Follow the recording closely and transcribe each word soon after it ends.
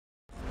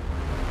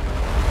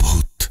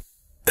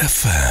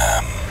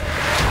FM.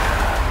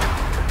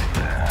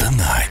 The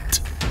night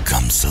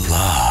comes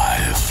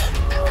alive.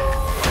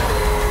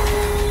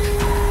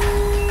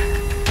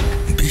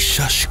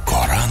 বিশ্বাস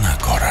করা না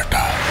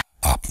করাটা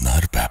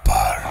আপনার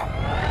ব্যাপার।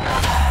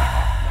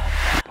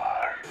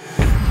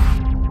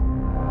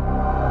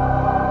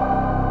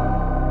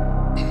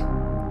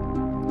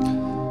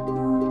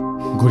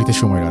 ঘড়িতে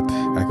সময় রাত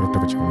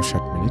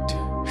 11:59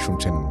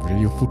 শুনছেন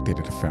রেডিও ফুড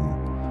এফএম।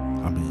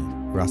 আমি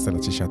রাসেল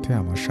আছি সাথে,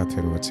 আমার সাথে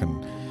রয়েছেন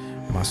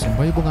মাসুম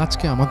ভাই, এবং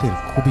আজকে আমাদের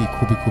খুবই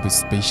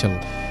স্পেশাল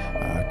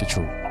কিছু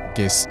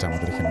গেস্ট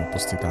আমাদের এখানে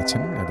উপস্থিত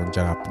আছেন, এবং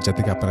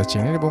যাদেরকে আপনারা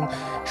চেনেন এবং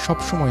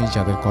সবসময়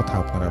যাদের কথা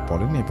আপনারা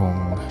বলেন এবং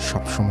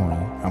সবসময়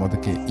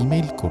আমাদেরকে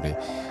ইমেইল করে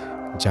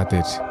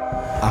যাদের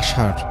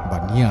আসার বা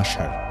নিয়ে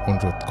আসার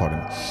অনুরোধ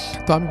করেন।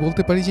 তো আমি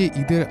বলতে পারি যে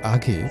ঈদের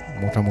আগে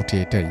মোটামুটি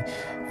এটাই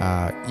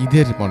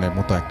ঈদের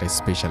মতো একটা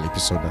স্পেশাল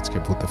এপিসোড আজকে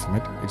ভূত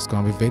এফএমের। It's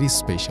gonna be very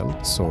special.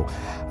 So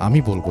আমি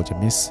বলবো যে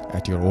miss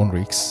at your own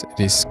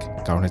risk,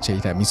 কারণ হচ্ছে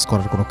এটা মিস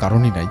করার কোনো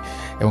কারণই নাই।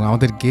 এবং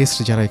আমাদের গেস্ট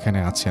যারা এখানে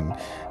আছেন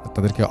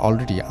তাদেরকে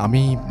অলরেডি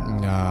আমি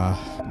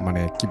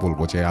কি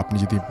বলবো, যে আপনি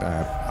যদি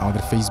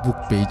আমাদের ফেসবুক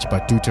পেজ বা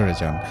টুইটারে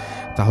যান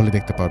তাহলে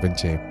দেখতে পারবেন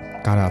যে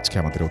কারা আজকে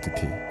আমাদের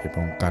অতিথি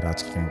এবং কারা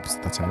আজকে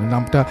উপস্থিত আছেন। আমি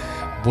নামটা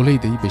বলেই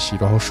দিই বেশি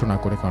রহস্য না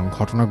করে, কারণ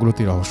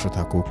ঘটনাগুলোতেই রহস্য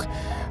থাকুক,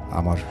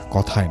 আমার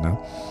কথায় না।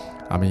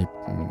 আমি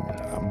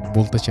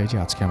বলতে চাই যে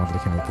আজকে আমাদের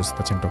এখানে উপস্থিত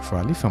আছেন ডক্টর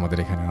আলিফ, আমাদের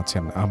এখানে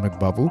আছেন আহমেদ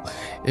বাবু,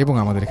 এবং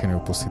আমাদের এখানে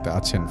উপস্থিত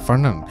আছেন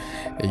ফারনান।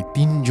 এই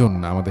তিনজন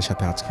আমাদের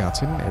সাথে আজকে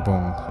আছেন, এবং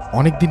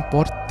অনেক দিন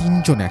পর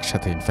তিনজন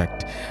একসাথে ইনফ্যাক্ট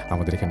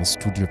আমাদের এখানে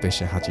স্টুডিওতে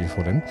এসে হাজির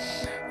হলেন।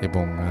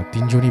 এবং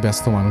তিনজনই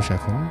ব্যস্ত মানুষ।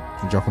 এখন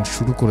যখন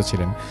শুরু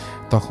করেছিলেন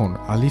তখন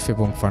আলিফ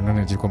এবং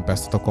ফারনানের যেরকম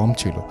ব্যস্ততা কম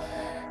ছিল,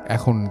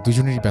 এখন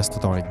দুজনেরই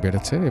ব্যস্ততা অনেক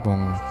বেড়েছে। এবং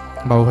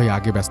বাবু ভাই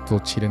আগে ব্যস্ত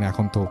ছিলেন,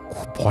 এখন তো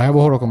খুব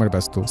ভয়াবহ রকমের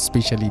ব্যস্ত,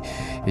 স্পেশালি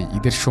এই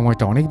ঈদের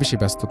সময়টা অনেক বেশি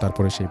ব্যস্ত।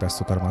 তারপরে সেই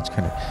ব্যস্ততার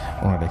মাঝখানে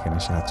ওনারা এখানে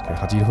এসে আজকে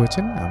হাজির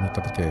হয়েছেন। আমি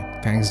তাদেরকে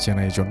থ্যাঙ্কস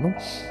জানাই এই জন্য।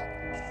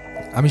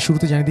 আমি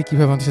শুরুতে জানিয়ে দিই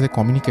কীভাবে আমাদের সাথে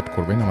কমিউনিকেট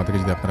করবেন। আমাদেরকে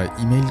যদি আপনারা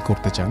ইমেইল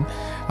করতে চান,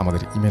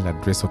 আমাদের ইমেল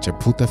অ্যাড্রেস হচ্ছে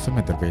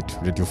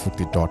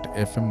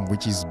bhootfm@radiofurti.fm,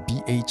 which is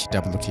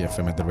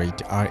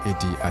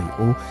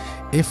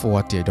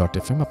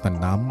bhwtfm@radiofurti.fm। আপনার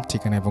নাম,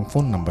 ঠিকানা এবং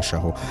ফোন নাম্বার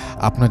সহ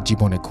আপনার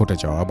জীবনে ঘটে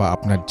যাওয়া বা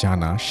আপনার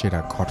জানা সেরা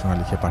ঘটনা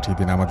লিখে পাঠিয়ে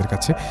দিন আমাদের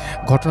কাছে।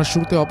 ঘটনার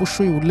শুরুতে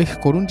অবশ্যই উল্লেখ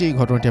করুন যে এই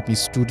ঘটনাটি আপনি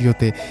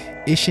স্টুডিওতে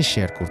এসে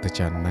শেয়ার করতে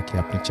চান, নাকি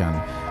আপনি চান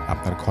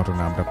আপনার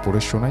ঘটনা আমরা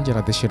পড়ে শোনাই।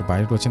 যারা দেশের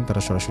বাইরে রয়েছেন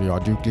তারা সরাসরি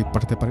অডিও ক্লিপ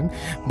পাঠাতে পারেন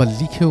বা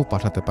লিখেও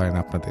পাঠাতে পারেন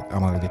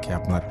আমাদেরকে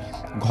আপনার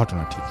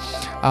ঘটনাটি।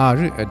 আর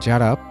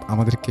যারা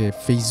আমাদেরকে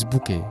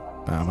ফেসবুকে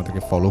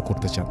আমাদেরকে ফলো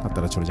করতে চান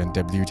তারা চলে যান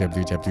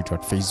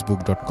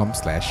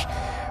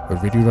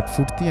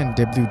www.facebook.com/radio.furti and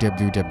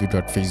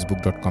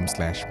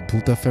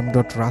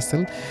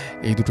www.facebook.com/bhootfm.russell,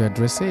 এই দুটো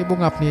অ্যাড্রেসে। এবং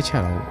আপনি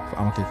এছাড়াও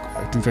আমাকে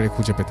টুইটারে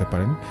খুঁজে পেতে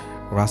পারেন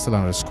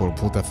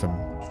russell_bhootfm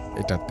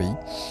এটাতেই।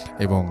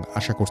 এবং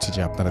আশা করছি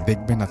যে আপনারা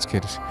দেখবেন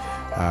আজকের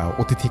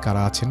অতিথি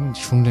কারা আছেন,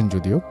 শুনলেন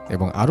যদিও,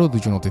 এবং আরও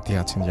দুজন অতিথি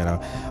আছেন যারা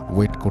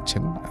ওয়েট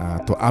করছেন।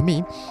 তো আমি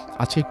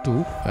আজকে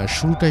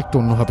শুরুটা একটু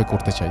অন্যভাবে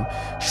করতে চাই।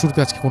 শুরুতে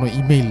আজকে কোনো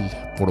ইমেইল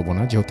পড়বো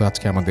না, যেহেতু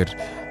আজকে আমাদের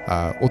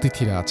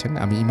অতিথিরা আছেন।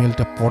 আমি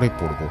ইমেইলটা পরে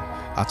পড়বো।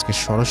 আজকে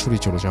সরাসরি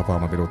চলে যাব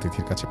আমাদের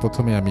অতিথির কাছে।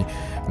 প্রথমে আমি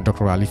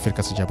ডক্টর আলিফের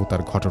কাছে যাব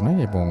তার ঘটনায়,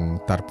 এবং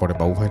তারপরে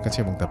বাবু ভাইয়ের কাছে,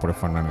 এবং তারপরে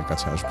ফারনানের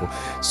কাছে আসবো।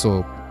 সো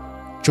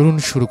চলুন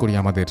শুরু করি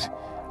আমাদের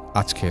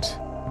আজকের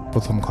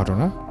প্রথম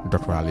ঘটনা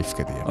ডক্টর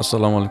আলিফকে দিয়ে।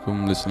 আসসালামু আলাইকুম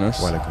লিসেনার্স।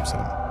 ওয়ালাইকুম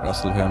সালাম।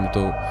 রাসেল ভাই, আমি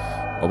তো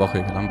অবাক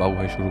হয়ে গেলাম, বাবু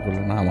ভাই শুরু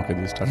করলো না, আমাকে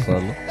দিয়ে স্টার্ট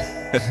করালো।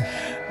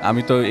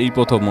 আমি তো এই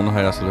প্রথম মনে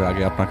হয় রাসেল ভাই,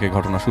 আগে আপনাকে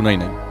ঘটনা শুনাই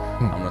নাই।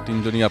 আমরা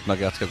তিনজনই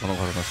আপনাকে আজকে কোনো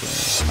ঘটনা শুনি।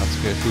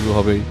 আজকে শুরু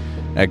হবেই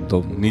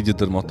একদম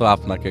নিজেদের মতো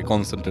আপনাকে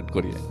কনসেন্ট্রেট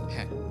করিয়ে।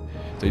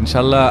 তো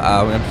ইনশাল্লাহ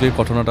আমি যে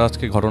ঘটনা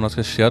আজকে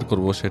শেয়ার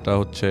করব সেটা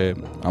হচ্ছে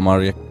আমার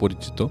এক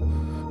পরিচিত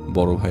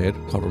বড় ভাইয়ের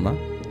ঘটনা।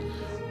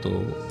 তো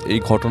এই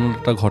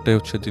ঘটনাটা ঘটে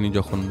হচ্ছে তিনি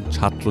যখন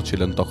ছাত্র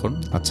ছিলেন তখন।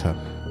 আচ্ছা।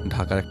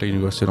 ঢাকার একটা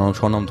ইউনিভার্সিটি,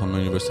 স্বনামধন্য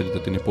ইউনিভার্সিটিতে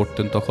তিনি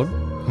পড়তেন তখন।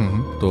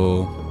 তো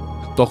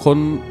তখন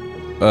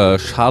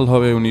সাল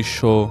হবে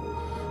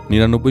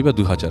 1999 বা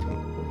 2000।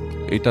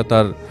 এটা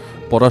তার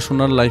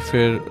পড়াশোনার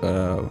লাইফের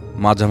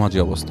মাঝামাঝি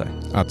অবস্থায়।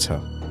 আচ্ছা।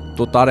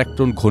 তো তার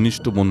একজন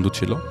ঘনিষ্ঠ বন্ধু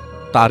ছিল,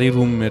 তারই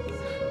রুমমেট,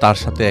 তার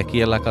সাথে একই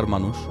এলাকার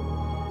মানুষ।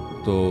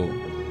 তো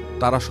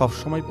তারা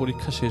সবসময়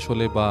পরীক্ষা শেষ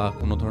হলে বা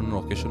কোনো ধরনের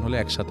অকেশন হলে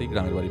একসাথেই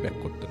গ্রামের বাড়ি ব্যাক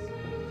করতেন।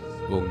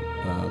 এবং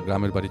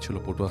গ্রামের বাড়ি ছিল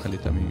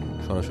পটুয়াখালীতে, আমি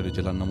সরাসরি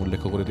জেলার নাম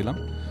উল্লেখ করে দিলাম।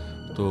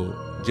 তো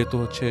যেহেতু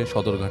হচ্ছে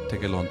সদরঘাট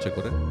থেকে লঞ্চে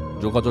করে,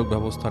 যোগাযোগ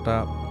ব্যবস্থাটা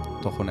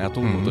তখন এত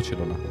উন্নত ছিল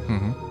না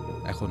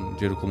এখন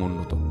যেরকম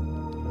উন্নত।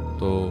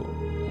 তো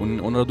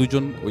ওনারা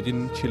দুইজন ওই দিন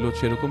ছিল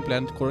সেরকম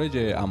প্ল্যান করে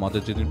যে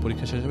আমাদের যেদিন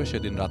পরীক্ষা শেষ হবে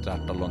সেদিন রাত্রে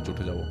 8টার লঞ্চ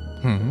উঠে যাব।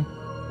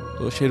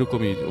 তো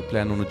সেরকমই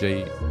প্ল্যান অনুযায়ী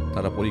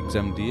তারা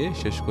এক্সাম দিয়ে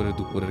শেষ করে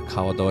দুপুরের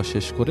খাওয়া দাওয়া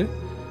শেষ করে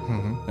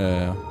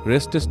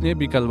রেস্ট নিয়ে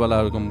বিকালবেলা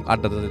এরকম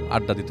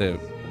আড্ডা দিতে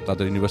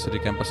তাদের ইউনিভার্সিটি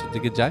ক্যাম্পাসের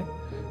দিকে যায়।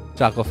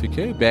 চা কফি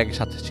খেয়ে ব্যাগ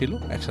সাথে ছিল,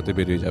 একসাথে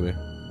বেরিয়ে যাবে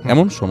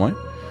এমন সময়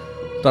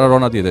তারা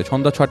রওনা দিয়ে দেয়।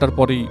 সন্ধ্যা 6টার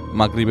পরেই,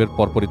 মাগরিবের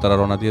পরপরই তারা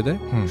রওনা দিয়ে দেয়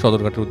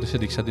সদরঘাটের উদ্দেশ্যে,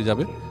 রিক্সা দিয়ে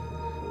যাবে।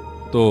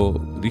 তো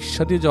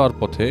রিক্সা দিয়ে যাওয়ার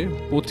পথে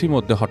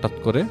পথিমধ্যে হঠাৎ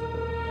করে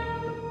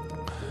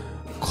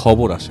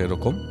খবর আসে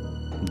এরকম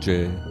যে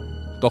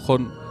তখন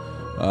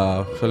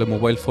আসলে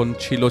মোবাইল ফোন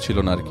ছিল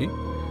না আর কি।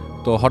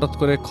 তো হঠাৎ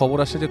করে খবর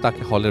আসে যে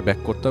তাকে হলে ব্যাক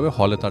করতে হবে।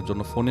 হলে তার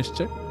জন্য ফোন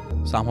এসছে,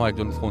 সামহাও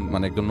একজন ফোন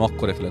মানে একদম নক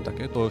করে ফেলে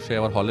তাকে। তো সে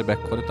আবার হলে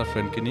ব্যাক করে তার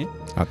ফ্রেন্ডকে নিয়ে।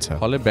 আচ্ছা।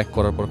 হলে ব্যাক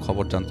করার পর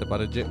খবর জানতে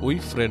পারে যে ওই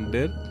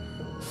ফ্রেন্ডের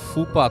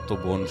ফুফাতো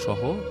বোন সহ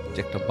যে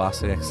একটা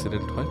বাসে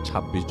অ্যাক্সিডেন্ট হয়,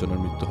 26 জনের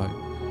মৃত্যু হয়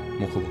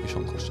মুখোমুখি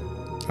সংঘর্ষে।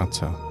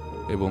 আচ্ছা।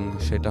 এবং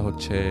সেটা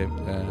হচ্ছে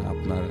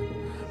আপনার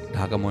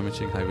ঢাকা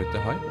ময়মনসিংহ হাইওয়েতে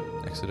হয়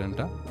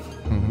অ্যাক্সিডেন্টটা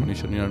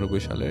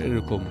 1999 সালে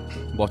এরকম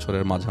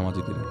বছরের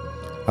মাঝামাঝি দিনে।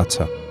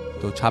 আচ্ছা।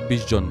 তো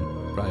 26 জন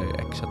প্রায়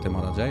একসাথে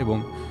মারা যায় এবং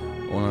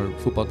ওনার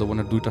ফুফাতো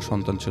বোনের 2টা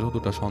সন্তান ছিল,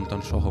 2টা সন্তান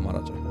সহ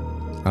মারা যায়।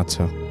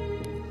 আচ্ছা।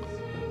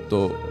 তো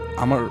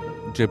আমার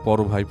যে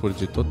বড় ভাই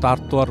পরিচিত, তার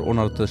তো আর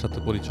ওনারদের সাথে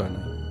পরিচয়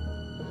নেই,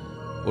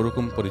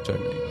 ওরকম পরিচয়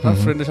নেই। তার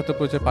ফ্রেন্ডের সাথে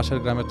পরিচয়, পাশের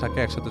গ্রামে থাকে,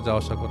 একসাথে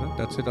যাওয়া আসা করে,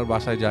 তার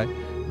বাসায় যায়,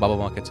 বাবা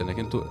মাকে চেনে,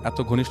 কিন্তু এত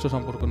ঘনিষ্ঠ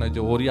সম্পর্ক নাই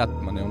যে ওরই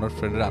মানে ওনার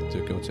ফ্রেন্ডের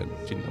আত্মীয় কেউ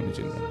চিনবেন।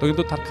 তো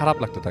কিন্তু তার খারাপ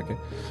লাগতে থাকে।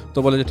 তো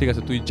বলে যে ঠিক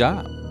আছে তুই যা,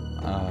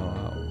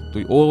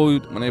 তুই ও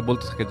মানে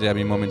বলতে থাকে যে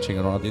আমি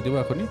ময়মনসিংহে রওনা দিয়ে দেবো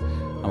এখনই,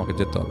 আমাকে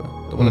যেতে হবে।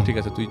 তো বলে ঠিক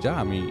আছে তুই যা,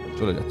 আমি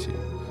চলে যাচ্ছি,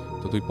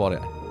 তো তুই পরে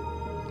আয়।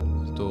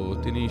 তো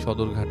তিনি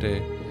সদরঘাটে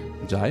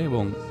যায়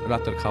এবং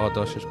রাতের খাওয়া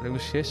দাওয়া শেষ করে,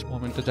 শেষ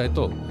মোমেন্টে যায়।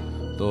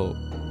 তো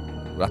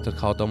রাতের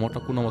খাওয়া দাওয়া মোটা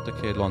কোনো মতে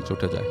খেয়ে লঞ্চে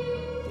উঠে যায়।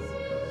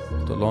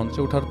 তো লঞ্চে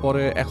ওঠার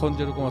পরে এখন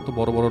যেরকম এত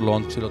বড় বড়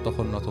লঞ্চ ছিল,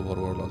 তখন অত বড়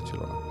বড় লঞ্চ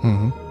ছিল না।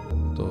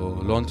 তো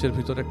লঞ্চের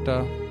ভিতরে একটা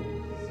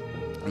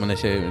মানে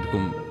সে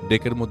এরকম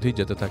ডেকের মধ্যেই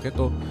যেতে থাকে।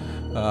 তো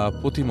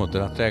প্রতিমধ্যে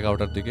রাত্রে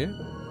 11টার দিকে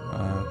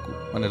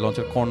মানে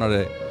লঞ্চের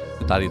কর্নারে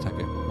দাঁড়িয়ে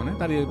থাকে, মানে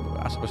দাঁড়িয়ে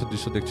আশেপাশের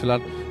দৃশ্য দেখছিল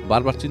আর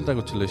বারবার চিন্তা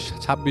করছিল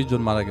 26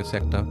 জন মারা গেছে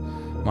একটা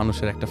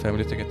মানুষের, একটা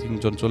ফ্যামিলি থেকে 3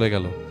 জন চলে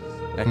গেল,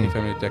 একই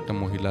ফ্যামিলিতে একটা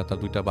মহিলা, তার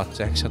 2টা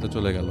বাচ্চা একসাথে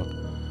চলে গেল,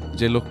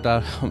 যে লোকটা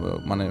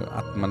মানে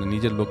মানে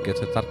নিজের লোক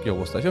গেছে তার কি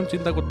অবস্থা। সেরকম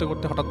চিন্তা করতে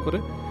করতে হঠাৎ করে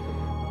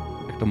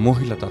একটা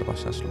মহিলা তার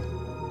পাশে আসলো।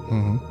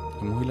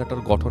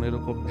 মহিলাটার গঠন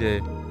এরকম যে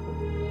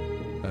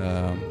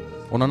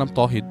ওনার নাম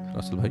তহিদ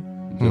রাসেল ভাই,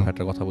 যে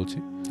ভাইটার কথা বলছি।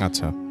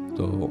 আচ্ছা।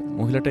 তো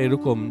মহিলাটা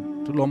এরকম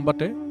একটু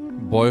লম্বাটে,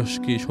 বয়স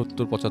কি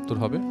 70-75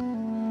 হবে।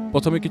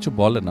 প্রথমে কিছু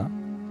বলে না,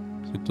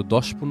 কিন্তু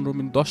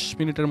 10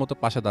 মিনিটের মতো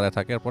পাশে দাঁড়ায়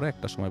থাকে। এরপরে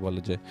একটা সময় বলে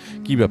যে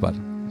কি ব্যাপার,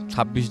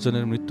 26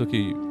 জনের মৃত্যু কি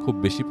খুব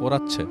বেশি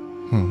পড়াচ্ছে?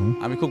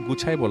 আমি খুব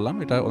গুছাই বললাম,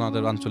 এটা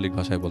ওনাদের আঞ্চলিক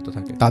ভাষায় বলতে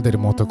থাকে, তাদের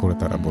মতো করে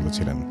তারা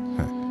বলেছিলেন।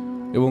 হ্যাঁ।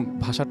 এবং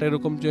ভাষাটা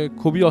এরকম যে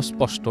খুবই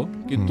অস্পষ্ট,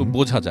 কিন্তু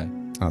বোঝা যায়।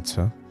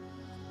 আচ্ছা।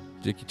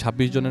 যে কি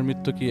 26 জনের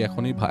মৃত্যু কি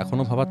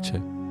এখনো ভাবাচ্ছে?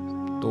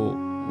 তো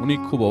উনি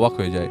খুব অবাক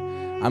হয়ে যায়,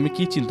 আমি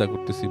কি চিন্তা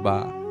করতেছি বা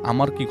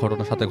আমার কি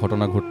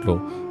ঘটনা ঘটলো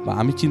বা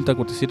আমি চিন্তা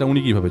করতেছি, এটা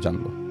উনি কিভাবে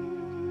জানলো?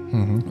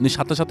 উনি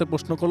সাথে সাথে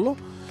প্রশ্ন করলো,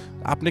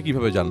 আপনি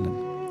কিভাবে জানলেন?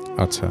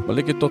 আচ্ছা।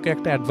 বলে কি তোকে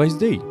একটা অ্যাডভাইস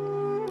দেই,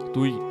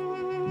 তুই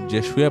যে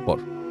শুয়ে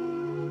পড়,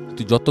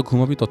 তুই যত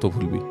ঘুমাবি তত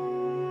ভুলবি।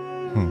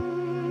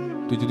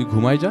 তুই যদি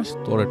ঘুমাই যাস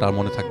তোর এটা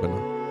মনে থাকবে না,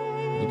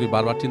 যদি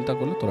বারবার চিন্তা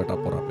করলে তোর এটা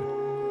পড়াবে।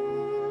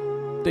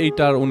 তো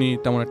এইটার উনি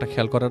তেমন একটা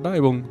খেয়াল করে না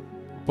এবং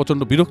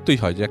প্রচণ্ড বিরক্তই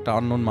হয় যে একটা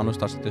আননোন মানুষ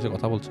তার সাথে এসে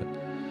কথা বলছে।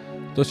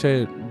 তো সে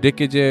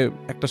ডেকে যে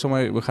একটা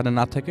সময় ওখানে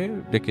না থেকে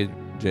ডেকে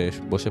যে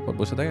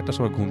বসে থাকে, একটা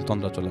সময় ঘুম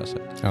তন্দ্রা চলে আসে।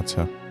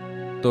 আচ্ছা।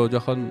 তো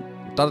যখন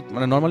তার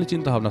মানে নর্মালি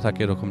চিন্তা ভাবনা থাকে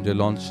এরকম যে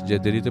লঞ্চ যে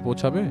দেরিতে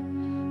পৌঁছাবে,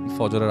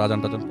 ফজরের আজান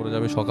টাজান পড়ে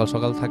যাবে, সকাল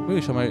সকাল থাকবে,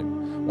 এই সময়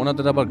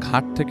ওনাদের আবার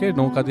ঘাট থেকে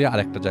নৌকা দিয়ে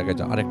আরেকটা জায়গায়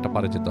আরেকটা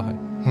পারে যেতে হয়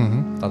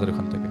তাদের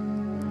ওখান থেকে।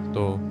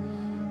 তো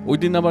ওই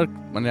দিন আবার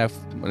মানে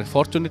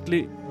ফরচুনেটলি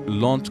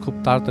লঞ্চ খুব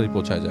তাড়াতাড়ি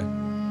পৌঁছায় যায়।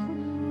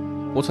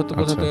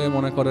 পৌঁছাতে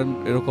মনে করেন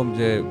এরকম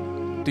যে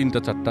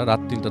 3টা-4টা,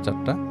 রাত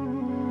 3টা-4টা,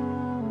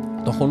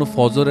 তখনও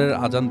ফজরের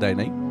আজান দেয়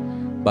নাই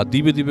বা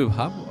দিবে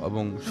ভাব,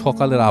 এবং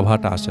সকালের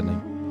আভাটা আসে নাই।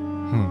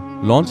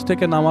 লঞ্চ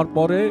থেকে নামার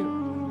পরে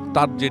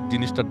তার যে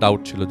জিনিসটা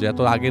ডাউট ছিল যে এত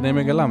আগে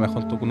নেমে গেলাম,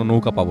 এখন তো কোনো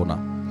নৌকা পাবো না,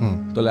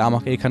 তাহলে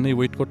আমাকে এখানেই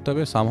ওয়েট করতে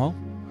হবে সামহাও।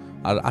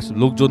 আর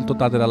লোকজন তো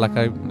তাদের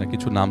এলাকায়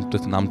কিছু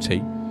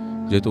নামছেই,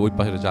 যেহেতু ওই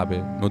পাশে যাবে,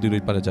 নদীর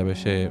ওই পারে যাবে,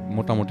 সে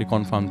মোটামুটি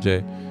কনফার্ম যে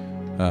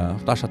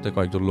তার সাথে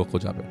কয়েকজন লোকও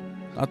যাবে।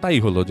 আর তাই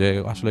হলো যে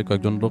আসলে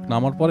কয়েকজন লোক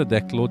নামার পরে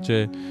দেখলো যে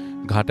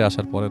ঘাটে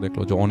আসার পরে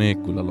দেখলো যে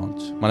অনেকগুলা লঞ্চ,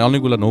 মানে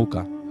অনেকগুলা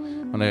নৌকা,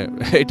 মানে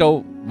এটাও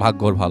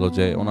ভাগ্যর ভালো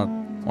যে ওনার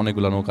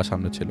অনেকগুলা নৌকা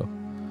সামনে ছিল।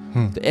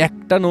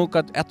 একটা নৌকা,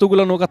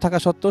 এতগুলা নৌকা থাকা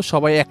সত্ত্বেও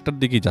সবাই একটার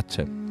দিকেই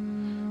যাচ্ছে।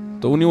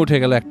 তো উনি উঠে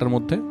গেল, একটার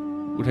মধ্যে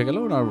উঠে গেল,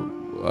 ওনার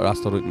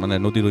রাস্তার মানে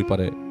নদীর ওই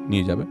পারে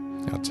নিয়ে যাবে।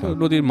 আচ্ছা।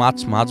 নদীর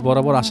মাছ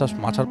বরাবর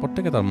আসার পর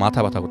থেকে তার মাথা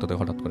ব্যথা করতে থাকে,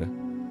 হঠাৎ করে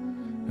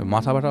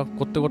মাথা ব্যথা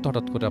করতে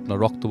হঠাৎ করে আপনার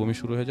রক্ত বমি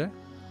শুরু হয়ে যায়।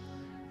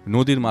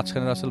 নদীর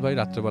মাঝখানে রাসেল ভাই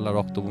রাত্রেবেলা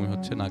রক্ত বমি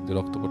হচ্ছে, নাক দিয়ে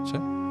রক্ত পড়ছে।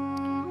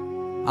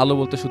 আলো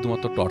বলতে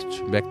শুধুমাত্র টর্চ,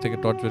 ব্যাগ থেকে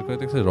টর্চ বের করে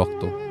দেখছে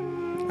রক্ত।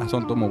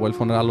 এখন তো মোবাইল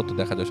ফোনের আলো তো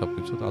দেখা যায়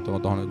সবকিছু,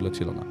 তখন এগুলো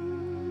ছিল না।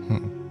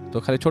 তো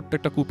খালি ছোট্ট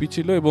একটা কুপি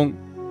ছিল এবং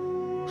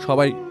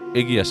সবাই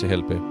এগিয়ে আসে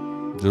হেল্পে,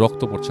 যে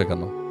রক্ত পড়ছে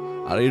কেন।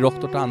 আর এই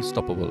রক্তটা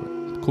আনস্টপেবল,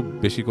 খুব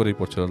বেশি করেই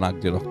পড়ছিল নাক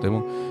দিয়ে রক্ত।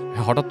 এবং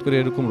হঠাৎ করে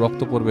এরকম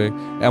রক্ত পড়বে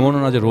এমনও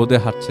না যে রোদে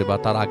হাঁটছে বা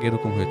তার আগে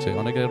এরকম হয়েছে,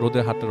 অনেকে রোদে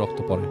হাঁটতে রক্ত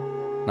পড়ে,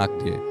 নাক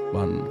দিয়ে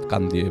বা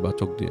কান দিয়ে বা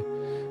চোখ দিয়ে।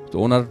 তো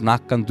ওনার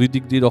নাক কান দুই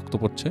দিক দিয়ে রক্ত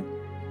পড়ছে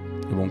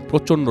এবং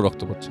প্রচণ্ড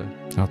রক্ত পড়ছে।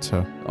 আচ্ছা,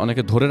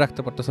 অনেকে ধরে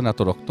রাখতে পারতেছে না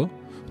এত রক্ত।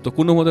 তো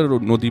কোনো মতে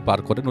নদী পার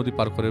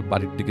করে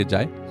বাড়ির দিকে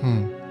যায়।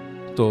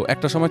 তো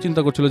একটা সময়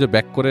চিন্তা করছিল যে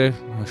ব্যাক করে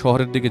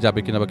শহরের দিকে যাবে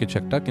কিনা বা কিছু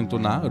একটা, কিন্তু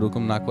না,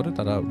 এরকম না করে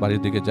তারা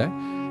বাড়ির দিকে যায়।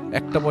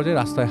 একটা পর্যায়ে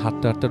রাস্তায়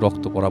হাঁটতে হাঁটতে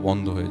রক্ত পড়া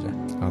বন্ধ হয়ে যায়।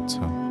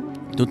 আচ্ছা,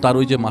 তো তার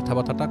ওই যে মাথা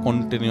ব্যথাটা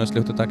কন্টিনিউয়াসলি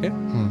হতে থাকে,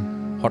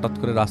 হঠাৎ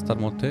করে রাস্তার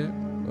মধ্যে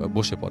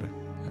বসে পড়ে,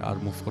 আর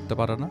মুভ করতে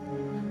পারে না।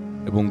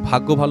 এবং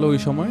ভাগ্য ভালো ওই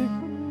সময়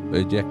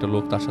এই যে একটা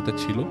লোক তার সাথে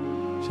ছিল,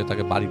 সে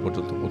তাকে বাড়ি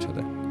পর্যন্ত পৌঁছে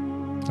দেয়।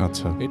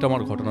 আচ্ছা, এটা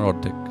আমার ঘটনার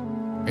অর্ধেক।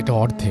 এটা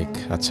অর্ধেক।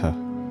 আচ্ছা,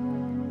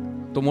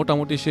 তো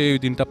মোটামুটি সে ওই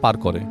দিনটা পার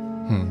করে।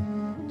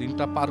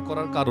 দিনটা পার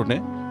করার কারণে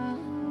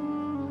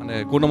মানে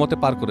কোনো মতে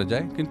পার করে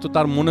যায়, কিন্তু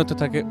তার মনেতে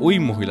থাকে ওই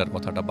মহিলার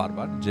কথাটা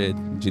বারবার, যে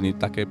যিনি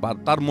তাকে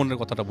তার মনের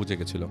কথাটা বুঝে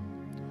গেছিল।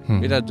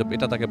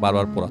 এটা তাকে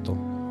বারবার পোড়াতো।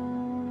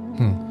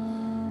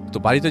 তো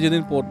বাড়িতে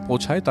যেদিন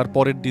পৌঁছায় তার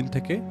পরের দিন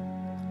থেকে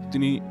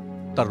তিনি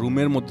তার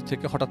রুমের মধ্যে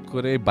থেকে হঠাৎ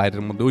করে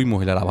বাইরের মধ্যে ওই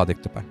মহিলার আভা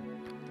দেখতে পায়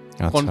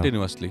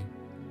কন্টিনিউয়াসলি।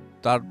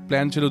 তার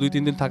প্ল্যান ছিল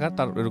 2-3 দিন থাকার,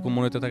 তার এরকম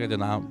মনে হতে থাকে যে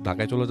না,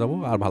 ঢাকায় চলে যাব,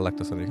 আর ভালো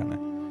লাগতেছে না এখানে।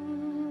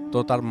 তো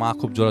তার মা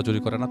খুব জোরাজোরি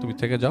করে, না তুমি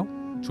থেকে যাও,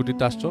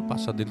 ছুটিতে আসছো,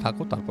 5-7 দিন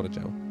থাকো, তারপরে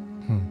যাও।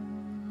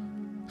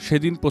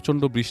 সেদিন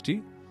প্রচণ্ড বৃষ্টি,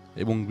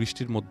 এবং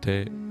বৃষ্টির মধ্যে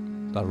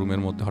তার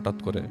রুমের মধ্যে হঠাৎ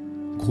করে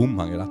ঘুম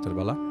ভাঙে রাতের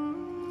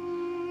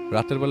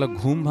বেলা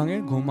ঘুম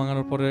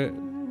ভাঙানোর পরে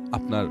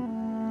আপনার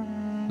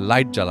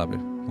লাইট জ্বালাবে,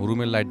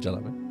 রুমের লাইট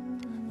জ্বালাবে।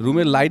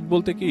 রুমের লাইট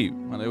বলতে কি,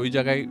 মানে ওই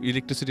জায়গায়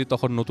ইলেকট্রিসিটি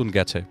তখন নতুন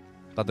গেছে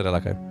তাদের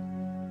এলাকায়।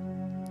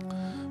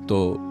 তো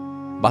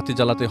বাতি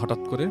জ্বালাতে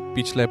হঠাৎ করে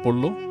পিছলায়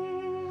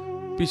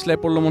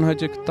পড়লো মনে হয়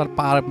যে তার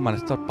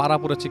পাড়া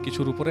পড়েছে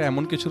কিছুর উপরে,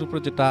 এমন কিছুর উপরে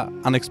যেটা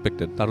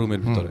আনএক্সপেক্টেড। তার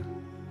রুমের ভিতরে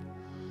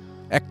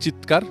এক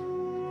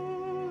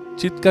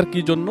চিৎকার কি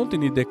জন্য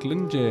তিনি দেখলেন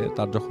যে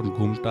তার যখন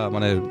ঘুমটা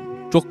মানে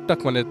চোখটা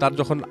মানে তার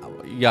যখন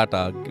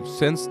ইয়াটা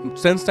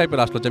সেন্স টাইপের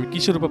আসলো যে আমি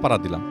কিসের উপরে পাড়া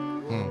দিলাম,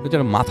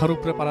 মাথার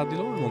উপরে পাড়া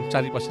দিল, এবং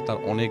চারিপাশে তার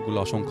অনেকগুলো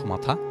অসংখ্য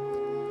মাথা,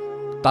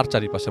 তার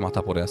চারিপাশে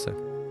মাথা পড়ে আছে।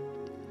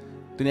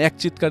 তিনি এক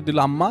চিৎকার দিল,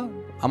 আম্মা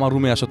আমার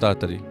রুমে আসো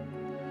তাড়াতাড়ি।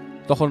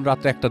 তখন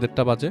রাতে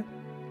 1-1:30 বাজে।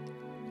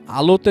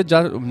 আলোতে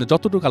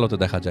যতটুকু আলোতে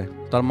দেখা যায়,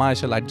 তার মা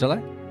এসে লাইট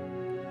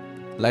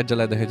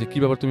জ্বালায় দেখে যে কি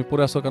ব্যাপার, তুমি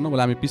পড়ে আসো কেন?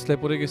 বলে আমি পিছলায়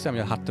পড়ে গেছি, আমি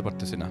হাঁটতে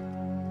পারতেছি না।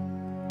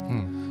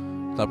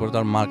 তারপরে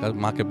তার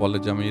মাকে বলে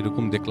যে আমি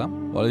এরকম দেখলাম।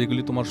 বলে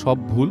এগুলি তোমার সব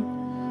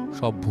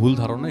ভুল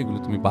ধারণা, এগুলি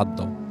তুমি বাদ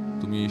দাও,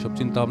 তুমি এইসব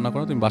চিন্তা ভাবনা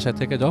করো, তুমি বাসায়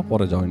থেকে যাও,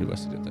 পরে যাও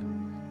ইউনিভার্সিটিতে।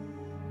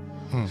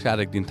 সে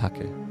আরেকদিন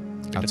থাকে।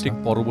 ঠিক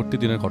পরবর্তী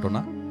দিনের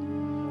ঘটনা।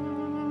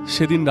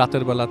 সেদিন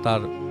রাতের বেলা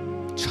তার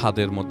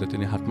ছাদের মধ্যে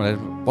তিনি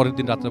পরের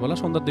দিন রাতের বেলা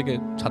সন্ধ্যার দিকে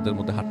ছাদের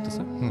মধ্যে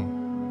হাঁটতেছে।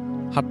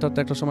 হাঁটতে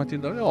একটা সময়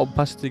চিন্তা করে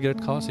অভ্যাস সিগারেট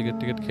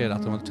খেয়ে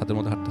রাতের মধ্যে ছাদের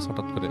মধ্যে হাঁটতেছে।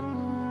 হঠাৎ করে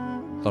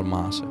তার মা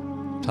আসে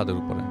ছাদের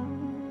উপরে।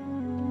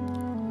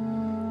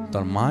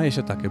 তার মা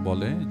এসে তাকে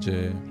বলে যে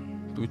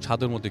তুমি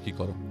ছাদের মধ্যে কি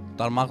করো?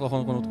 তার মা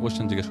কখনো কোনো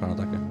কোয়েশ্চেন জিজ্ঞেস করে না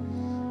তাকে,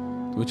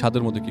 তুমি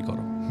ছাদের মধ্যে কি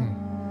করো?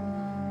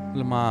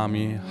 বলে মা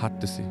আমি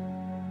হাঁটতেছি।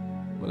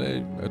 বলে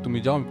তুমি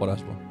যাও, আমি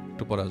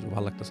একটু পরে আসবো,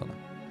 ভালো লাগতেছে না।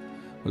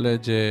 বলে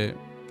যে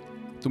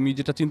তুমি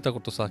যেটা চিন্তা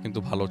করতেছো কিন্তু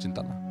ভালো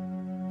চিন্তা না।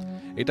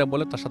 এটা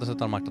বলে তার সাথে সাথে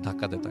তার মা একটা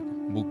ধাক্কা দেয় তাকে,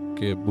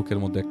 বুকের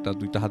মধ্যে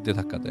 2টা হাত দিয়ে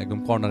ধাক্কা দেয়, একদম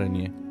কর্নারে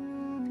নিয়ে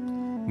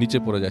নিচে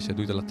পড়ে যায় সে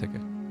 2 তলা থেকে।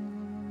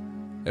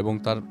 এবং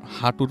তার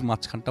হাঁটুর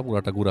মাঝখানটা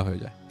পুরাটা গুঁড়া হয়ে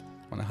যায়,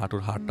 মানে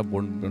হাঁটুর হাড়টা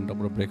বোনটা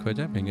পুরো ব্রেক হয়ে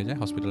যায়, ভেঙে যায়।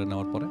 হসপিটালে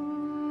নেওয়ার পরে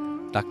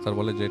ডাক্তার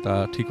বলে যে এটা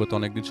ঠিক হতে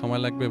অনেকদিন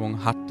সময় লাগবে এবং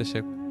হাঁটতে সে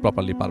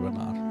প্রপারলি পারবে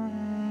না আর।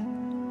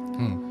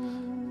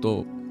 তো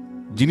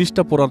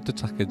জিনিসটা পড়াতে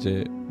থাকে যে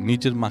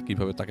নিজের মা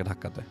কিভাবে তাকে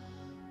ধাক্কা দেয়,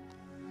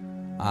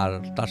 আর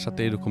তার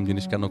সাথে এরকম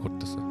জিনিস কেন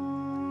করতেছে।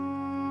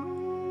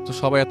 তো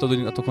সবাই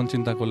এতক্ষণ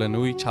চিন্তা করলেন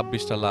ওই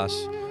 26টা লাশ,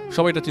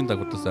 সবাই এটা চিন্তা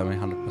করতেছে, আমি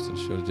 100%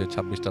 শিওর যে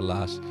 26টা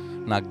লাশ,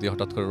 নাক দিয়ে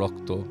হঠাৎ করে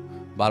রক্ত,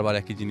 বারবার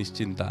একই জিনিস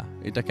চিন্তা,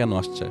 এটা কেন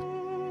আসছে।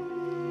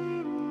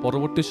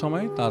 পরবর্তী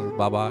সময় তার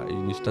বাবা এই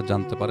জিনিসটা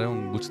জানতে পারে এবং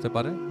বুঝতে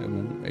পারে,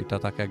 এবং এটা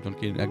তাকে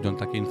একজন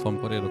তাকে ইনফর্ম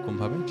করে এরকম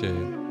ভাবে যে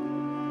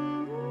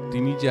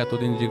তিনি যে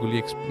এতদিন যেগুলি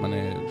মানে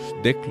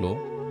দেখলো,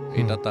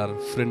 এটা তার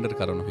ফ্রেন্ডের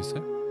কারণে হয়েছে,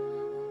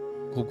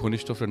 খুব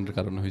ঘনিষ্ঠ ফ্রেন্ডের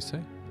কারণে হয়েছে।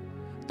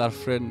 তার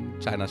ফ্রেন্ড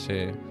চায় না সে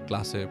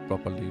ক্লাসে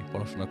প্রপারলি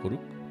পড়াশোনা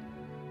করুক,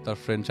 তার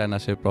ফ্রেন্ড চায় না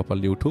সে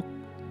প্রপারলি উঠুক,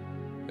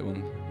 এবং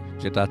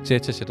যেটা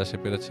চেয়েছে সেটা সে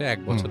পেরেছে। 1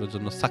 বছরের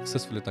জন্য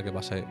সাকসেসফুলি তাকে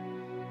বাসায়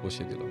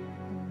বসিয়ে দিল।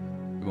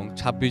 এবং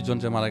 26 জন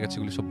যে মারা গেছে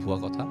এগুলি সব ভুয়া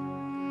কথা,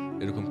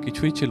 এরকম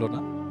কিছুই ছিল না।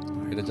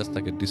 এটা জাস্ট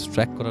তাকে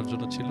ডিস্ট্র্যাক্ট করার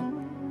জন্য ছিল।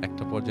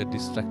 একটা পর্যায়ে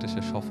ডিস্ট্র্যাক্টে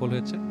সে সফল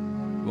হয়েছে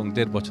এবং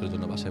 1.5 বছরের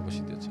জন্য বাসায়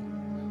বসিয়ে দিয়েছে।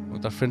 এবং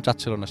তার ফ্রেন্ড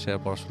চাচ্ছিল না সে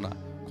আর পড়াশোনা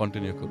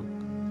কন্টিনিউ করুক।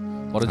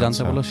 পরে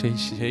জানতে পারলো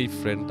সেই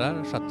ফ্রেন্ডটার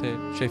সাথে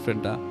সেই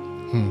ফ্রেন্ডটা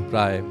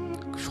প্রায়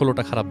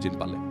 16টা খারাপ জিন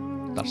পালে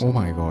তার সাথে। ও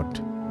মাই গড।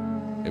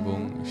 এবং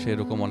সে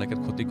এরকম অনেকের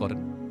ক্ষতি করেন।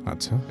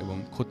 আচ্ছা। এবং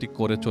ক্ষতি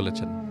করে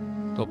চলেছেন।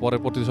 তো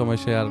পরবর্তী সময়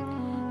সে আর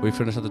ওই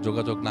ফ্রেন্ডের সাথে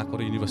যোগাযোগ না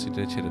করে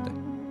ইউনিভার্সিটিতে ছেড়ে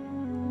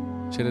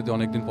দিয়ে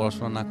অনেকদিন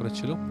পড়াশোনা না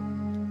করেছিল।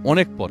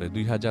 অনেক পরে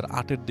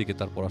 2008-এর দিকে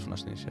তার পড়াশোনা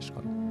শেষ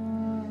করে।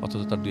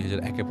 অথচ তার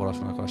 2001-এ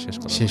পড়াশোনা করা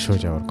শেষ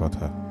হয়ে যাওয়ার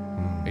কথা।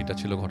 এটা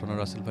ছিল ঘটনা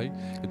রাসেল ভাই।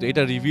 কিন্তু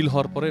এটা রিভিল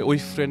হওয়ার পরে ওই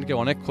ফ্রেন্ডকে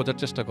অনেক খোঁজার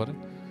চেষ্টা করে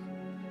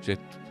যে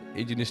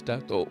এই জিনিসটা,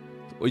 তো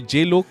ওই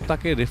যে লোক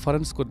তাকে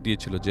রেফারেন্স করে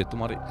দিয়েছিল যে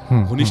তোমার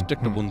ঘনিষ্ঠ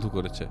একটা বন্ধু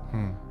করেছে,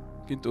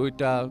 কিন্তু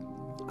ওইটা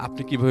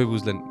আপনি কিভাবে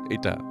বুঝলেন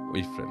এটা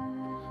ওই ফ্রেন্ড?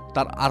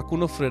 তার আর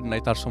কোনো ফ্রেন্ড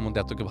নাই তার সম্বন্ধে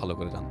এতকে ভালো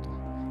করে জানতো।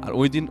 আর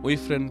ওই দিন ওই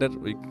ফ্রেন্ডের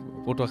ওই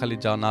পটুয়াখালী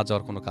না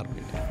যাওয়ার কোনো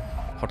কারণই নেই,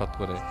 হঠাৎ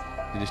করে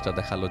জিনিসটা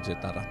দেখালো যে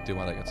তার আত্মীয়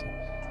মারা গেছে,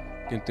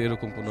 কিন্তু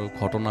এরকম কোনো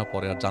ঘটনা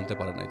পরে আর জানতে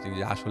পারে নাই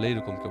যে আসলে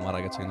এরকম কেউ মারা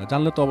গেছে কিনা।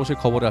 জানলে তো অবশ্যই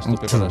খবরে আসতো,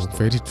 পেপারে আসতো।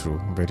 Very true,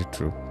 very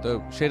true. তো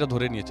সেটা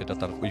ধরে নিয়েছে এটা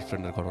তার ওই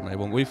ফ্রেন্ডের ঘটনা,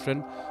 এবং ওই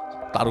ফ্রেন্ড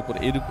তার উপর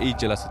এই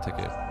জেলাসি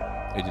থেকে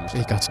এই জিনিসটা,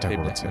 এই কাজটা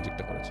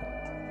করেছে।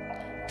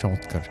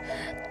 চমৎকার,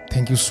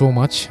 thank you so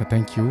much,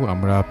 thank you.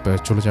 আমরা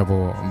চলে যাব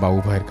বাবু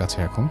ভাইয়ের কাছে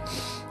এখন,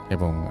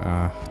 এবং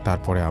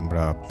তারপরে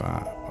আমরা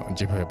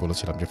যেভাবে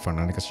বলেছিলাম যে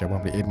ফারনানের কাছে যাবো।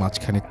 আমরা এর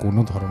মাঝখানে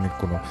কোনো ধরনের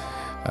কোনো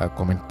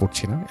কমেন্ট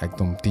পড়ছি না,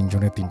 একদম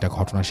তিনজনের তিনটা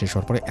ঘটনা শেষ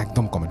হওয়ার পরে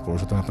একদম কমেন্ট পড়বো।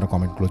 সুতরাং আপনারা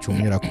কমেন্টগুলো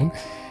জমিয়ে রাখুন,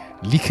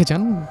 লিখে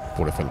যান,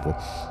 পড়ে ফেলবো।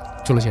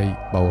 চলে যাই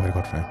বাবু ভাইয়ের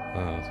ঘটনায়।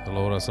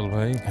 হ্যালো রাসেল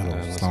ভাই,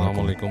 আসসালামু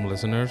আলাইকুম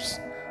লিসেনার্স,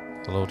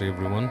 হ্যালো টু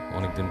এভরিওয়ান।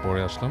 অনেকদিন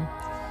পরে আসলাম।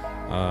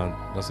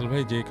 রাসেল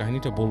ভাই, যে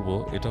কাহিনীটা বলবো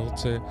এটা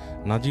হচ্ছে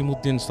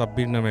নাজিমউদ্দিন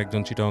সাব্বির নামে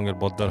একজন চিটাগাংয়ের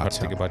বদ্দারহাট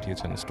থেকে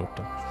পাঠিয়েছেন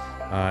স্টোরটা।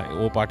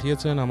 ও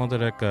পাঠিয়েছেন আমাদের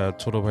এক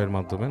ছোট ভাইয়ের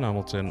মাধ্যমে, নাম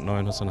হচ্ছে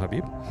নয়ন হোসেন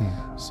হাবিব।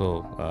 সো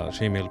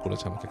সেই মেল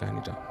করেছে আমাকে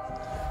কাহিনীটা।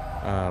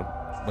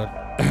 বাট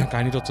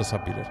কাহিনীটা হচ্ছে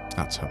সাব্বিরের।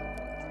 আচ্ছা,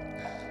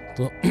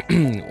 তো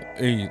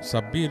এই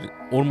সাব্বির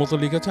ওর মতো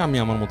লিখেছে, আমি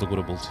আমার মতো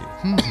করে বলছি।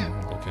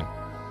 ওকে,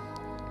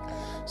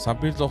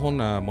 সাব্বির তখন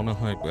মনে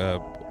হয়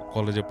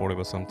কলেজে পড়ে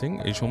বা সামথিং।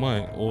 এই সময়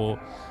ও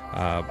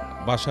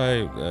বাসায়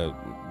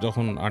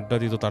যখন আড্ডা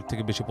দিত তার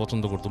থেকে বেশি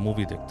পছন্দ করতো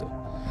মুভি দেখতে।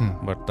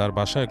 বাট তার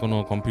বাসায় কোনো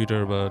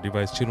কম্পিউটার বা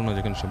ডিভাইস ছিল না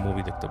যেখানে সে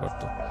মুভি দেখতে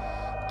পারতো।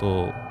 তো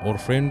ওর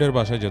ফ্রেন্ডের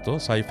বাসায় যেত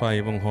সাইফাই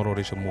এবং হরর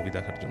এইসব মুভি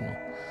দেখার জন্য।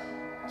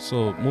 সো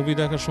মুভি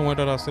দেখার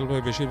সময়টা রাসেল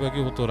ভাই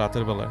বেশিরভাগই হতো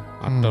রাতের বেলায়,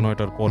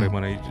 8টা-9টার পরে,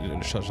 মানে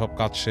সব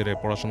কাজ সেরে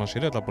পড়াশোনা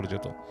সেরে তারপরে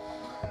যেত।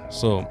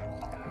 সো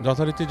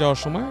যথারীতি যাওয়ার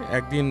সময়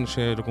একদিন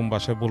সে এরকম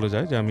বাসায় বলে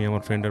যায় যে আমি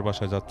আমার ফ্রেন্ডের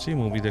বাসায় যাচ্ছি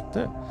মুভি দেখতে,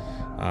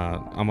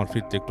 আমার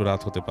ফিরতে একটু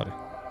রাত হতে পারে।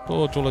 তো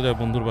চলে যায়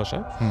বন্ধুর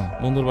বাসায়।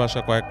 বন্ধুর বাসা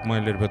কয়েক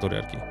মাইলের ভেতরে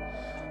আর কি।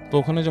 তো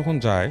ওখানে যখন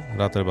যায়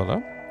রাতের বেলা,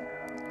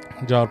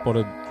 যাওয়ার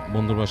পরে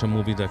বন্ধুর বাসায়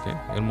মুভি দেখে,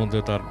 এর মধ্যে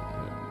তার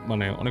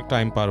মানে অনেক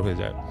টাইম পার হয়ে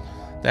যায়।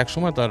 তো এক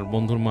সময় তার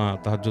বন্ধুর মা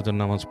তাহাজ্জুদের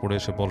নামাজ পড়ে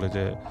এসে বলে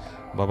যে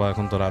বাবা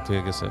এখন তো রাত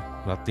হয়ে গেছে,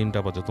 রাত 3টা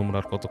বাজে, তোমরা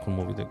আর কতক্ষণ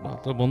মুভি দেখবা?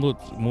 তো বন্ধু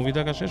মুভি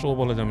দেখা শেষ, ও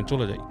বলে যে আমি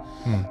চলে যাই।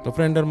 তো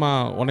ফ্রেন্ডের মা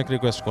অনেক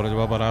রিকোয়েস্ট করে যে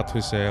বাবা রাত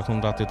হয়েছে, এখন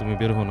রাতে তুমি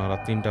বের হো না,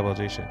 রাত 3টা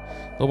বাজে এসে।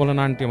 তো বলে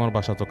না আন্টি, আমার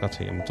বাসা তো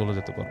কাছেই, আমি চলে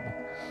যেতে পারবো।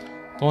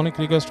 তো অনেক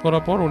রিকোয়েস্ট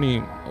করার পর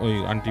ওই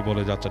আন্টি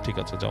বলে যে আচ্ছা ঠিক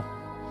আছে যাও।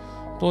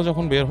 তো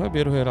যখন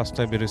বের হয়ে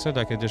রাস্তায় বেরিয়েছে,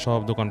 দেখে যে সব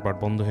দোকানপাট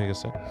বন্ধ হয়ে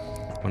গেছে।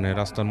 মানে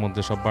রাস্তার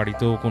মধ্যে সব,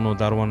 বাড়িতেও কোনো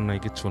দারোয়ান নাই,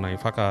 কিচ্ছু নাই,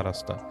 ফাঁকা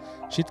রাস্তা।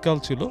 শীতকাল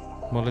ছিল,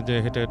 বলে যে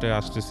হেঁটে হেঁটে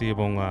আসতেছি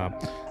এবং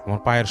আমার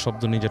পায়ের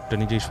শব্দ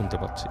নিজেই শুনতে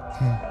পাচ্ছি।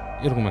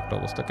 এরকম একটা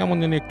অবস্থা, কেমন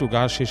জানি একটু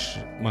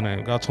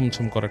গা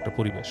ছমছম করা একটা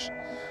পরিবেশ।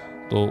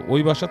 তো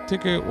ওই বাসার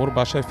থেকে ওর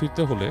বাসায়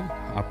ফিরতে হলে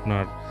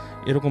আপনার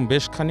এরকম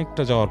বেশ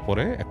খানিকটা যাওয়ার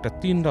পরে একটা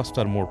 3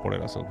 রাস্তার মোড় পড়ে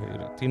রাসেল ভাই।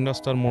 3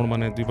 রাস্তার মোড়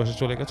মানে দুই পাশে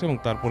চলে গেছে এবং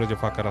তারপরে যে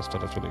ফাঁকা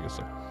রাস্তাটা চলে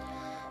গেছে,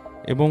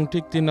 এবং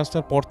ঠিক 3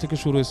 রাস্তার পর থেকে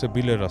শুরু হয়েছে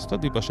বিলের রাস্তা,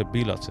 দুই পাশে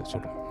বিল আছে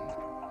ছোট।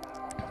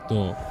 তো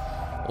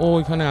ও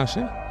ওইখানে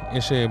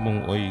এসে এবং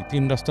ওই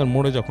 3 রাস্তার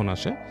মোড়ে যখন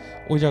আসে,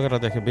 ওই জায়গাটা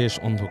দেখে বেশ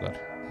অন্ধকার,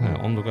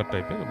 অন্ধকার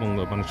টাইপের, এবং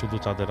মানে শুধু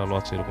চাঁদের আলো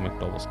আছে এরকম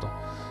একটা অবস্থা।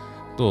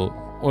 তো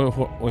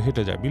ও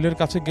হেঁটে যায়। বিলের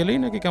কাছে গেলেই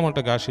নাকি কেমন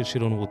একটা গা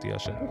শিরশির অনুভূতি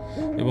আসে,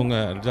 এবং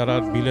যারা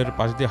বিলের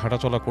পাশ দিয়ে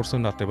হাঁটাচলা করছেন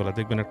রাত্রেবেলা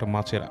দেখবেন একটা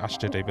মাছের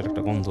আষ্টে টাইপের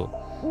একটা গন্ধ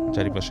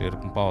চারিপাশে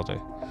এরকম পাওয়া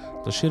যায়।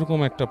 তো সেরকম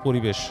একটা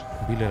পরিবেশ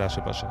বিলের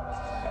আশেপাশে।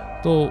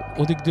 তো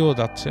ওদিক দিয়েও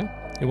যাচ্ছে,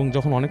 এবং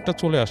যখন অনেকটা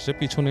চলে আসছে,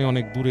 পিছনে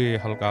অনেক দূরে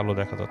হালকা আলো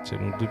দেখা যাচ্ছে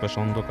এবং দুই পাশে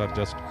অন্ধকার,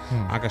 জাস্ট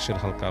আকাশের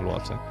হালকা আলো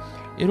আছে।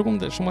 এরকম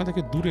সময়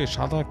থেকে দূরে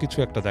সাদা কিছু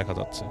একটা দেখা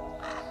যাচ্ছে,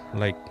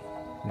 লাইক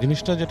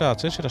জিনিসটা যেটা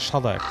আছে সেটা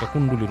সাদা একটা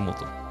কুণ্ডুলির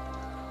মতো।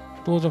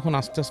 তো যখন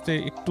আস্তে আস্তে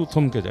একটু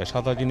থমকে যায়,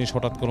 সাদা জিনিস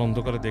হঠাৎ করে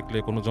অন্ধকারে দেখলে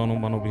কোনো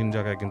জনমানবহীন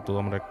জায়গায় কিন্তু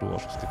আমরা একটু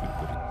অস্বস্তি ফিল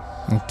করি।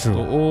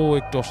 তো ও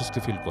একটু অস্বস্তি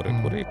ফিল করে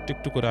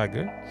একটু করে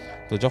আগে।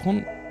 তো যখন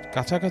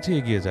কাছাকাছি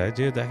এগিয়ে যায়,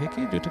 যে দেখে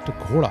কি যে এটা একটা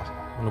ঘোড়া,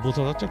 মানে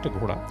বোঝা যাচ্ছে একটা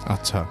ঘোড়া।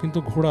 আচ্ছা, কিন্তু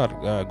ঘোড়ার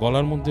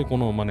গলার মধ্যে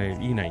কোনো মানে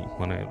নাই,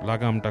 মানে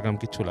লাগাম টাগাম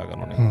কিচ্ছু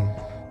লাগানো নেই,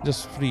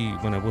 জাস্ট ফ্রি,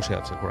 মানে বসে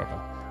আছে ঘোড়াটা,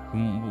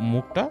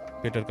 মুখটা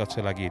পেটের কাছে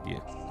লাগিয়ে দিয়ে।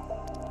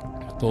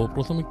 তো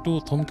প্রথম একটু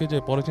থমকে যে,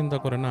 পরে চিন্তা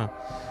করে না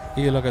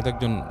এই এলাকায়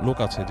একজন লোক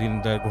আছে যিনি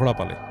ঘোড়া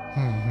পালে।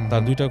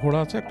 তার 2টা ঘোড়া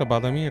আছে, একটা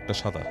বাদামি একটা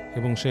সাদা,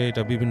 এবং সে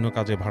এটা বিভিন্ন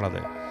কাজে ভাড়া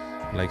দেয়,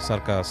 লাইক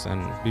সার্কাস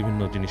অ্যান্ড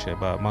বিভিন্ন জিনিসে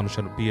বা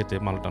মানুষের বিয়েতে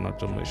মাল টানার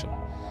জন্য এসব।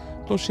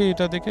 তো সে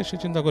এটা দেখে সে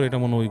চিন্তা করে এটা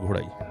মনে ওই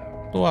ঘোড়াই।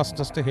 তো আস্তে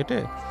আস্তে হেঁটে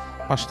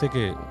পাশ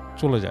থেকে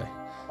চলে যায়।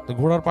 তো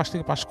ঘোড়ার পাশ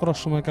থেকে পাশ করার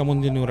সময় কেমন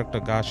জানি ওর একটা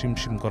গা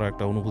শিমশিম করা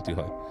একটা অনুভূতি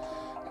হয়।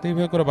 তো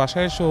এইভাবে করে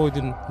বাসায় এসে ওই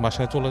দিন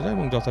বাসায় চলে যায়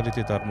এবং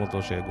যথারীতি তার মতো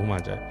সে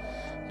ঘুমায় যায়।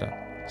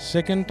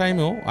 সেকেন্ড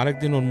টাইমেও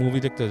আরেকদিন ওর মুভি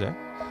দেখতে যায়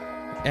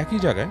একই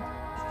জায়গায়,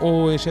 ও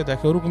এসে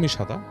দেখে ওরকমই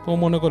সাদা, তো ও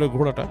মনে করে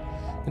ঘোড়াটা,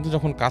 কিন্তু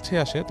যখন কাছে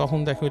আসে তখন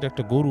দেখে ওইটা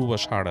একটা গরু বা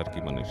ষাঁড় আর কি,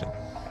 মানে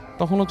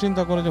তখনও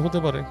চিন্তা করে যে হতে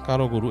পারে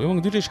কারো গরু, এবং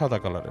দুটোই সাদা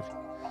কালারের।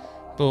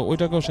 তো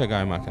ওইটাকেও সে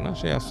গায়ে মাখে না,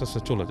 সে আস্তে আস্তে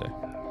চলে যায়।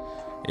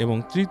 এবং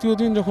তৃতীয়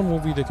দিন যখন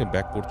মুভি দেখে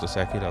ব্যাক করতেছে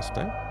একই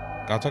রাস্তায়,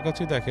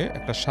 কাছাকাছি দেখে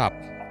একটা সাপ,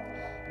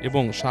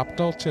 এবং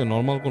সাপটা হচ্ছে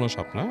নর্মাল কোনো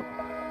সাপ না,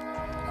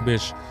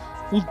 বেশ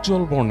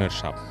উজ্জ্বল বর্ণের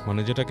সাপ,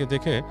 মানে যেটাকে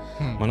দেখে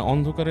মানে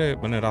অন্ধকারে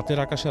মানে রাতের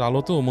আকাশের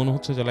আলোতেও মনে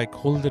হচ্ছে যে লাইক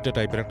হলদেটে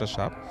টাইপের একটা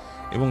সাপ,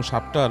 এবং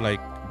সাপটা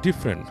লাইক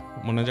ডিফারেন্ট,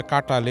 মানে যে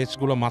কাটা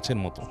লেজগুলো মাছের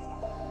মতো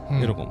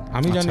এরকম।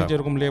 আমি জানি যে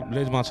এরকম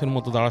লেজ মাছের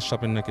মতো দাঁড়ার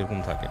সাপের নাকি এরকম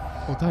থাকে।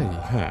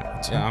 হ্যাঁ,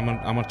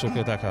 আমার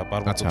চোখে দেখা,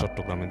 পার্বত্য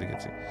চট্টগ্রামে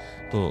দেখেছি।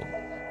 তো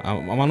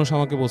মানুষ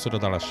আমাকে বলছে এটা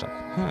দাঁড়ার সাপ।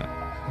 হ্যাঁ,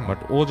 বাট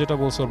ও যেটা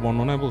বলছে, ওর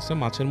বর্ণনায় বলছে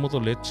মাছের মতো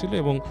লেজ ছিল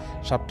এবং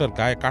সাপটার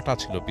গায়ে কাটা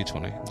ছিল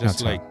পিছনে, জাস্ট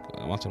লাইক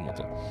মাছের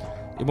মতো।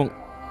 এবং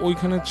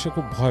ওইখানে সে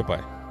খুব ভয়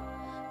পায়,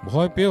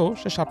 ভয় পেয়েও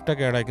সে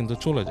সাপটাকে এড়ায় কিন্তু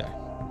চলে যায়।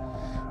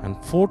 অ্যান্ড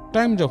ফোর্থ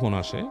টাইম যখন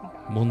আসে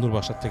বন্ধুর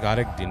বাসার থেকে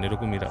আরেক দিন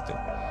এরকমই রাতে,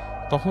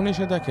 তখনই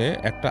সে দেখে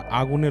একটা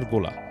আগুনের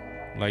গোলা,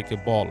 লাইক এ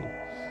বল,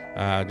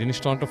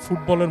 জিনিসটা অনেকটা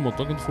ফুটবলের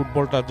মতো, কিন্তু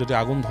ফুটবলটা যদি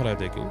আগুন ধরায়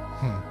দেয় কেউ,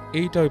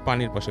 এইটা ওই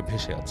পানির পাশে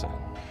ভেসে আছে।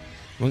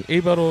 এবং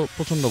এইবারও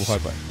প্রচণ্ড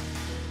ভয় পায়,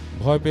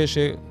 ভয় পেয়ে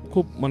সে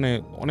খুব মানে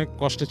অনেক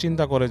কষ্টে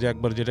চিন্তা করে যে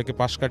একবার যেটাকে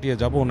পাশ কাটিয়ে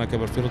যাবো নাকি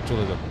এবার ফেরত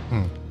চলে যাবো।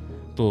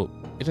 তো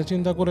এটা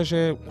চিন্তা করে সে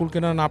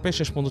কুলকেনা না পেয়ে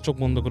শেষ পর্যন্ত চোখ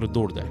বন্ধ করে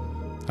দৌড় দেয়।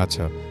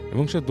 আচ্ছা।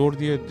 এবং সে দৌড়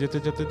দিয়ে যেতে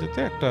যেতে যেতে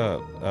একটা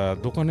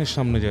দোকানের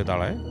সামনে যেয়ে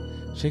দাঁড়ায়,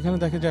 সেখানে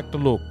দেখে যে একটা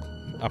লোক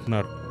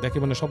আপনার দেখে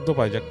মানে শব্দ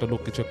পায় যে একটা লোক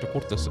কিছু একটা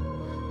করতেছে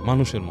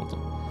মানুষের মতো।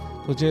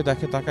 তো যে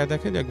দেখে তাকায়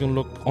দেখে যে একজন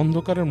লোক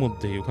অন্ধকারের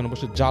মধ্যেই ওখানে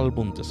বসে জাল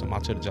বুনতেছে,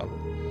 মাছের জাল।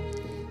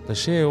 তো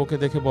সে ওকে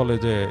দেখে বলে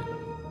যে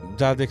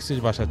যা দেখছিস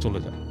বাসায় চলে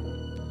যায়।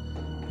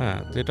 হ্যাঁ,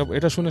 তো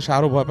এটা শুনে সে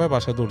আরও ভয় পায়,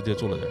 বাসায় দৌড় দিয়ে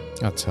চলে যায়।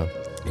 আচ্ছা।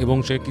 এবং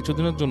সে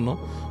কিছুদিনের জন্য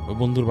ওই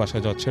বন্ধুর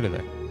বাসায় যাওয়া ছেড়ে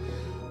দেয়।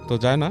 তো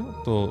যায় না,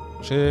 তো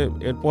সে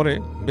এরপরে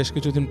বেশ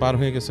কিছুদিন পার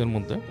হয়ে গেছে এর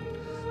মধ্যে।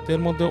 তো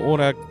এর মধ্যে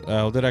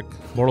ওদের এক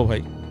বড়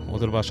ভাই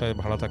ওদের বাসায়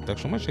ভাড়া থাকতে এক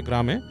সময় সে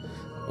গ্রামে,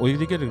 ওই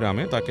দিকের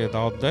গ্রামে তাকে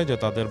দাওয়াত দেয় যে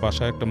তাদের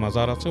বাসায় একটা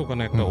মাজার আছে,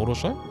 ওখানে একটা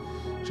ওরস হয়,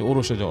 সে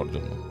ওরসে যাওয়ার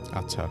জন্য।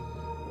 আচ্ছা।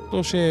 তো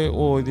সে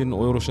ওই দিন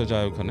ওই ওরসে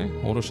যায়, ওখানে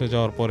ওরসে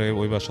যাওয়ার পরে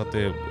ওই বাসাতে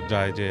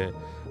যায় যে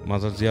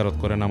মাজার জিয়ারত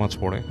করে, নামাজ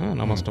পড়ে, হ্যাঁ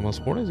নামাজ টামাজ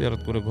পড়ে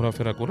জিয়ারত করে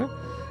ঘোরাফেরা করে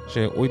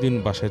সে ওই দিন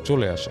বাসায়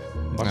চলে আসে।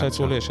 বাসায়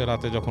চলে এসে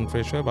রাতে যখন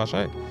ফ্রেশ হয়ে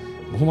বাসায়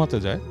ঘুমাতে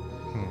যায়,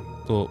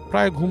 তো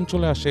প্রায় ঘুম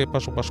চলে আসে,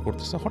 এপাশ ওপাশ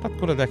করতেছে, হঠাৎ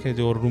করে দেখে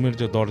যে ওর রুমের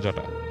যে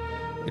দরজাটা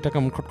এটা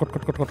কেমন খটখট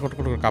খটখট খটখট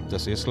করে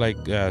কাঁপতেছে। ইটস লাইক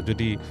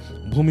যদি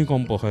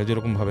ভূমিকম্প হয়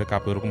যেরকমভাবে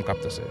কাঁপে ওরকম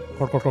কাঁপতেছে,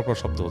 খটখট খটখট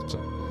শব্দ হচ্ছে।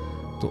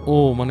 তো ও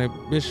মানে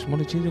বেশ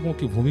মনে হচ্ছে যেরকম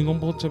কি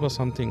ভূমিকম্প হচ্ছে বা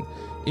সামথিং।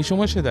 এই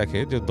সময় সে দেখে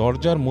যে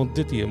দরজার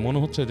মধ্যে দিয়ে মনে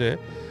হচ্ছে যে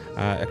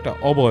একটা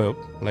অবয়ব,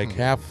 লাইক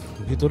হ্যাফ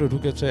ভিতরে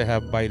ঢুকেছে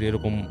হ্যাফ বাইরে,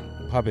 এরকম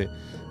ভাবে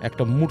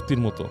একটা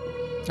মূর্তির মতো।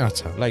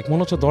 আচ্ছা। লাইক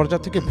মনে হচ্ছে দরজা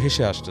থেকে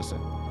ভেসে আসতেছে,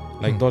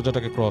 লাইক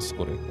দরজাটাকে ক্রস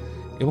করে।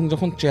 এবং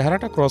যখন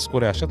চেহারাটা ক্রস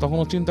করে আসে তখন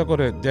ও চিন্তা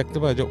করে দেখতে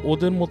পায় যে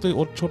ওদের মতোই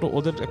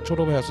ওদের এক ছোট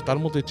ভাই আছে তার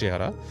মতোই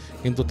চেহারা,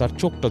 কিন্তু তার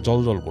চোখটা জল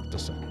জল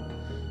করতেছে,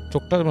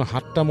 চোখটা এবং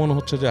হাতটা মনে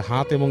হচ্ছে যে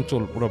হাত এবং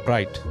চোল পুরো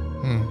ব্রাইট।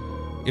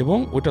 এবং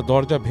ওইটা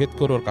দরজা ভেদ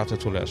করে ওর কাছে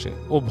চলে আসে।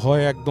 ও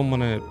ভয়ে একদম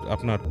মানে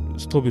আপনার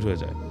স্থবির হয়ে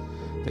যায়।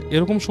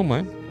 এরকম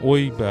সময়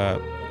ওই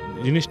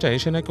জিনিসটা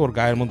এসে নাকি ওর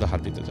গায়ের মধ্যে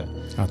হাত দিতে যায়।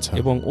 আচ্ছা।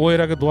 এবং ও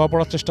এর আগে দোয়া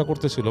পড়ার চেষ্টা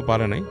করতেছিল,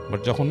 পারে নাই, বাট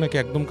যখন নাকি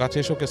একদম কাছে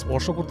এসে ওকে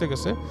স্পর্শ করতে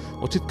গেছে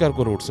ও চিৎকার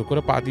করে উঠছে,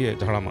 করে পা দিয়ে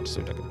ঝাড়া মারছে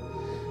ওইটাকে,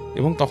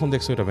 এবং তখন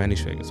দেখছে ওইটা ভ্যানিশ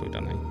হয়ে গেছে, ওইটা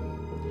নাই।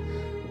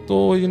 তো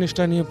ওই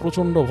জিনিসটা নিয়ে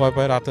প্রচণ্ড ভয়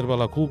পায়, রাতের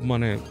বেলা খুব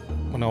মানে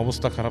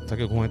অবস্থা খারাপ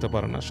থাকে, ঘুমাইতে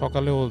পারে না।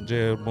 সকালেও যে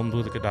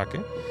বন্ধুদেরকে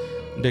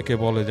ডেকে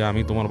বলে যে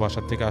আমি তোমার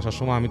বাসার থেকে আসার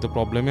সময় আমি তো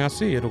প্রবলেমে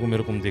আছি,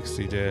 এরকম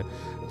দেখছি যে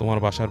তোমার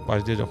বাসার পাশ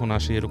দিয়ে যখন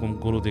আসি এরকম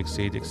গরু দেখছি,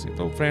 এই দেখছি।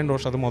 তো ফ্রেন্ড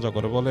ওর সাথে মজা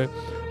করে বলে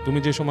তুমি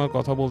যে সময়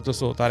কথা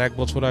বলতেছো তার 1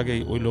 বছর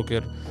আগেই ওই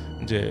লোকের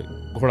যে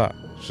ঘোড়া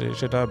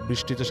সেটা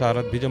বৃষ্টিতে সারা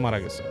রাত ভিজে মারা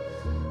গেছে,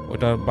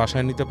 ওইটা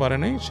বাসায় নিতে পারে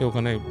নাই, সে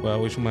ওখানে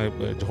ওই সময়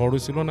ঝড়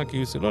হয়েছিল না কি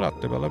হয়েছিল,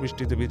 রাত্রেবেলা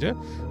বৃষ্টিতে ভিজে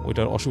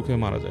ওইটার অসুখে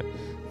মারা যায়।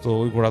 তো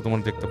ওই ঘোড়া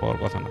তোমার দেখতে পাওয়ার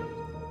কথা না।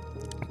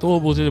 তো ও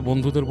বোঝে যে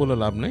বন্ধুদের বলে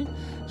লাভ নেই,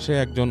 সে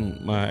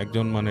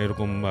একজন মানে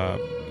এরকম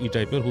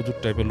টাইপের হুজুর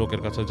টাইপের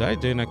লোকের কাছে যায়,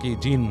 যে নাকি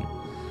জিন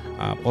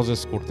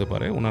পজেস করতে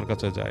পারে, ওনার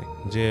কাছে যায়,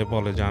 যে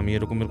বলে যে আমি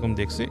এরকম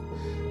দেখছি।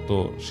 তো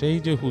সেই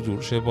যে হুজুর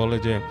সে বলে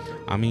যে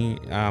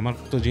আমার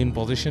তো জিন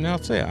পজিশনে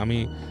আছে,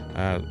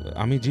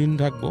 আমি জিন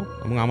ডাকবো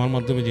এবং আমার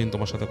মাধ্যমে জিন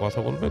তোমার সাথে কথা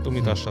বলবে, তুমি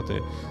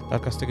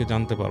তার কাছ থেকে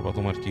জানতে পারবা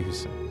তোমার কি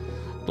হয়েছে।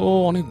 তো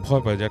অনেক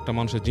ভয় পায় যে একটা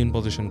মানুষের জিন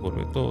পজিশন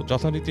করবে। তো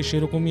যথারীতি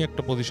সেরকমই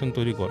একটা পজিশন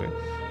তৈরি করে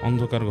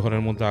অন্ধকার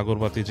ঘরের মধ্যে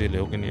আগরবাতি জেলে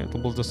ওকে নিয়ে। তো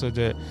বলতেছে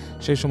যে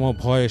সেই সময়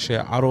ভয় এসে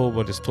আরও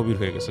স্থবির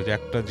হয়ে গেছে, যে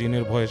একটা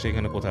জিনের ভয় এসে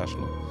এখানে কোথায়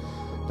আসলো।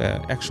 তা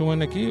এক সময়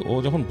নাকি ও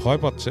যখন ভয়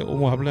পাচ্ছে ও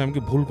ভাবলে আমি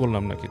কি ভুল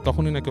করলাম নাকি,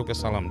 তখনই নাকি ওকে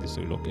সালাম দিছে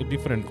ওই লোক,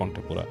 ডিফারেন্ট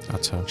কণ্ঠে পুরা,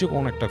 আচ্ছা, যে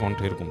কোন একটা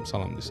কণ্ঠে এরকম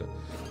সালাম দিছে।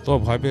 তো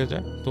ভয় পেয়ে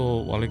যায়। তো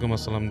ওয়ালাইকুম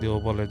আসসালাম দিয়ে ও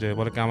বলে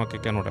কি আমাকে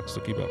কেন ডাকছো,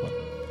 কী ব্যাপার?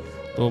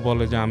 তো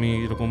বলে যে আমি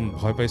এরকম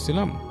ভয়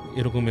পাইছিলাম,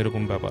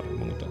 এরকম ব্যাপার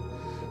এবং এটা।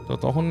 তো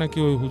তখন নাকি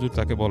ওই হুজুর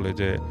তাকে বলে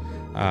যে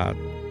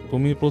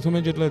তুমি প্রথমে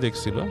যেটা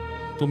দেখছিল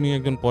তুমি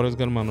একজন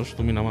পরেজগার মানুষ,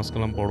 তুমি নামাজ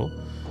কালাম পড়ো,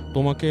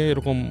 তোমাকে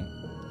এরকম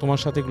তোমার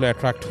সাথে এগুলো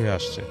অ্যাট্রাক্ট হয়ে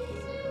আসছে,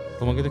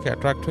 তোমাকে দেখে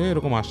অ্যাট্রাক্ট হয়ে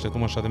এরকম আসছে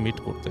তোমার সাথে মিট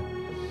করতে।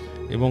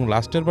 এবং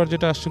লাস্টের বার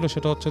যেটা আসছিল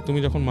সেটা হচ্ছে তুমি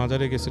যখন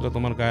মাজারে গেছিলে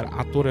তোমার গায়ের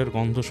আতরের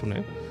গন্ধ শুনে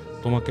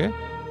তোমাকে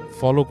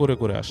ফলো করে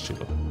করে আসছিল,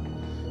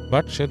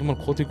 বাট সে তোমার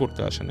ক্ষতি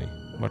করতে আসে নাই,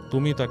 বাট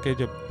তুমি তাকে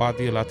যে পা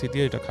দিয়ে লাথি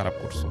দিয়ে এটা খারাপ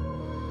করছো,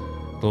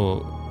 তো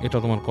এটা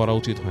তোমার করা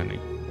উচিত হয় নাই।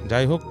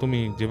 যাই হোক, তুমি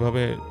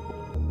যেভাবে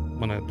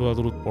মানে দোয়া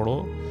দরুদ পড়ো,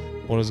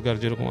 পরেজগার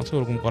যেরকম আছে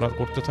ওরকম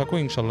করতে থাকো,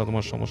 ইনশাল্লাহ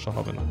তোমার সমস্যা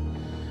হবে না,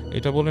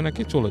 এটা বলে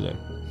নাকি চলে যায়।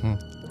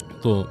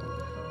 তো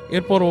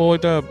এরপর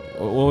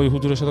ওই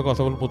হুজুরের সাথে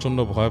কথা বলে প্রচণ্ড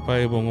ভয়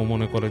পায় এবং ও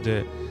মনে করে যে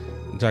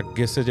যাক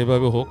গেছে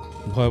যেভাবে হোক,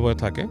 ভয়ে ভয়ে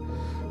থাকে।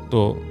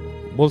 তো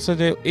বলছে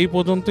যে এই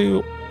পর্যন্তই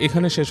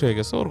এখানে শেষ হয়ে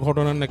গেছে, ওর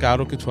ঘটনার নাকি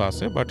আরও কিছু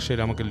আছে, বাট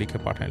সেটা আমাকে লিখে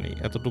পাঠায়নি।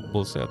 এতটুকু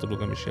বলছে,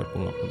 এতটুকু আমি শেয়ার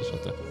করলাম আপনাদের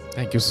সাথে।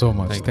 Thank you so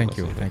much, thank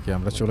you.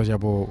 আমরা চলে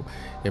যাব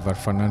এবার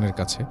ফারনানের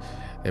কাছে,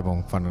 এবং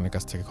ফারনানের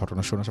কাছ থেকে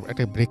ঘটনা শোনা সব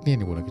একটা ব্রেক নিয়ে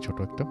নিব নাকি ছোট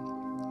একটা।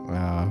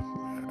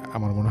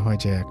 আমার মনে হয়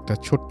যে একটা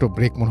ছোট্ট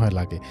ব্রেক মনে হয়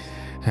লাগে।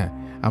 হ্যাঁ,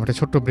 আমরা একটা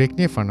ছোট্ট ব্রেক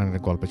নিয়ে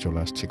ফারনানের গল্পে চলে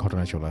আসছি,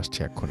 ঘটনায় চলে আসছি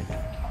এক্ষুনি।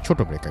 ছোট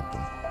ব্রেক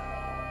একদম।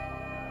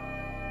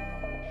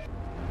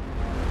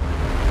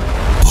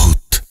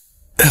 Bhoot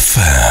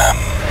FM.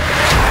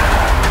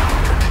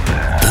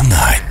 The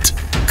night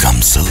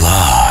comes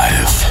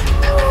alive.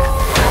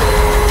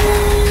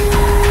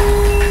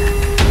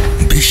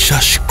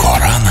 বিশ্বাস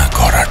করা না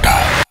করাটা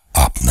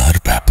আপনার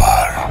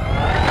ব্যাপার।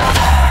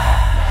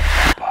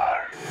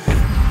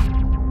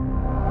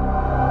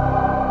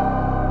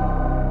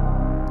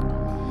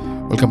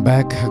 Welcome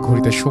back.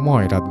 ঘড়িতে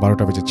সময় রাত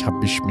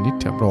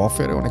 12:26। আমরা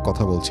অফেয়ারে অনেক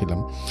কথা বলছিলাম,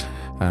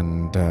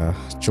 অ্যান্ড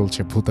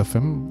চলছে ভূত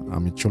এফএম।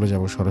 আমি চলে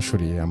যাব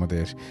সরাসরি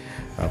আমাদের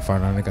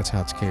ফারনানের কাছে।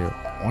 আজকে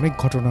অনেক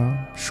ঘটনা,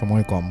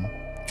 সময় কম,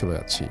 চলে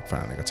যাচ্ছি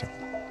ফারনানের কাছে।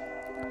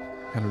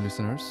 হ্যালো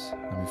লিসেনার্স,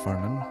 আমি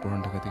ফারনান, পুরান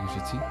ঢাকা থেকে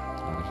এসেছি।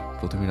 আর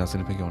প্রথমে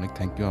রাসেল ভাইকে অনেক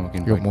থ্যাংক ইউ আমাকে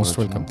you R most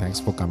welcome, thanks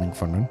for coming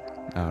ফারনান।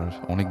 আর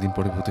অনেক দিন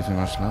পরে ভূত এফএম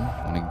আসলাম,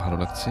 অনেক ভালো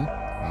লাগছে।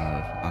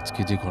 আর আজকে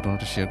যে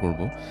ঘটনাটা শেয়ার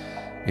করব,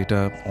 এটা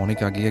অনেক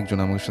আগে একজন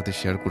আমার সাথে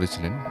শেয়ার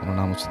করেছিলেন। ওনার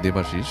নাম হচ্ছে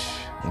দেবাশিস,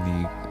 উনি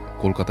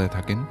কলকাতায়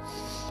থাকেন।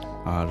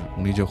 আর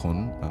উনি যখন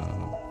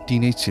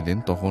টিনেজ ছিলেন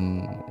তখন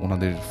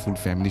ওনাদের ফুল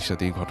ফ্যামিলির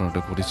সাথে এই ঘটনাটা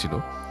ঘটেছিল,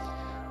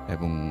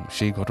 এবং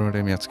সেই ঘটনাটা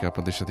আমি আজকে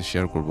আপনাদের সাথে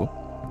শেয়ার করব।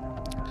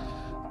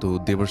 তো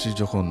দেবাশিস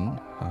যখন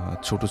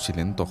ছোট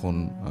ছিলেন তখন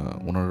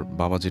ওনার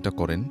বাবা যেটা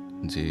করেন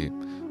যে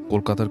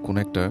কলকাতার কোনো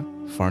একটা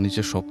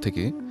ফার্নিচার শপ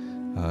থেকে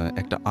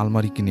একটা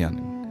আলমারি কিনে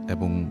আনেন,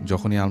 এবং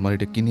যখন এই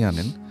আলমারিটা কিনে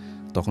আনেন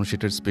তখন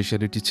সেটার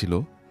স্পেশালিটি ছিল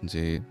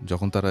যে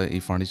যখন তারা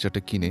এই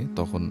ফার্নিচারটা কিনে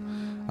তখন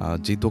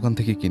যেই দোকান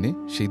থেকে কিনে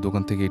সেই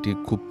দোকান থেকে এটি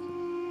খুব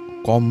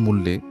কম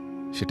মূল্যে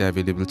সেটা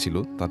অ্যাভেলেবেল ছিল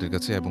তাদের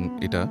কাছে। এবং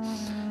এটা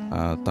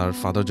তার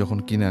ফাদার যখন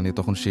কিনে আনে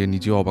তখন সে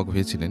নিজেও অবাক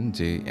হয়েছিলেন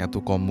যে এত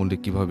কম মূল্যে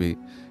কিভাবে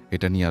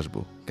এটা নিয়ে আসবো,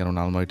 কারণ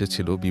আলমারিটা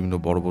ছিল বিভিন্ন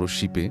বড় বড়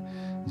শিপে,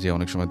 যে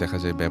অনেক সময় দেখা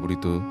যায়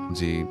ব্যবহৃত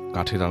যে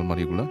কাঠের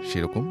আলমারিগুলো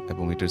সেরকম।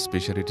 এবং এটার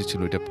স্পেশালিটি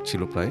ছিল এটা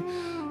ছিল প্রায়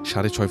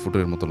 6.5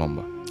 ফুটের মতো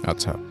লম্বা।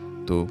 আচ্ছা,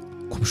 তো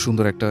খুব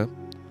সুন্দর একটা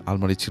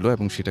আলমারি ছিল,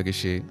 এবং সেটাকে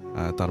সে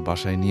তার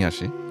বাসায় নিয়ে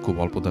আসে খুব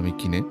অল্প দামে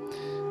কিনে।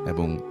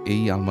 এবং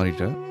এই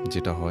আলমারিটা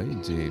যেটা হয়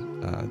যে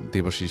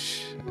দেবাশিস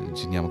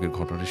যিনি আমাকে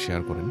ঘটনাটা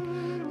শেয়ার করেন,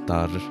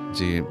 তার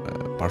যে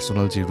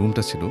পার্সোনাল যে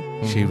রুমটা ছিল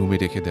সেই রুমে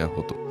রেখে দেওয়া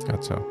হতো।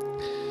 আচ্ছা।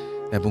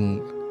 এবং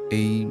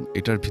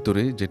এটার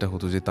ভিতরে যেটা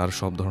হতো যে তার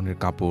সব ধরনের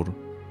কাপড়,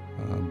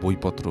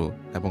 বইপত্র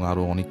এবং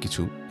আরও অনেক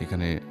কিছু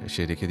এখানে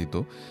সে রেখে দিত।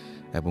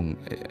 এবং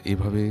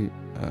এভাবে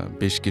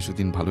বেশ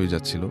কিছুদিন ভালোই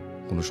যাচ্ছিল,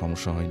 কোনো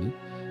সমস্যা হয়নি।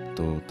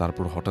 তো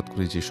তারপর হঠাৎ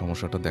করে যে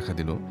সমস্যাটা দেখা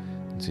দিল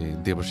যে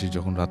দেবাশিস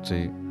যখন রাত্রে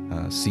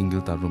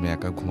সিঙ্গেল তার রুমে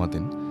একা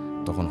ঘুমাতেন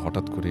তখন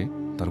হঠাৎ করে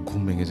তার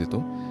ঘুম ভেঙে যেত,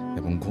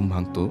 এবং ঘুম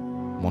ভাঙতো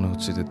মনে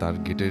হচ্ছে যে তার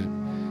গেটের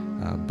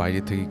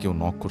বাইরে থেকে কেউ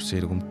নক করছে,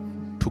 এরকম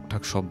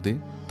ঠুকঠাক শব্দে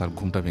তার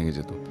ঘুমটা ভেঙে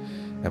যেত।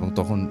 এবং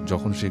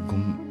যখন সে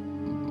ঘুম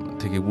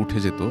থেকে উঠে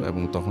যেত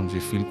এবং তখন সে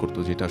ফিল করতো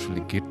যে এটা আসলে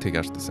গেট থেকে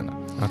আসতেছে না।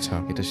 আচ্ছা,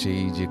 এটা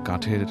সেই যে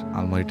কাঠের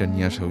আলমারিটা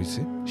নিয়ে আসা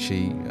হয়েছে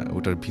সেই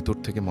ওটার ভিতর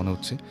থেকে মনে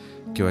হচ্ছে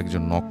কেউ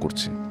একজন নক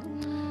করছে।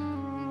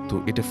 তো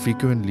এটা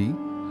ফ্রিকুয়েন্টলি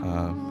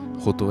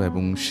হতো,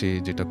 এবং সে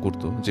যেটা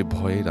করতো যে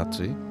ভয়ে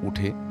রাত্রে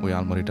উঠে ওই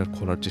আলমারিটার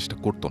খোলার চেষ্টা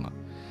করতো না।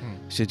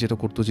 সে যেটা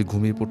করতো যে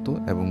ঘুমিয়ে পড়তো,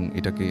 এবং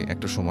এটাকে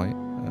একটা সময়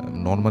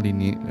নর্মালি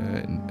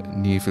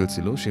নিয়ে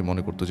ফেলছিল। সে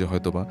মনে করতো যে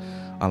হয়তোবা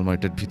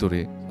আলমারিটার ভিতরে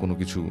কোনো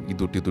কিছু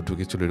ইঁদুর টিঁদুর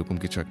ঢুকেছিল, এরকম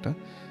কিছু একটা।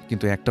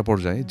 কিন্তু একটা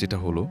পর্যায়ে যেটা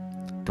হলো,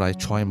 প্রায়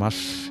 6 মাস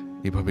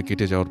এভাবে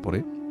কেটে যাওয়ার পরে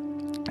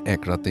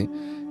এক রাতে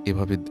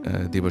এভাবে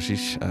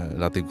দেবাশিস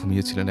রাতে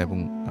ঘুমিয়েছিলেন, এবং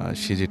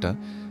সে যেটা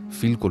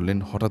ফিল করলেন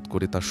হঠাৎ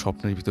করে তার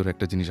স্বপ্নের ভিতরে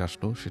একটা জিনিস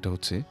আসলো, সেটা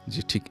হচ্ছে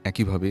যে ঠিক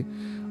একইভাবে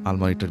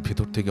আলমারিটার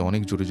ভেতর থেকে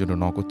অনেক জোরে জোরে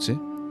নক হচ্ছে।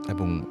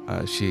 এবং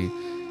সে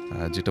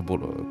যেটা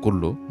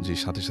করলো যে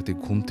সাথে সাথে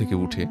ঘুম থেকে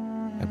উঠে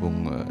এবং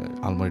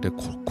আলমারিটা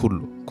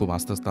খুললো, খুব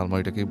আস্তে আস্তে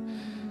আলমারিটাকে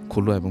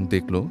খুললো এবং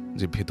দেখলো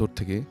যে ভেতর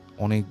থেকে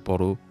অনেক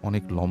বড়,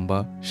 অনেক লম্বা,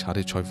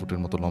 6.5 ফুটের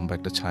মতো লম্বা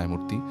একটা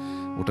ছায়ামূর্তি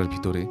ওটার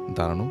ভিতরে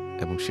দাঁড়ানো,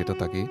 এবং সেটা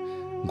তাকে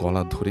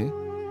গলা ধরে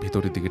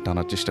ভেতরের দিকে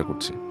টানার চেষ্টা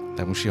করছে।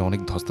 এবং সে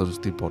অনেক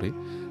ধস্তাধস্তির পরে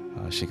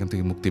সেখান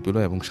থেকে মুক্তি পেল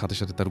এবং সাথে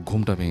সাথে তার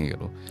ঘুমটা ভেঙে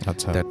গেল।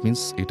 আচ্ছা, দ্যাট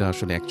মিনস এটা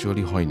আসলে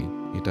অ্যাকচুয়ালি হয়নি,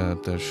 এটা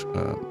তার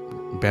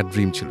ব্যাড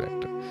ড্রিম ছিল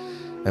একটা।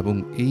 এবং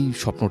এই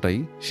স্বপ্নটাই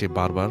সে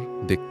বারবার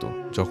দেখতো।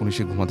 যখনই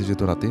সে ঘুমাতে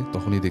যেত রাতে,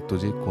 তখনই দেখতো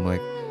যে কোনো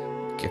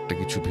একটা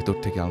কিছু ভিতর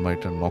থেকে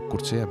আলমারিটা নক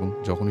করছে, এবং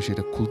যখনই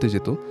সেটা খুলতে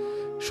যেত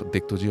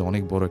দেখতো যে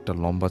অনেক বড় একটা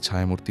লম্বা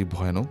ছায়ামূর্তি,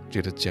 ভয়ানক,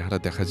 যেটার চেহারা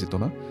দেখা যেত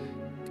না,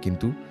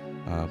 কিন্তু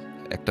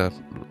একটা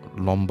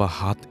লম্বা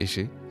হাত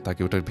এসে তাকে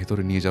ওটার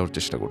ভেতরে নিয়ে যাওয়ার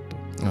চেষ্টা করতো।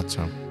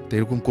 আচ্ছা। তো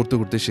এরকম করতে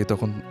করতে সে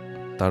তখন,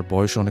 তার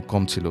বয়স অনেক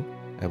কম ছিল,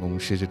 এবং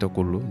সে যেটা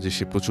করলো যে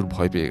সে প্রচুর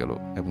ভয় পেয়ে গেল,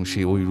 এবং সে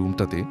ওই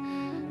রুমটাতে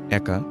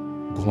একা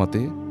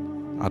ঘুমাতে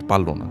আর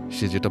পারলো না।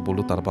 সে যেটা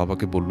বললো, তার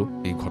বাবাকে বললো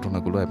এই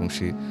ঘটনাগুলো, এবং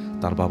সে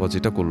তার বাবা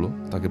যেটা করলো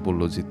তাকে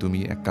বললো যে তুমি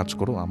এক কাজ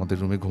করো, আমাদের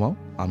রুমে ঘুমাও,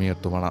 আমি আর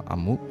তোমার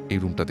আম্মু এই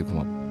রুমটাতে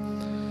ঘুমাবো।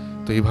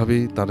 তো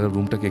এইভাবেই তারা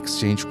রুমটাকে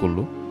এক্সচেঞ্জ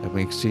করলো, এবং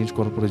এক্সচেঞ্জ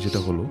করার পরে যেটা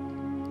হলো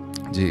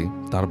যে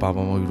তার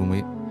বাবা মা ওই রুমে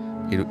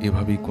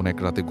এভাবেই কোনো এক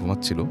রাতে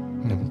ঘুমাচ্ছিল,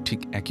 এবং ঠিক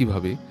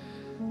একইভাবে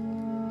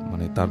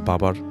মানে তার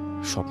বাবার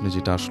স্বপ্নে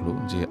যেটা আসলো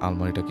যে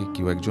আলমারিটাকে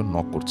কেউ একজন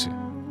নক করছে,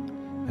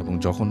 এবং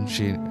যখন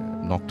সে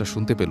নকটা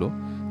শুনতে পেল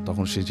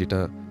তখন সে যেটা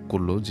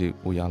করলো যে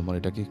ওই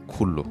আলমারিটাকে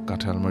খুললো,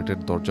 কাঠের আলমারিটার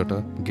দরজাটা,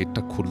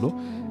 গেটটা খুললো,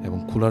 এবং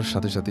খোলার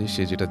সাথে সাথে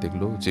সে যেটা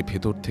দেখলো যে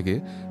ভেতর থেকে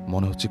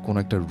মনে হচ্ছে কোনো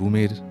একটা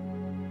রুমের,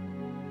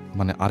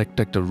 মানে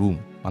আরেকটা একটা রুম,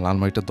 মানে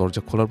আলমারিটার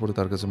দরজা খোলার পরে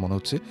তার কাছে মনে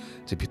হচ্ছে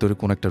যে ভিতরে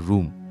কোনো একটা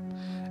রুম,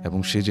 এবং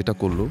সে যেটা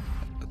করলো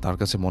তার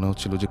কাছে মনে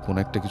হচ্ছিল যে কোনো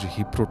একটা কিছু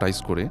হিপ্নোটাইজ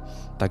করে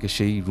তাকে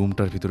সেই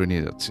রুমটার ভিতরে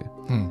নিয়ে যাচ্ছে,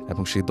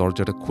 এবং সেই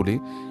দরজাটা খুলে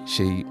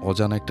সেই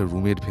অজানা একটা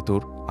রুমের ভেতর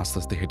আস্তে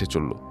আস্তে হেঁটে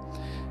চলল,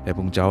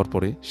 এবং যাওয়ার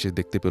পরে সে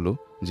দেখতে পেল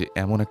যে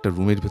এমন একটা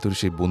রুমের ভেতরে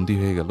সে বন্দী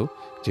হয়ে গেল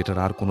যেটার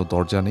আর কোনো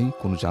দরজা নেই,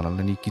 কোনো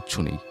জানালা নেই, কিচ্ছু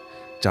নেই,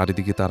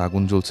 চারিদিকে তার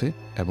আগুন জ্বলছে,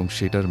 এবং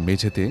সেটার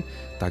মেঝেতে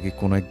তাকে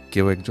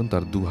কেউ একজন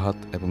তার দুহাত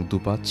এবং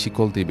দুপা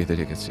শিকল দিয়ে বেঁধে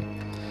রেখেছে,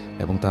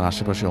 এবং তার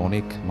আশেপাশে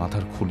অনেক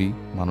মাথার খুলি,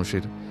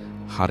 মানুষের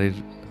হাড়ের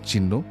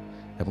চিহ্ন,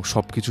 এবং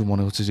সব কিছু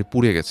মনে হচ্ছে যে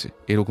পুড়ে গেছে,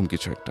 এরকম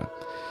কিছু একটা।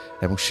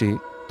 এবং সে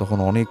তখন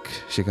অনেক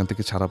সেখান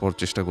থেকে ছাড়া পাওয়ার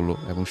চেষ্টা করলো,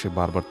 এবং সে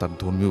বারবার তার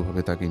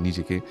ধর্মীয়ভাবে তাকে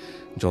নিজেকে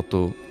যত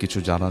কিছু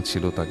জানা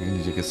ছিল তাকে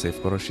নিজেকে সেভ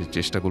করার সে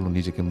চেষ্টা করলো,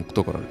 নিজেকে মুক্ত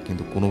করার,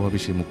 কিন্তু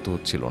কোনোভাবেই সে মুক্ত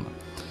হচ্ছিল না।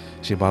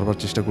 সে বারবার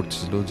চেষ্টা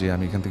করছিল যে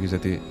আমি এখান থেকে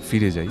যাতে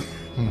ফিরে যাই,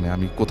 মানে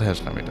আমি কোথায়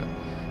আসলাম, এটা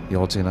এই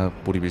অচেনা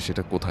পরিবেশ,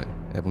 এটা কোথায়।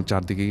 এবং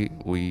চারদিকে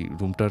ওই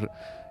রুমটার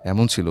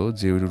এমন ছিল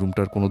যে ওই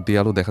রুমটার কোনো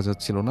দেয়ালও দেখা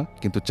যাচ্ছিল না,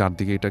 কিন্তু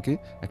চারদিকে এটাকে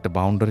একটা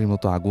বাউন্ডারির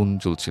মতো আগুন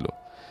জ্বলছিল,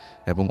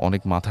 এবং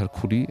অনেক মাথার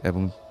খুলি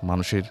এবং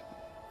মানুষের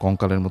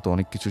কঙ্কালের মতো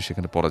অনেক কিছু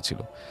সেখানে পড়া ছিল।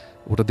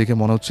 ওটা দেখে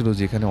মনে হচ্ছিল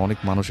যে এখানে অনেক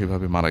মানুষ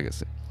এভাবে মারা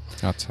গেছে।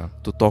 আচ্ছা।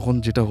 তো তখন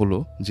যেটা হলো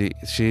যে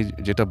সে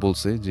যেটা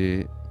বলছে যে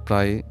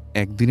প্রায়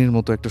একদিনের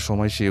মতো একটা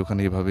সময় সে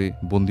ওখানে এভাবে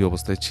বন্দি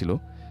অবস্থায় ছিল,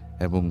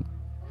 এবং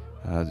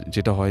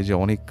যেটা হয় যে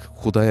অনেক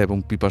ক্ষুধায় এবং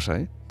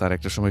পিপাসায় তার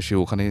একটা সময় সে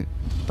ওখানে,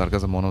 তার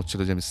কাছে মনে হচ্ছিল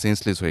যে আমি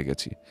সেন্সলেস হয়ে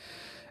গেছি,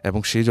 এবং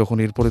সে যখন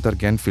এরপরে তার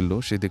জ্ঞান ফিরল,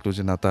 সে দেখলো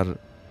যে না, তার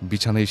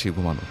বিছানায় সে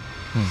ঘুমানো,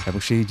 এবং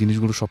সেই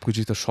জিনিসগুলো সব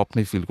কিছুই তার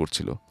স্বপ্নেই ফিল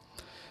করছিল।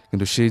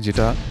 কিন্তু সে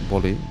যেটা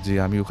বলে যে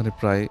আমি ওখানে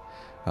প্রায়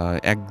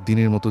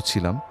একদিনের মতো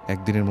ছিলাম,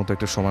 একদিনের মতো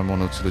একটা সময়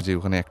মনে হচ্ছিল যে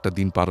ওখানে একটা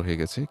দিন পার হয়ে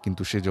গেছে,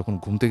 কিন্তু সে যখন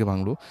ঘুম থেকে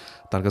ভাঙলো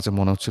তার কাছে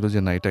মনে হচ্ছিল যে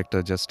না, এটা একটা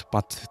জাস্ট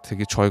 5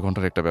 থেকে 6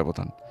 ঘন্টার একটা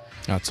ব্যবধান।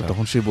 আচ্ছা।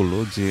 তখন সে বলল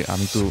যে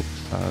আমি তো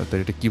তার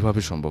এটা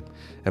কীভাবে সম্ভব,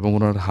 এবং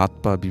ওনার হাত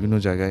পা বিভিন্ন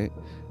জায়গায়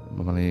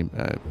মানে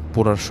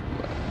পোড়ার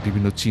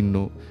বিভিন্ন চিহ্ন,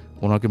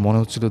 ওনাকে মনে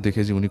হচ্ছিল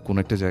দেখে যে উনি কোনো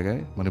একটা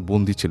জায়গায় মানে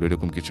বন্দি ছিল,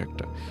 এরকম কিছু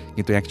একটা,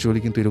 কিন্তু অ্যাকচুয়ালি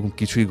কিন্তু এরকম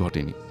কিছুই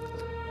ঘটেনি।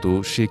 তো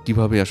সে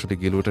কিভাবে আসলে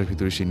গেল ওটার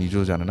ভিতরে সে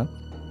নিজেও জানে না।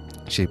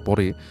 সে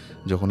পরে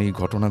যখন এই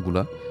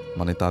ঘটনাগুলা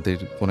মানে তাদের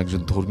কোন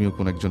একজন ধর্মীয়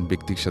কোন একজন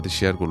ব্যক্তির সাথে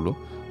শেয়ার করলো,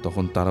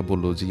 তখন তারা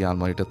বলল যে এই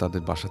আলমারিটা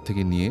তাদের বাসার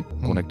থেকে নিয়ে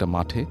কোন একটা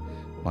মাঠে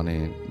মানে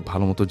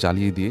ভালো মতো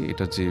জ্বালিয়ে দিয়ে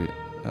এটার যে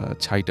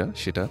ছাইটা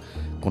সেটা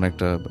কোন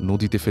একটা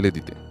নদীতে ফেলে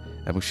দিতে,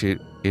 এবং সে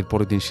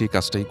এরপরের দিন সেই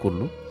কাজটাই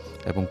করলো।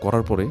 এবং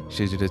করার পরে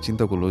সে যেটা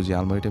চিন্তা করলো যে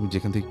আলমারিটা আমি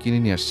যেখান থেকে কিনে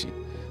নিয়ে আসছি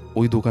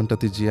ওই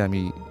দোকানটাতে যেয়ে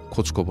আমি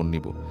খোঁজখবর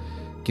নিব।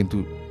 কিন্তু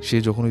সে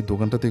যখন ওই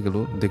দোকানটাতে গেল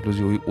দেখলো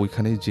যে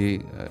ওইখানে যে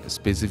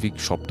স্পেসিফিক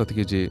শপটা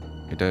থেকে যে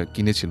এটা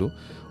কিনেছিল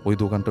ওই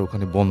দোকানটা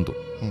ওখানে বন্ধ,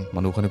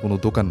 মানে ওখানে কোনো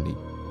দোকান নেই।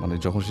 মানে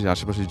যখন সে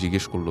আশেপাশে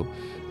জিজ্ঞেস করলো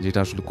যে এটা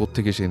আসলে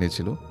কোত্থেকে সে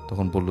এনেছিল,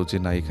 তখন বললো যে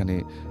না, এখানে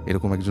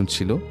এরকম একজন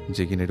ছিল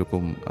যে কিনা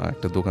এরকম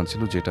একটা দোকান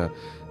ছিল যেটা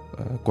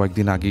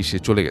কয়েকদিন আগেই সে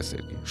চলে গেছে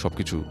আর কি, সব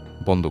কিছু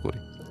বন্ধ করে।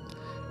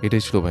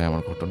 এটাই ছিল ভাই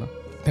আমার ঘটনা।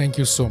 Thank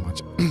you so much,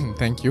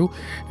 thank you.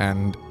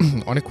 And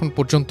অনেকক্ষণ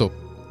পর্যন্ত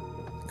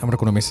আমরা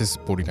কোনো মেসেজ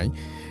পড়ি নাই,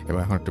 এবং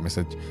এখন একটা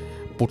মেসেজ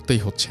পড়তেই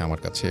হচ্ছে আমার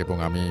কাছে, এবং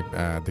আমি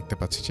দেখতে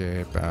পাচ্ছি যে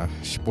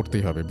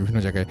পড়তেই হবে। বিভিন্ন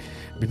জায়গায়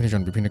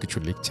বিভিন্নজন বিভিন্ন কিছু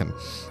লিখছেন,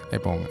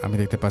 এবং আমি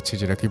দেখতে পাচ্ছি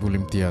যে রাকিবুল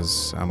ইমতিয়াজ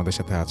আমাদের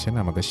সাথে আছেন।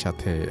 আমাদের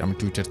সাথে আমি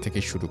টুইটার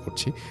থেকেই শুরু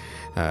করছি।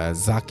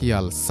 জাকি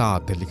আল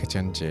সাদ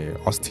লিখেছেন যে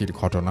অস্থির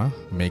ঘটনা,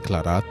 মেঘলা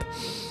রাত।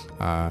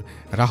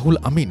 রাহুল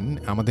আমিন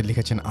আমাদের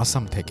লিখেছেন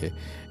আসাম থেকে,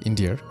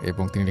 ইন্ডিয়ার,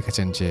 এবং তিনি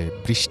লিখেছেন যে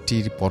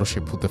বৃষ্টির পরশে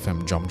ভূত এফএম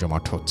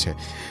জমজমাট হচ্ছে।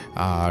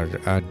 আর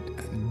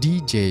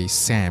ডিজে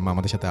স্যাম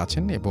আমাদের সাথে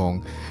আছেন, এবং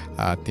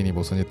তিনি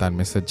বলছেন যে তার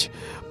মেসেজ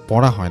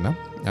পড়া হয় না,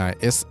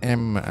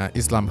 SM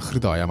ইসলাম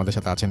হৃদয় আমাদের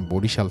সাথে আছেন,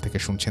 বরিশাল থেকে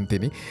শুনছেন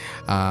তিনি।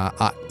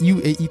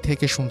 UAE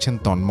থেকে শুনছেন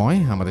তন্ময়,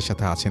 আমাদের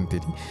সাথে আছেন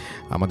তিনি।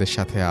 আমাদের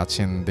সাথে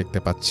আছেন দেখতে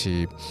পাচ্ছি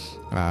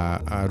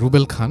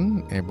রুবেল খান,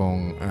 এবং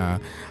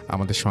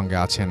আমাদের সঙ্গে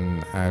আছেন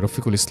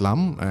রফিকুল ইসলাম,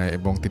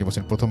 এবং তিনি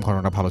বলছেন প্রথম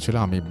ঘটনাটা ভালো ছিল,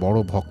 আমি বড়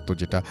ভক্ত,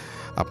 যেটা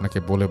আপনাকে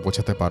বলে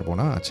বোঝাতে পারবো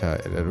না। আচ্ছা,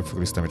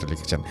 রফিকুল ইসলাম এটা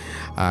লিখেছেন।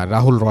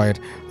 রাহুল রয়ের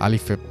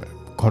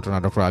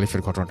ডক্টর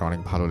আলিফের ঘটনাটা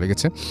অনেক ভালো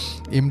লেগেছে।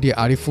 MD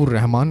আরিফুর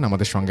রহমান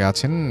আমাদের সঙ্গে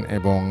আছেন,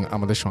 এবং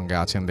আমাদের সঙ্গে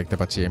আছেন দেখতে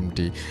পাচ্ছি MD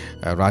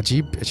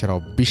রাজীব, এছাড়াও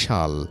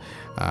বিশাল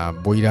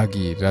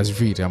বৈরাগী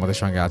রাজভীর আমাদের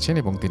সঙ্গে আছেন,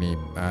 এবং তিনি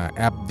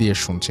অ্যাপ দিয়ে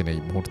শুনছেন এই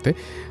মুহূর্তে।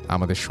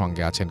 আমাদের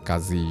সঙ্গে আছেন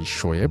কাজী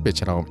শোয়েব,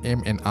 এছাড়াও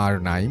MNR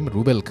নাইম,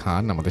 রুবেল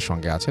খান আমাদের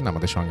সঙ্গে আছেন।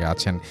 আমাদের সঙ্গে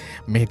আছেন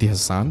মেহেদি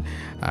হাসান,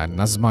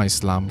 নাজমা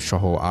ইসলাম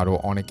সহ আরও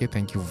অনেকে।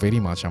 থ্যাংক ইউ ভেরি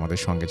মাচ আমাদের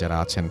সঙ্গে যারা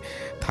আছেন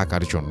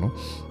থাকার জন্য।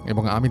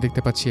 এবং আমি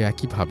দেখতে পাচ্ছি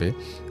একইভাবে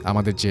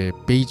আমাদের যে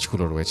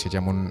পেজগুলো রয়েছে,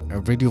 যেমন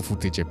রেডিও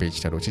ফুর্তির যে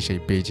পেজটা রয়েছে, সেই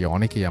পেজে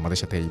অনেকেই আমাদের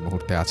সাথে এই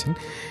মুহূর্তে আছেন,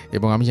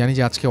 এবং আমি জানি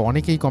যে আজকে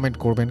অনেকেই কমেন্ট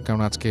করবেন,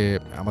 কারণ আজকে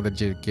আমাদের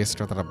যে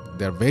গেস্টরা তারা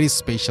দে আর ভেরি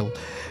স্পেশাল।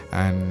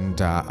 অ্যান্ড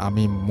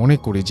আমি মনে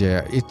করি যে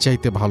এর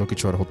চাইতে ভালো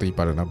কিছু আর হতেই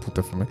পারে না ভূত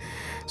এফএমে।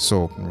 সো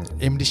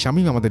MD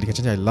শামীম আমাদের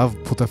লিখেছেন যে আই লাভ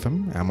ভূত এফএম।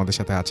 আমাদের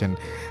সাথে আছেন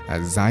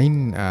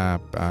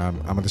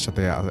আমাদের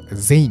সাথে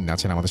জেইন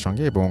আছেন আমাদের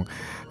সঙ্গে, এবং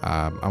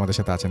আমাদের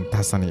সাথে আছেন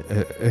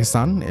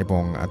এহসান,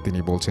 এবং তিনি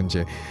বলছেন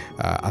যে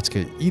আজকে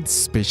ঈদ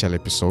স্পেশাল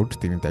এপিসোড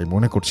তিনি তাই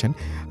মনে করছেন।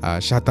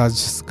 শাহতাজ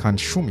খান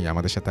সুমি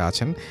আমাদের সাথে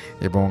আছেন,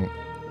 এবং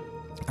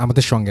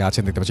আমাদের সঙ্গে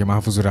আছেন দেখতে পাচ্ছি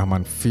মাহফুজুর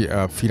রহমান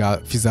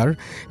ফিজার,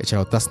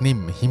 এছাড়াও তাসনিম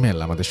হিমেল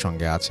আমাদের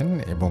সঙ্গে আছেন,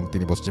 এবং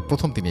তিনি বলছেন যে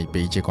প্রথম তিনি এই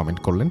পেজে কমেন্ট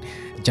করলেন।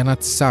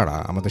 জানাত সারা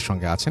আমাদের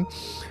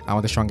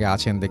সঙ্গে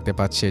আছেন দেখতে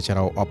পাচ্ছি,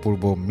 এছাড়াও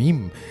অপূর্ব মিম,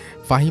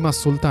 ফাহিমা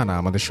সুলতানা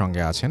আমাদের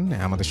সঙ্গে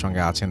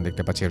আছেন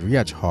দেখতে পাচ্ছি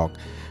রিয়াজ হক,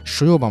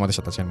 সৈয়ব আমাদের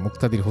সাথে আছেন,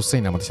 মুক্তাদির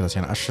হুসেইন আমাদের সাথে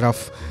আছেন, আশরাফ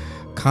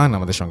খান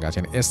আমাদের সঙ্গে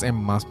আছেন, SM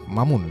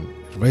মামুন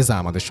রেজা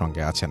আমাদের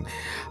সঙ্গে আছেন।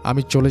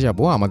 আমি চলে যাব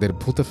আমাদের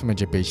ভূত এফএমের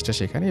যে পেজটা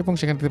সেখানে, এবং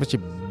সেখানে দেখতে পাচ্ছি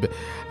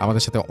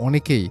আমাদের সাথে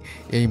অনেকেই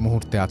এই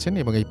মুহূর্তে আছেন,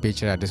 এবং এই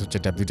পেজের অ্যাড্রেস হচ্ছে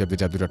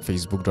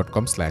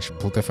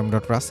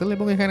www.facebook.com/bhutfm.russell,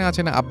 এবং এখানে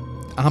আছেন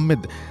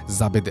আহমেদ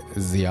জাবেদ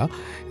জিয়া,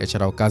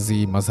 এছাড়াও কাজী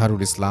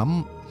মাজহারুল ইসলাম,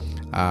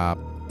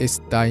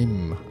 ইস্তাইম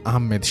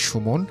আহমেদ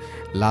সুমন,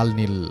 লাল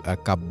নীল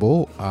কাব্য,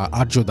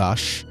 আর্য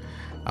দাস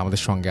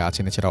আমাদের সঙ্গে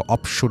আছেন, এছাড়াও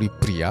অপসরী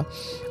প্রিয়া,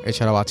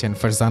 এছাড়াও আছেন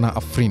ফারজানা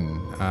আফরিন,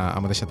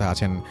 আমাদের সাথে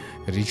আছেন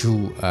রিজু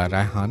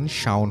রায়হান,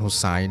 শাওন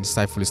হুসাইন,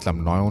 সাইফুল ইসলাম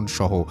নয়ন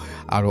সহ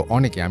আরও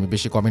অনেকে। আমি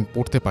বেশি কমেন্ট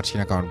পড়তে পারছি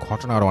না, কারণ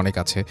ঘটনা আরও অনেক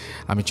আছে।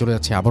 আমি চলে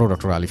যাচ্ছি আবারও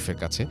ডক্টর আলিফের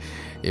কাছে,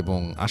 এবং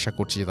আশা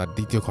করছি যে তার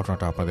দ্বিতীয়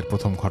ঘটনাটা আপনাদের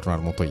প্রথম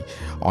ঘটনার মতোই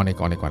অনেক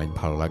অনেক অনেক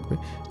ভালো লাগবে।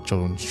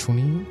 চলুন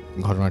শুনি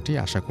ঘটনাটি,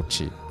 আশা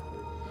করছি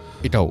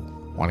এটাও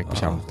অনেক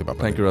বেশি আনন্দ পাবে।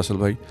 থ্যাংক ইউ রাসেল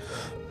ভাই।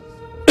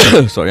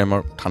 সরি,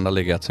 আমার ঠান্ডা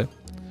লেগে আছে।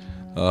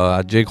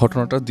 যে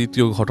ঘটনাটা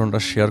দ্বিতীয় ঘটনাটা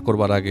শেয়ার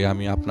করবার আগে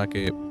আমি আপনাকে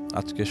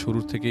আজকে শুরু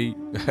থেকেই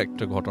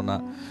ঘটনা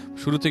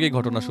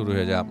শুরু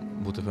হয়ে যায়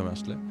ভূত এফএমে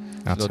আসলে।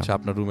 সেটা হচ্ছে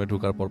আপনার রুমে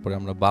ঢোকার পরে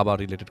আমরা বাবা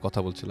রিলেটেড কথা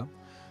বলছিলাম,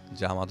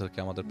 যে আমাদের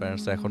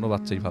প্যারেন্টসরা এখনো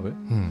বাচ্চাই ভাবে।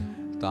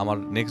 তো আমার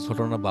নেক্সট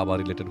ঘটনা বাবা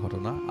রিলেটেড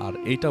ঘটনা। আর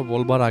এইটা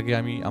বলবার আগে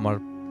আমি আমার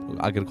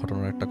আগের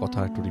ঘটনার একটা কথা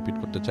একটু রিপিট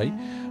করতে চাই।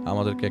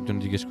 আমাদেরকে একজন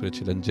জিজ্ঞেস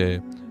করেছিলেন যে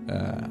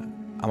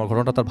আমার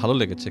ঘটনাটা তার ভালো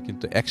লেগেছে,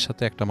 কিন্তু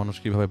একসাথে একটা মানুষ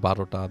কীভাবে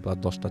 12টা বা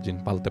 10টা জিন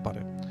পালতে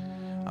পারে।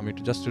 আমি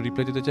একটু জাস্ট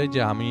রিপ্লাই দিতে চাই যে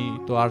আমি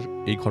তো আর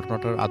এই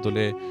ঘটনাটার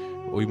আদলে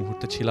ওই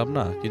মুহূর্তে ছিলাম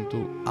না, কিন্তু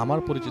আমার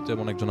পরিচিত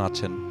এমন একজন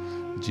আছেন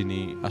যিনি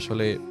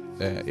আসলে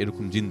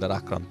এরকম জিন দ্বারা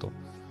আক্রান্ত,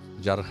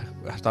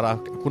 তারা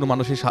কোনো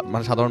মানুষই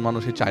মানে সাধারণ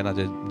মানুষই চায় না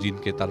যে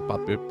জিনকে তার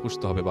পাপে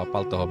পুষতে হবে বা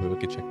পালতে হবে বা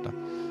কিছু একটা,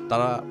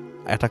 তারা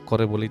অ্যাটাক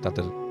করে বলেই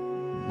তাদের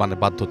মানে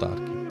বাধ্যতা আর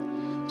কি।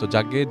 তো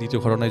যাকে দ্বিতীয়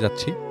ঘটনায়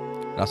যাচ্ছি।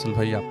 রাসেল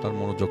ভাই, আপনার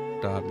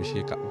মনোযোগটা বেশি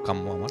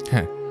কাম্য আমার।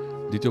 হ্যাঁ,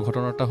 দ্বিতীয়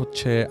ঘটনাটা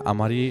হচ্ছে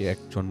আমারই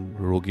একজন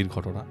রোগীর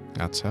ঘটনা।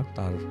 আচ্ছা,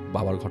 তার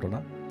বাবার ঘটনা।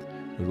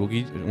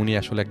 উনি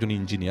আসলে একজন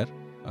ইঞ্জিনিয়ার।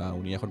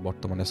 উনি এখন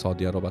বর্তমানে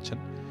সৌদি আরব আছেন,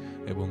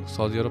 এবং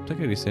সৌদি আরব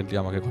থেকে রিসেন্টলি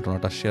আমাকে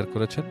ঘটনাটা শেয়ার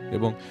করেছেন,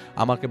 এবং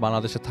আমাকে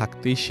বাংলাদেশে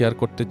থাকতেই শেয়ার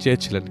করতে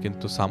চেয়েছিলেন,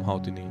 কিন্তু সামহাও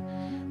তিনি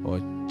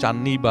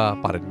চাননি বা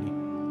পারেননি।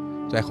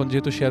 তো এখন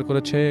যেহেতু শেয়ার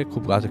করেছে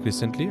খুব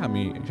রিসেন্টলি,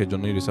 আমি সেই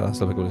জন্যই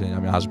রাসেল ভাই বলেছেন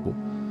আমি আসবো।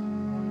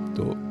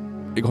 তো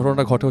এই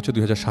ঘটনাটা ঘটে হচ্ছে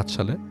 2007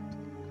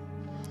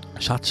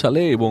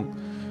 সালে এবং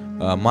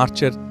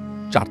মার্চের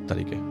 4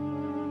 তারিখে।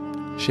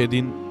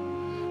 সেদিন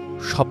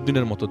সব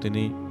দিনের মতো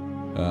তিনি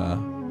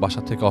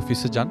বাসা থেকে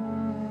অফিসে যান।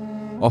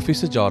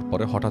 অফিসে যাওয়ার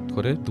পরে হঠাৎ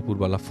করে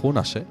দুপুরবেলা ফোন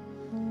আসে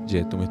যে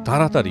তুমি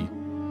তাড়াতাড়ি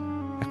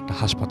একটা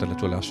হাসপাতালে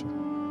চলে আসো।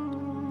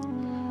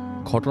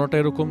 ঘটনাটা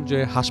এরকম যে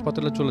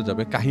হাসপাতালে চলে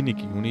যাবে, কাহিনী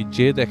কি, উনি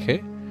যে দেখে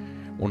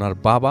ওনার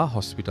বাবা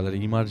হসপিটালের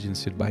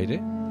ইমার্জেন্সির বাইরে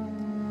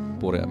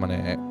পড়ে, মানে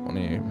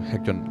উনি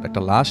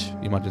একটা লাশ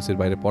ইমার্জেন্সির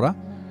বাইরে পড়া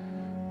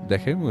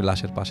দেখে, ওই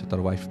লাশের পাশে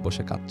তার ওয়াইফ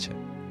বসে কাঁদছে।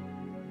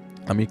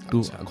 আমি একটু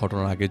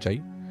ঘটনার আগে যাই।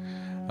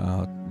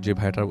 যে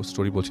ভাইটার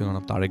স্টোরি বলছিলেন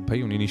তারেক ভাই,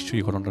 উনি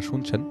নিশ্চয়ই ঘটনাটা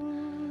শুনছেন।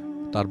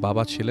 তার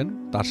বাবা ছিলেন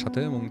তার সাথে,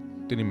 এবং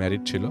তিনি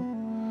ম্যারিড ছিল।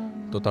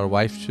 তো তার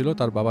ওয়াইফ ছিল,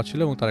 তার বাবা ছিল,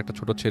 এবং তার একটা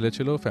ছোট ছেলে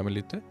ছিল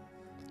ফ্যামিলিতে।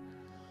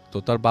 তো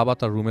তার বাবা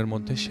তার রুমের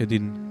মধ্যে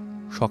সেদিন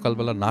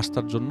সকালবেলা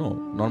নাস্তার জন্য,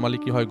 নর্মালি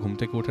কি হয় ঘুম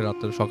থেকে উঠে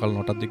রাত্রে সকাল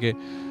 9টার দিকে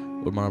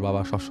ওর মার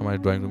বাবা সবসময়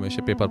ড্রয়িং রুমে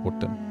এসে পেপার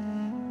পড়তেন।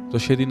 তো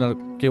সেদিন আর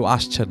কেউ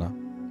আসছে না।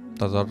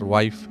 তার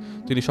ওয়াইফ,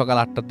 তিনি সকাল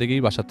 8টার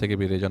দিকেই বাসার থেকে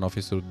বেরিয়ে যান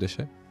অফিসের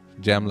উদ্দেশ্যে,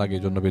 জ্যাম লাগে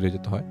এই জন্য বেরিয়ে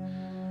যেতে হয়।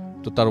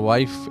 তো তার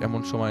ওয়াইফ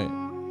এমন সময়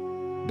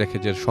দেখে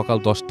যে সকাল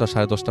 10টা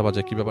 10:30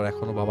 বাজে, কী ব্যাপার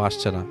এখনও বাবা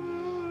আসছে না।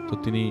 তো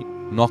তিনি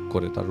নক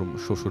করে তার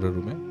শ্বশুরের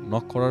রুমে,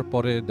 নক করার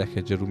পরে দেখে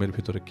যে রুমের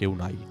ভিতরে কেউ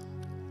নাই।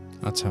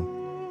 আচ্ছা।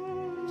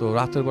 তো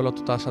রাতের বেলা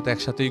তো তার সাথে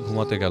একসাথেই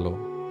ঘুমাতে গেল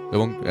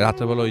এবং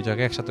রাতের বেলা ওই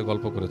জায়গায় একসাথে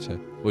গল্প করেছে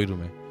ওই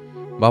রুমে।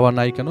 বাবা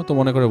নাই কেন? তো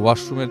মনে করে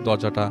ওয়াশরুমের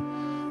দরজাটা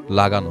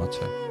লাগানো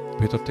আছে,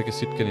 ভেতর থেকে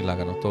সিটকেনি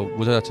লাগানো, তো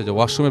বোঝা যাচ্ছে যে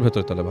ওয়াশরুমের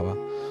ভেতরে তাহলে বাবা।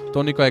 তো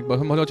উনি কয়েকবার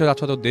মনে হচ্ছে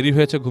আচ্ছা তো দেরি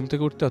হয়েছে ঘুম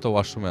থেকে উঠতে, হয়তো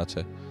ওয়াশরুমে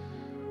আছে।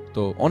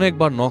 তো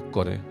অনেকবার নক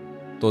করে,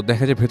 তো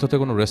দেখে যে ভেতর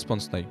থেকে কোনো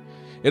রেসপন্স নাই।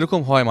 এরকম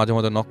হয় মাঝে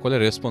মাঝে নক করলে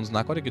রেসপন্স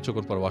না করে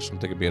কিছুক্ষণ পর ওয়াশরুম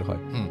থেকে বের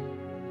হয়।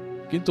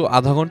 কিন্তু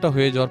আধা ঘন্টা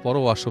হয়ে যাওয়ার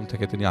পরও ওয়াশরুম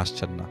থেকে তিনি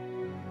আসছেন না।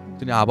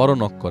 তিনি আবারও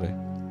নক করে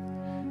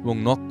এবং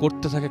নক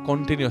করতে থাকে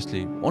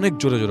কন্টিনিউয়াসলি, অনেক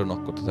জোরে জোরে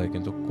নক করতে থাকে,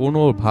 কিন্তু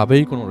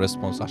কোনোভাবেই কোনো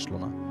রেসপন্স আসলো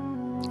না।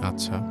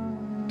 আচ্ছা।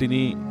 তিনি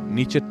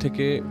নিচের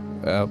থেকে,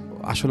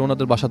 আসলে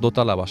ওনাদের বাসা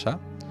দোতলা বাসা,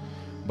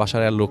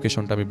 বাসার আর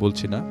লোকেশনটা আমি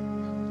বলছি না।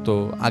 তো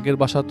আগের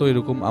বাসা তো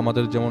এরকম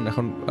আমাদের যেমন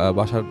এখন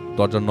বাসার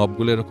দরজার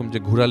নবগুলো এরকম যে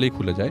ঘুরালেই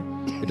খুলে যায়,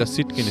 এটা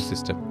সিটকেনি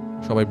সিস্টেম,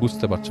 সবাই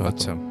বুঝতে পারছো।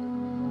 আচ্ছা।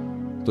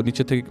 তো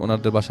নিচে থেকে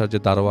ওনাদের বাসার যে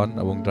দারোয়ান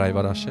এবং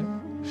ড্রাইভার আসে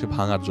সে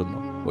ভাঙার জন্য,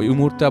 ওই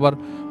মুহূর্তে আবার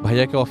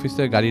ভাইয়াকে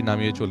অফিসে গাড়ি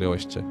নামিয়ে চলে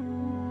এসছে।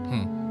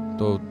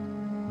 তো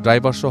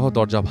ড্রাইভার সহ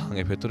দরজা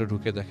ভাঙে, ভেতরে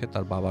ঢুকে দেখে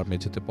তার বাবার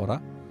মেঝেতে পড়া,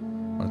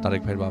 মানে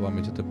তারেক ভাইয়ের বাবা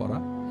মেঝেতে পড়া,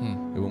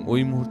 এবং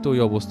ওই মুহূর্তে ওই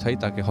অবস্থায়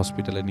তাকে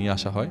হসপিটালে নিয়ে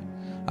আসা হয়।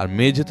 আর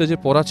মেঝেতে যে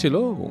পড়া ছিল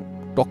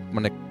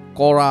মানে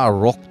কড়া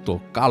রক্ত,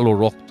 কালো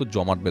রক্ত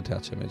জমাট বেঁধে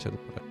আছে মেঝের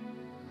উপরে।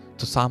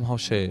 তো সামহাও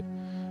সে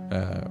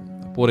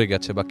পড়ে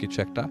গেছে বা কিছু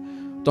একটা।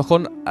 তখন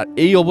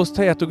এই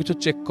অবস্থায় এত কিছু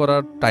চেক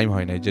করার টাইম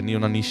হয় নাই যে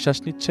ওনার নিঃশ্বাস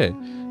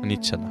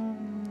নিচ্ছে না,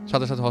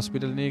 সাথে সাথে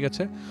হসপিটালে নিয়ে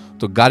গেছে।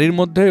 তো গাড়ির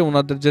মধ্যে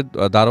ওনাদের যে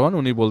দারোয়ান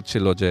উনি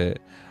বলছিল যে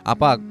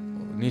আপা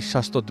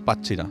নিঃশ্বাস তো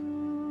পাচ্ছি না।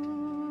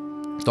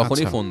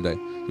 তখনই ফোন দেয়,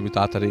 তুমি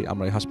তাড়াতাড়ি,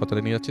 আমরা এই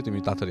হাসপাতালে নিয়ে যাচ্ছি, তুমি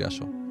তাড়াতাড়ি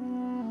আসো।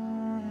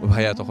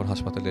 ভাইয়া তখন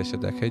হাসপাতালে এসে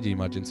দেখে যে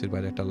ইমার্জেন্সির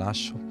বাইরে একটা লাশ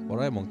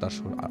পড়া এবং তার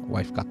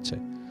ওয়াইফ কাঁদছে।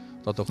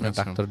 ততক্ষণে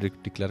ডাক্তার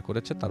ডিক্লেয়ার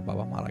করেছে তার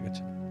বাবা মারা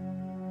গেছে।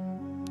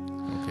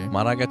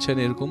 মারা গেছেন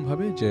এরকম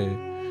ভাবে যে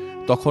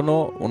তখনও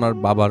ওনার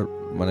বাবার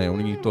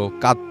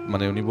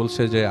উনি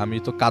বলছে যে আমি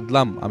তো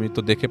কাঁদলাম, আমি তো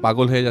দেখে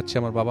পাগল হয়ে যাচ্ছি,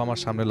 আমার বাবা আমার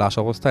সামনে লাশ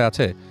অবস্থায়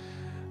আছে,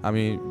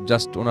 আমি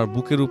জাস্ট ওনার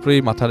বুকের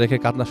উপরেই মাথা রেখে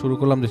কান্না শুরু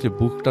করলাম, দেখি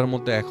বুকটার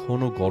মধ্যে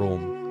এখনো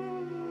গরম,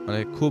 মানে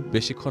খুব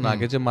বেশিক্ষণ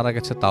আগে যে মারা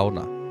গেছে তাও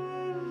না,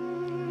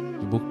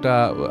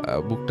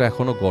 বুকটা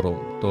এখনো গরম।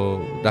 তো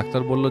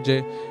ডাক্তার বলল যে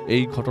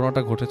এই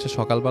ঘটনাটা ঘটেছে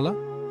সকালবেলা,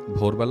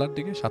 ভোরবেলার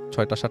দিকে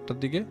 6টা 7টার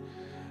দিকে,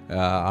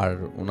 আর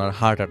ওনার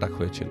হার্ট অ্যাটাক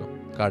হয়েছিল,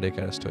 কার্ডিয়াক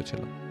অ্যারেস্ট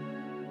হয়েছিল।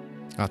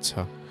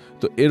 আচ্ছা।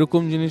 তো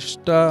এরকম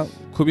জিনিসটা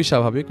খুবই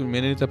স্বাভাবিক,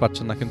 মেনে নিতে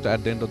পারছেন না, কিন্তু at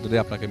the end of the day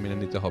আপনাকে মেনে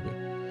নিতে হবে।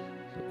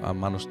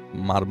 মানুষ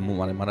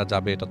মারা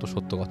যাবে, এটা তো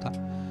সত্য কথা।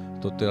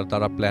 তো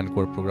তারা প্ল্যান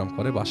করে প্রোগ্রাম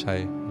করে,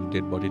 বাসায়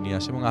ডেড বডি নিয়ে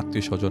আসে এবং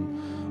আত্মীয় স্বজন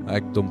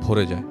একদম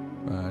ভরে যায়।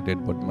 ডেড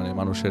বডি মানে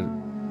মানুষের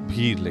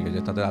ভিড় লেগে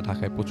যায়। তাদের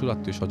ঢাকায় প্রচুর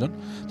আত্মীয় স্বজন,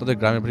 তাদের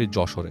গ্রামের বাড়ি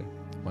যশোরে,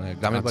 মানে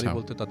গ্রামের বাড়ি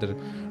বলতে তাদের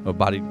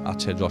বাড়ি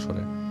আছে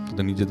যশোরে,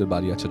 তাদের নিজেদের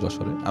বাড়ি আছে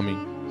যশোরে, আমি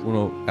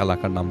কোনো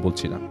এলাকার নাম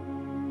বলছি না।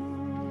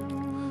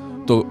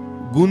 তো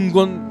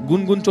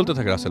গুনগুন চলতে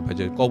থাকে রাসেল ভাই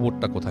যে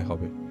কবরটা কোথায়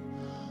হবে।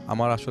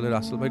 আমার আসলে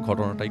রাসেল ভাই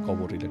ঘটনাটাই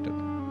কবর রিলেটেড।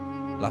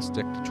 লাস্টে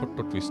একটা ছোট্ট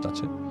টুইস্ট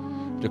আছে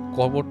যে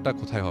কবরটা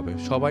কোথায় হবে।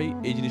 সবাই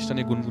এই জিনিসটা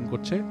নিয়ে গুনগুন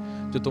করছে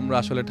যে তোমরা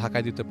আসলে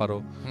ঢাকায় দিতে পারো,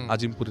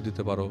 আজিমপুরে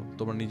দিতে পারো,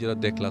 তোমরা নিজেরা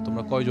দেখলা,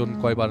 তোমরা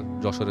কয়বার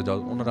যশোরে যাও।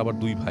 ওনারা আবার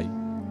 2 ভাই,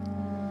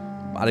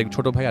 আরেক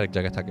ছোট ভাই আরেক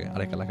জায়গায় থাকে,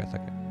 আরেক এলাকায়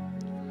থাকে।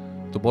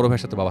 তো বড়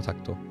ভাইয়ের সাথে বাবা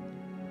থাকতো।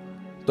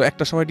 তো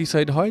একটা সময়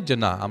ডিসাইড হয় যে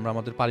না, আমরা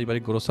আমাদের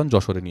পারিবারিক গোরস্থান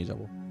যশোরে নিয়ে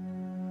যাব।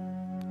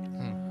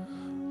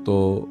 তো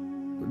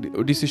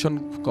ডিসিশন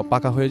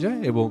পাকা হয়ে যায়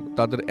এবং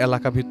তাদের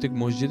এলাকা ভিত্তিক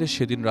মসজিদে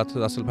সেদিন রাতে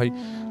রাসেল ভাই,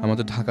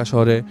 আমাদের ঢাকা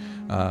শহরে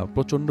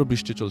প্রচণ্ড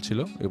বৃষ্টি চলছিল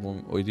এবং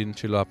ওই দিন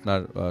ছিল আপনার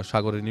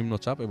সাগরের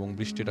নিম্নচাপ এবং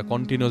বৃষ্টিটা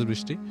কন্টিনিউয়াস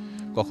বৃষ্টি,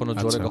 কখনো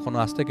জোরে কখনো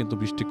আসতে, কিন্তু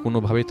বৃষ্টি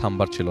কোনোভাবেই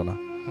থামবার ছিল না।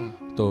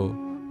 তো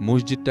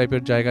মসজিদ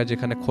টাইপের জায়গা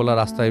যেখানে খোলা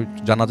রাস্তায়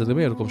জানাজা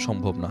দেবে এরকম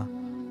সম্ভব না।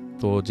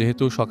 তো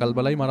যেহেতু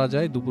সকালবেলায় মারা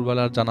যায়,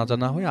 দুপুরবেলার জানাজা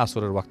না হয়ে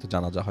আসরের ওয়াক্তে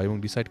জানাজা হয় এবং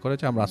ডিসাইড করে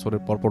যে আমরা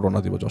আসরের পরপর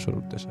রওনা দিব যশোরের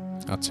উদ্দেশ্যে।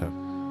 আচ্ছা।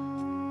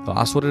 তো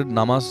আসরের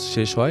নামাজ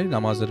শেষ হয়,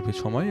 নামাজের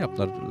সময়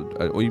আপনার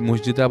ওই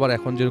মসজিদে আবার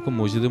এখন যেরকম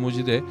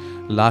মসজিদে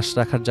লাশ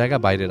রাখার জায়গা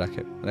বাইরে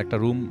রাখে, একটা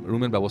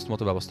রুমের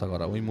ব্যবস্থা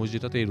করা। ওই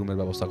মসজিদটাতে এই রুমের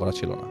ব্যবস্থা করা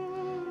ছিল না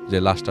যে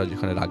লাশটা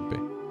যেখানে রাখবে।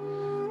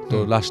 তো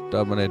লাশটা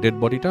মানে ডেড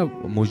বডিটা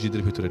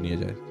মসজিদের ভিতরে নিয়ে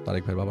যায়,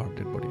 তারেক ভাই বাবার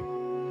ডেড বডি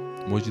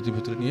মসজিদের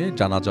ভিতরে নিয়ে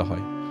জানাজা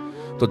হয়।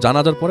 তো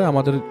জানাজার পরে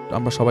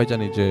আমরা সবাই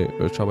জানি যে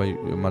সবাই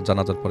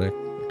জানাজার পরে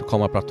একটু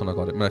ক্ষমা প্রার্থনা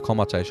করে, মানে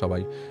ক্ষমা চায়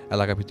সবাই।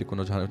 এলাকা ভিত্তিক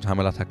কোনো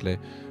ঝামেলা থাকলে,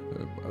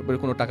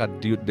 কোনো টাকা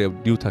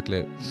ডিউ থাকলে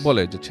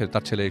বলে যে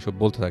তার ছেলে এইসব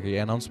বলতে থাকে। এই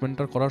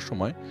অ্যানাউন্সমেন্টটা করার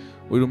সময়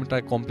ওই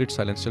রুমটায় কমপ্লিট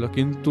সাইলেন্স ছিল,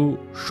 কিন্তু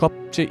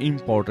সবচেয়ে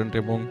ইম্পর্টেন্ট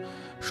এবং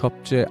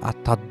সবচেয়ে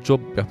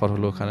তাজ্জব ব্যাপার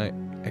হলো ওখানে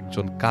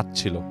একজন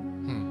কাঁদছিল।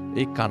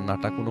 এই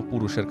কান্নাটা কোনো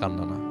পুরুষের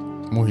কান্না না,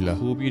 মহিলা,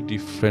 খুবই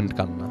ডিফারেন্ট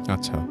কান্না।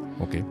 আচ্ছা,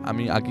 ওকে।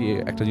 আমি আগে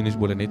একটা জিনিস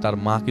বলে নেই, তার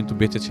মা কিন্তু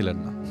বেঁচে ছিলেন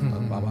না,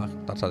 তার বাবা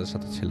তার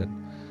সাথে ছিলেন।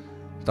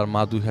 তার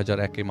মা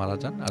 2001-এ মারা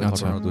যান, আর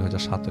ঘটনা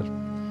 2007-এর।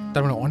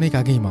 তার মানে অনেক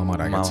আগেই মা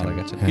মারা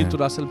গেছেন। কিন্তু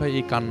রাসেল ভাই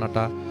এই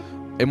কান্নাটা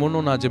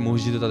এমনও না যে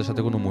মসজিদে তাদের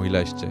সাথে কোনো মহিলা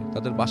এসছে,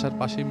 তাদের বাসার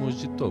পাশেই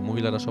মসজিদ, তো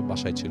মহিলারা সব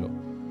বাসায় ছিল,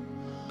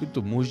 কিন্তু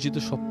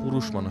মসজিদে সব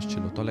পুরুষ মানুষ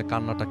ছিল। তাহলে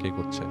কান্নাটা কে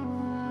করছে?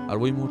 আর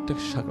ওই মুহূর্তে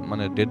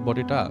মানে ডেড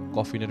বডিটা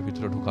কফিনের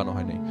ভিতরে ঢোকানো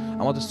হয়নি।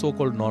 আমাদের সো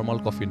কল্ড নর্মাল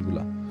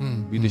কফিনগুলা,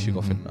 বিদেশি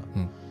কফিন না,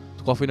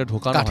 কফিনে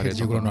ঢোকানো হয়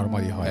যেগুলো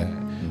নরমালি হয়।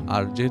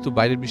 আর যেহেতু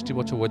বাইরের বৃষ্টি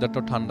পড়ছে,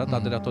 ওয়েদারটা ঠান্ডা,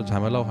 তাদের এত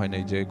ঝামেলাও হয়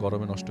নাই যে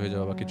গরমে নষ্ট হয়ে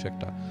যাবে বা কিছু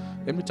একটা,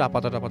 এমনি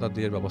চাপাতা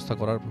দিয়ে ব্যবস্থা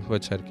করার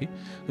হয়েছে আর কি।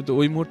 কিন্তু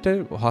ওই মুহূর্তে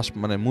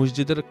মানে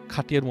মসজিদের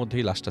খাটিয়ার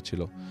মধ্যেই লাশটা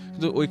ছিল,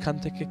 কিন্তু ওইখান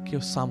থেকে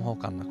কেউ সামহাও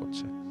কান্না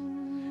করছে।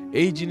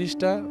 এই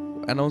জিনিসটা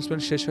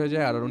অ্যানাউন্সমেন্ট শেষ হয়ে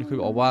যায়, আর উনি খুব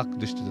অবাক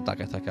দৃষ্টিতে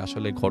তাকায় থাকে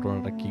আসলে এই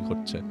ঘটনাটা কি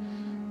ঘটছে।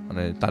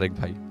 মানে তারেক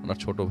ভাই, ওনার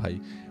ছোট ভাই,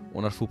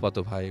 ওনার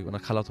ফুফাতো ভাই,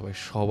 ওনার খালাতো ভাই,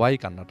 সবাই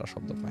কান্নাটা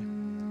শব্দ পায়।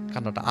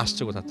 কান্নাটা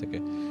আসছে কোথা থেকে?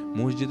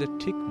 মসজিদের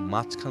ঠিক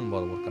মাঝখান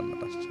বরাবর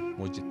কান্নাটা আসছে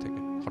মসজিদ থেকে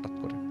হঠাৎ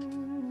করে।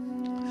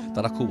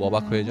 তারা খুব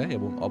অবাক হয়ে যায়,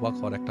 এবং অবাক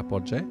হওয়ার একটা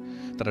পর্যায়ে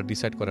তারা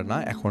ডিসাইড করে না,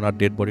 এখন আর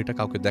ডেড বডিটা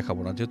কাউকে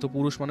দেখাবো না। যেহেতু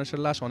পুরুষ মানুষের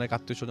লাশ অনেক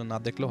আত্মীয় স্বজন না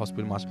দেখলেও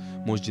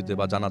মসজিদে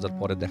বা জানাজার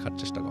পরে দেখার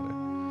চেষ্টা করে,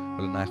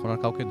 বলে না এখন আর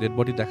কাউকে ডেড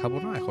বডি দেখাবো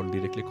না, এখন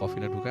ডিরেক্টলি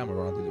কফিনে ঢুকে আমরা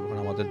রওনা দিয়ে দেবো, কারণ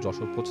আমাদের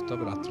যশোর পৌঁছতে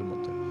হবে রাত্রের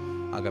মধ্যে,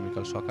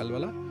 আগামীকাল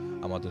সকালবেলা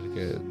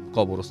আমাদেরকে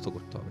কবরস্থ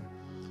করতে হবে।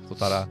 তো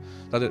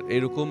তাদের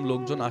এরকম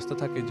লোকজন আসতে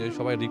থাকে যে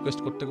সবাই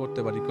রিকোয়েস্ট করতে করতে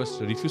বা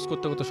রিফিউজ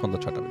করতে করতে সন্ধ্যা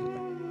 6টা বেজে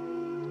যায়,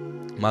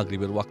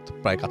 মাগরিবের ওয়াক্ত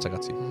প্রায়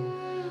কাছাকাছি।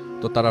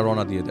 তো তারা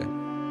রওনা দিয়ে দেয়,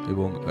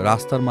 এবং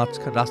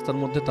রাস্তার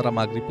মধ্যে তারা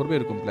মাগরিব পড়বে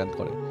এরকম প্ল্যান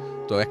করে।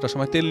 তো একটা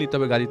সময় তেল নিতে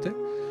হবে গাড়িতে,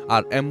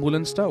 আর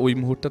অ্যাম্বুলেন্সটা ওই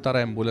মুহূর্তে তারা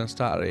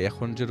অ্যাম্বুলেন্সটা, আর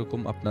এখন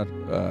যেরকম আপনার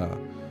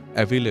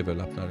অ্যাভেলেবেল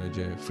আপনার এই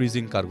যে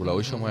ফ্রিজিং কারগুলো,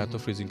 ওই সময় এত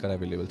ফ্রিজিং কার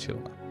অ্যাভেলেবেল ছিল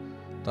না।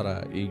 তারা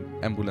এই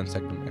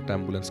একটা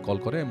অ্যাম্বুলেন্স কল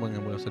করে, এবং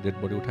অ্যাম্বুলেন্সের ডেড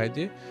বডি উঠাই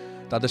দিয়ে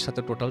তাদের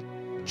সাথে টোটাল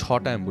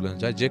 6টা অ্যাম্বুলেন্স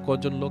যায়। যে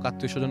কজন লোক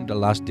আত্মীয় স্বজন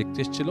লাশ দেখতে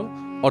এসেছিল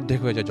অর্ধেক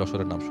হয়ে যায়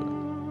যশোরের নাম শুনে,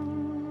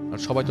 আর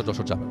সবাই তো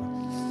যশোর যাবে না।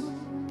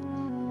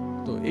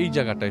 তো এই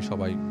জায়গাটায়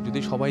যদি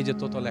সবাই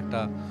যেত তাহলে একটা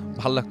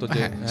ভালো লাগতো, যে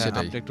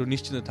আপনি একটু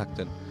নিশ্চিন্তে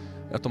থাকতেন,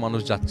 এত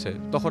মানুষ যাচ্ছে।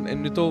 তখন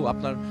এমনিতেও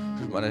আপনার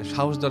মানে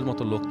সাহস দেওয়ার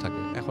মতো লোক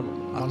থাকে, এখন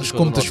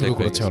কমতে শুরু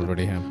করেছে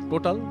অলরেডি।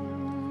 টোটাল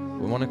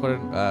মনে করেন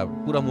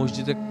পুরা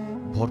মসজিদে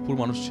ভরপুর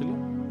মানুষ ছিল,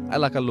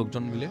 এলাকার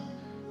লোকজন মিলে,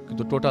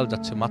 কিন্তু টোটাল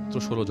যাচ্ছে মাত্র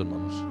 16 জন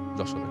মানুষ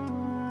যশোরে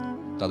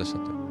তাদের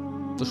সাথে।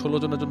 তো 16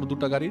 জনের জন্য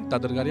 2টা গাড়ি,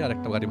 তাদের গাড়ি আর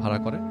একটা গাড়ি ভাড়া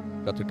করে,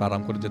 যাতে একটু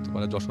আরাম করে যেতে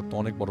পারে। যশোর তো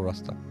অনেক বড়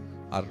রাস্তা,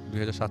 আর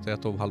 2007-এ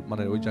এত ভালো,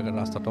 মানে ওই জায়গার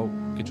রাস্তাটাও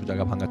কিছু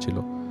জায়গা ভাঙা ছিল।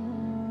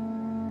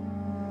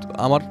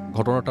 আমার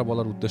ঘটনাটা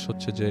বলার উদ্দেশ্য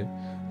হচ্ছে যে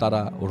তারা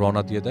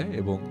রওনা দিয়ে দেয়,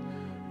 এবং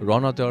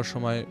রওনা দেওয়ার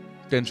সময়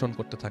টেনশন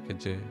করতে থাকে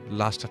যে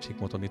লাশটা ঠিক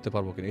মতো নিতে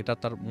পারবো কিনা। এটা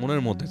তার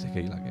মনের মধ্যে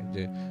থেকেই লাগে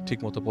যে ঠিক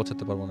মতো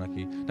পৌঁছাতে পারবো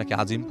নাকি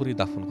আজিমপুরই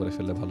দাফন করে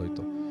ফেললে ভালো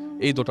হইতো।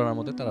 এই দোটানার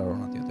মধ্যে তারা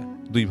রওনা দিয়ে দেয়,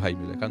 2 ভাই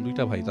মিলে, কারণ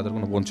 2টা ভাই, তাদের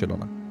কোনো বোন ছিল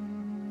না।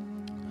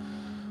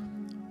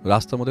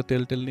 রাস্তার মধ্যে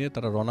তেল নিয়ে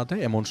তারা রওনা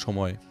দেয়। এমন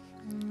সময়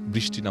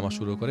বৃষ্টি নামা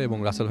শুরু করে, এবং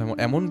রাসেল ভাই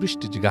এমন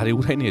বৃষ্টি যে গাড়ি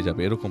উঠাই নিয়ে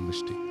যাবে এরকম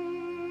বৃষ্টি।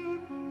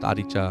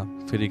 আরিচা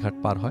ফেরিঘাট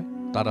পার হয়,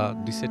 তারা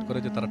ডিসাইড করে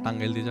যে তারা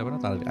টাঙ্গাইল দিয়ে যাবে না,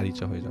 তারা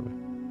আরিচা হয়ে যাবে।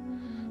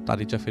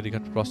 আরিচা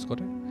ফেরিঘাট ক্রস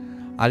করে,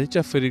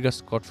 আরিচা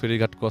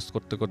ফেরিঘাট ক্রস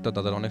করতে করতে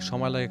তাদের অনেক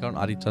সময় লাগে, কারণ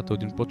আরিচাতে ওই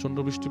দিন প্রচণ্ড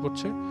বৃষ্টি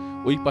পড়ছে,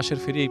 ওই পাশের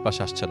ফেরি এই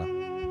পাশে আসছে না।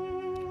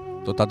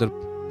 তো তাদের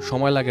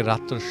সময় লাগে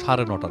রাত্র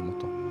 9:30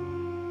 মতো,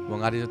 এবং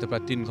আরিচাতে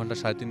প্রায় 3 ঘন্টা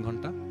 3.5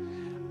 ঘন্টা।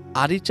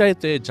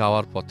 আরিচাতে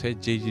যাওয়ার পথে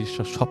যেই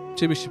জিনিসটা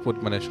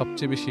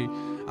সবচেয়ে বেশি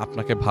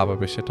আপনাকে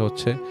ভাবাবে সেটা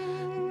হচ্ছে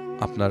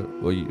আপনার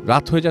ওই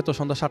রাত হয়ে যায় তো,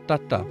 সন্ধ্যা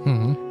 7টা-8টা।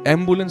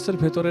 অ্যাম্বুলেন্সের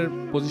ভেতরের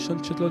পজিশন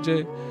ছিল যে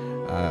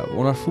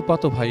ওনার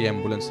ফুফাতো ভাই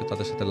অ্যাম্বুলেন্সে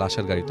তাদের সাথে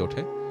লাশের গাড়িতে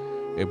ওঠে,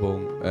 এবং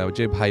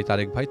যে ভাই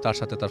তারেক ভাই, তার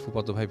সাথে তার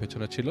ফুফাতো ভাই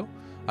পেছনে ছিল,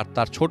 আর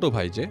তার ছোট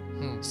ভাই যে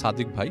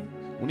সাদিক ভাই,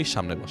 উনি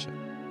সামনে বসে,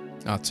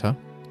 আচ্ছা,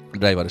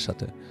 ড্রাইভারের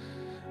সাথে,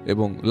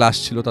 এবং লাশ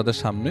ছিল তাদের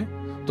সামনে।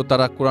 তো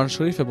তারা কোরআন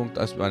শরীফ এবং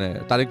মানে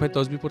তারেক ভাই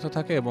তসবিহ পড়তে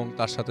থাকে, এবং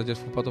তার সাথে যে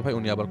ফুফাতো ভাই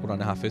উনি আবার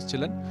কোরআনে হাফেজ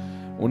ছিলেন,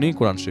 উনি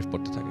কোরআন শরীফ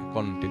পড়তে থাকে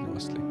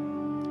কন্টিনিউয়াসলি।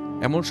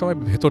 এমন সময়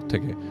ভেতর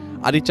থেকে,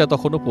 আরিচা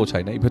তখনও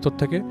পৌঁছায় নাই, ভেতর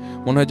থেকে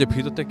মনে হয় যে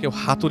ভিতর থেকে কেউ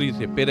হাতুড়ি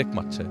দিয়ে পেরেক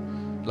মারছে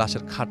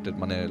লাশের খাটের,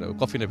 মানে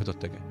কফিনের ভেতর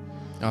থেকে।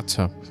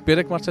 আচ্ছা,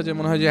 পেরেক মারছে যে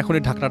মনে হয় যে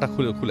এখনই ঢাকনাটা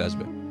খুলে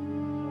আসবে।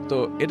 তো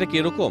এটা কি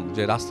এরকম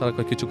যে রাস্তার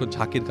কিছুক্ষণ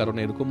ঝাঁকির কারণে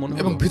এরকম মনে হয়,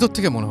 এবং ভিতর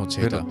থেকে মনে হচ্ছে,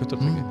 ভেতর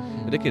থেকে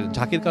এটা কি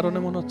ঝাঁকির কারণে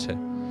মনে হচ্ছে?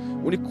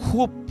 উনি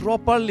খুব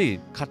প্রপারলি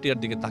খাটিয়ার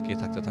দিকে তাকিয়ে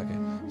থাকতে থাকে,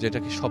 যে এটা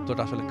কি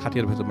শব্দটা আসলে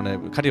খাটিয়ার ভেতর, মানে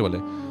খাটিয়া বলে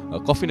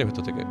কফিনের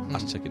ভেতর থেকে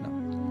আসছে কিনা।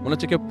 মনে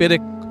হচ্ছে কেউ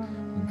পেরেক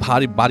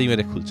বাড়ি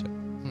মেরে খুলছে।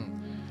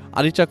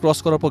 আরিচা ক্রস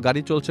করার পর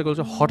গাড়ি চলছে,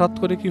 হঠাৎ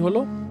করে কি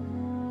হলো,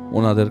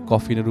 ওনাদের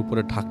কফিনের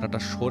উপরে ঢাকনাটা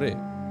সরে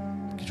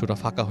কিছুটা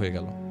ফাঁকা হয়ে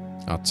গেল।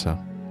 আচ্ছা,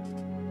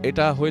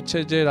 এটা হয়েছে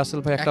যে রাসেল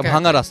ভাই একটা একা-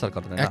 ভাঙা রাস্তার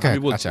কারণে, না,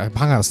 আমি বলছি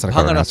ভাঙা রাস্তার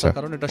ভাঙা কারণে, রাস্তার আচ্ছা।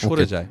 কারণে এটা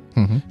সরে Okay. যায়।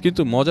 হুম হুম,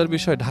 কিন্তু মজার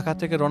বিষয়, ঢাকা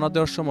থেকে রওনা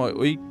দেওয়ার সময়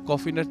ওই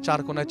কফিনের 4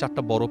 কোণায়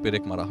 4টা বড়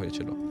পেরেক মারা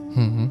হয়েছিল,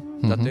 হুম হুম,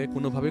 যাতে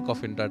কোনোভাবে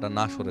কফিনটা এটা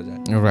না সরে যায়।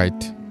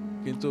 রাইট।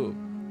 কিন্তু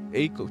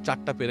এই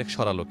 4টা পেরেক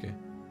সরালোকে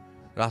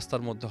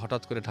রাস্তার মধ্যে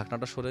হঠাৎ করে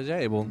ঢাকনাটা সরে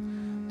যায় এবং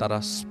তারা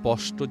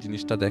স্পষ্ট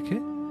জিনিসটা দেখে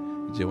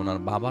যে ওনার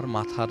বাবার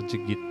মাথার যে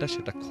গিটটা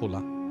সেটা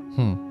খোলা।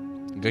 হুম,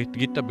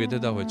 গিটটা বেঁধে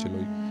দেওয়া হয়েছিল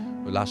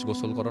ওই লাশ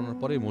গোসল করানোর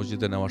পরে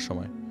মসজিদে নেওয়ার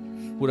সময়,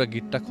 পুরো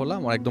গিটটা খোলা,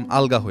 আমার একদম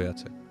আলগা হয়ে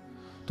আছে।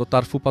 তো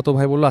তার ফুফাতো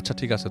ভাই বললো, আচ্ছা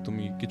ঠিক আছে,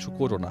 তুমি কিছু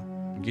করো না,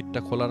 গিটটা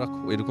খোলা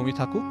রাখো, এরকমই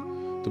থাকুক,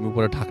 তুমি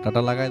উপরে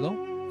ঢাকনাটা লাগাই দাও,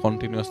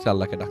 কন্টিনিউয়াসলি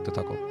আল্লাহকে ডাকতে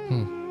থাকো।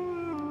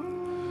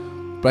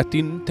 প্রায়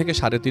 3 থেকে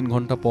 3.5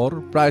 ঘন্টা পর,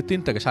 প্রায় 3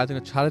 থেকে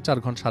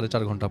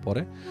 3.5 ঘন্টা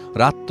পরে,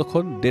 রাত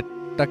তখন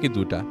 1:30 কি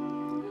 2টা,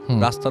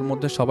 রাস্তার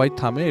মধ্যে সবাই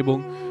থামে এবং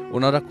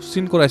ওনারা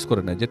সিনক্রোনাইজ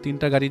করে নেয় যে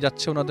 3টা গাড়ি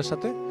যাচ্ছে ওনাদের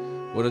সাথে,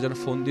 ওরা যেন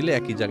ফোন দিলে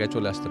একই জায়গায়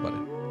চলে আসতে পারে,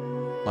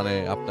 মানে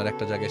আপনার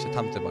একটা জায়গায় এসে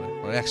থামতে পারে,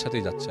 ওরা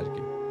একসাথেই যাচ্ছে আর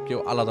কি, কেউ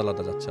আলাদা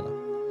আলাদা যাচ্ছে না।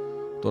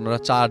 তো ওনারা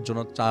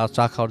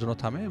চা খাওয়ার জন্য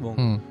থামে এবং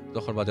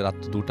তখন বাজে রাত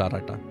 2টা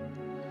 2:30,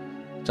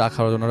 চা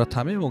খাওয়ার জন্য ওরা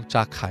থামে এবং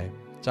চা খায়।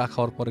 চা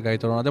খাওয়ার পরে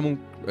গাড়িতে রওনা দেয় এবং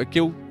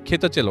কেউ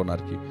খেতে চেল না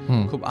আর কি,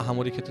 খুব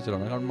আহামরি খেতে চেল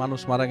না, কারণ মানুষ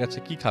মারা গেছে,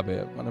 কি খাবে,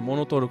 মানে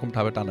মনও তো ওরকম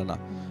ভাবে টানে না,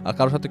 আর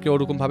কারোর সাথে কেউ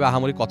ওরকম ভাবে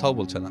আহামরি কথাও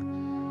বলছে না,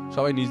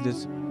 সবাই নিজ নিজ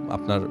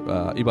আপনার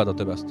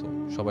ইবাদতে ব্যস্ত,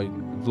 সবাই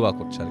দোয়া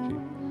করছে আর কি।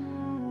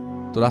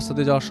 তো রাস্তা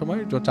দিয়ে যাওয়ার সময়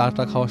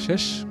চাটা খাওয়া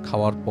শেষ,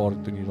 খাওয়ার পর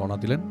তিনি রওনা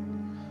দিলেন।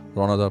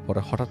 রওনা দেওয়ার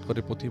পরে হঠাৎ করে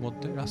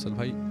প্রতিমধ্যে রাসেল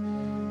ভাই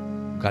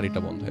গাড়িটা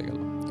বন্ধ হয়ে গেল।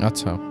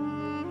 আচ্ছা।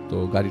 তো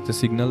গাড়িতে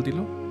সিগন্যাল দিল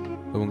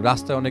এবং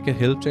রাস্তায় অনেকে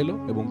হেল্প চাইলো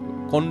এবং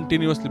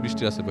কন্টিনিউয়াসলি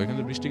বৃষ্টি আসছে,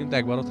 কিন্তু বৃষ্টি কিন্তু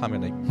একবারও থামে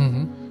নাই,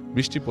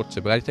 বৃষ্টি পড়ছে,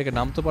 গাড়ি থেকে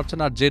নামতে পারছে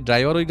না, আর যে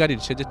ড্রাইভার ওই গাড়ির,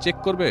 সে যে চেক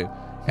করবে,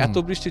 এত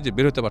বৃষ্টি যে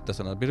বের হতে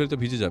পারতেছে না, বের হতে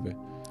ভিজে যাবে।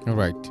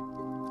 রাইট।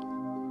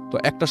 তো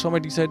একটা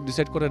সময়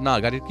ডিসাইড করে, না,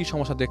 গাড়ির কি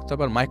সমস্যা দেখতে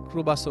হবে, আর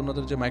মাইক্রোবাস,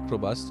 ওনাদের যে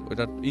মাইক্রোবাস,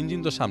 ওটার ইঞ্জিন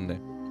তো সামনে,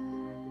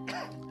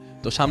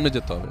 তো সামনে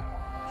যেতে হবে।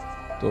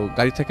 তো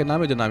গাড়ি থেকে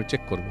নামে যে না, আমি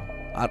চেক করব।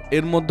 আর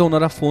এর মধ্যে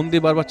ওনারা ফোন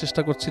দিয়ে বারবার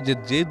চেষ্টা করছে যে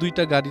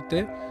 2টা গাড়িতে,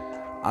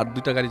 আর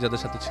 2টা গাড়ি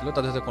যাদের সাথে ছিল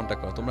তাদের সাথে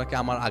কন্ট্যাক্ট করো, তোমরা কি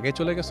আমার আগে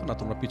চলে গেছো না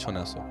তোমরা পিছনে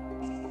আসো।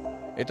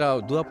 এটা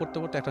দোয়া পড়তে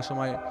পড়তে একটা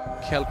সময়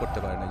খেয়াল করতে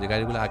পারে না যে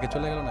গাড়িগুলো আগে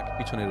চলে গেল নাকি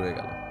পিছনে রয়ে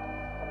গেল।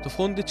 তো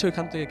ফোন দিচ্ছে,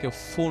 ওইখান থেকে কেউ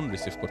ফোন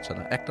রিসিভ করছে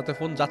না, একটাতে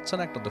ফোন যাচ্ছে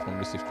না, একটাতে ফোন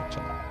রিসিভ করছে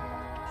না।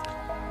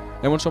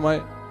 এমন সময়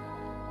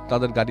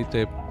তাদের গাড়িতে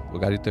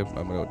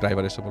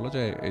ড্রাইভার এসে বললো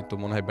যে এই তো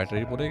মনে হয়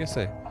ব্যাটারি পড়ে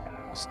গেছে,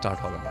 স্টার্ট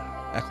হবে না,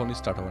 এখনই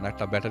স্টার্ট হবে না,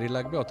 একটা ব্যাটারি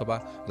লাগবে, অথবা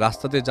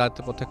রাস্তা দিয়ে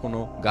যাতে পথে কোনো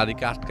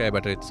গাড়িকে আটকায়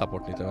ব্যাটারি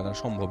সাপোর্ট নিতে হবে,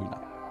 সম্ভবই না।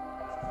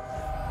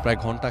 প্রায়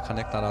ঘন্টা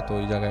খানেক তারা তো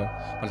ওই জায়গায়,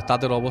 মানে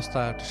তাদের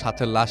অবস্থা,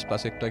 সাথে লাশ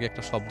প্লাস একটু আগে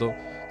একটা শব্দ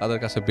তাদের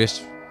কাছে বেশ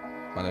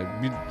মানে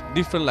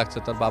ডিফারেন্ট লাগছে।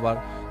 তার বাবার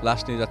লাশ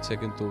নিয়ে যাচ্ছে,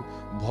 কিন্তু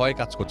ভয়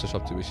কাজ করছে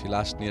সবচেয়ে বেশি,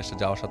 লাশ নিয়ে এসে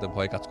যাওয়ার সাথে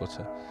ভয় কাজ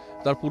করছে।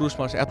 তার পুরুষ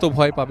মানুষ এত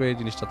ভয় পাবে এই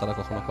জিনিসটা তারা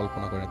কখনো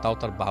কল্পনা করেনি, তাও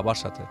তার বাবার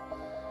সাথে।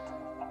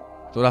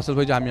 তো রাসেল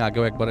ভাই, যে আমি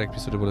আগেও একবার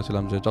এপিসোডে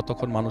বলেছিলাম যে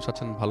যতক্ষণ মানুষ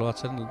আছেন ভালো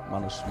আছেন,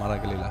 মানুষ মারা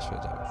গেলেই লাশ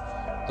হয়ে যাবে,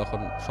 তখন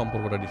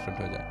সম্পর্কটা ডিফারেন্ট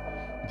হয়ে যায়,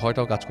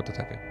 ভয়টাও কাজ করতে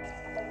থাকে।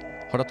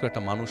 হঠাৎ করে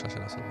একটা মানুষ আসে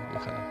রাসেল ভাই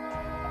এখানে।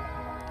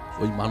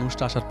 ওই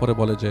মানুষটা আসার পরে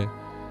বলে যে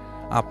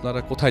আপনারা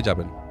কোথায়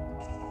যাবেন।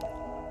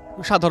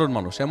 সাধারণ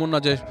মানুষ, এমন না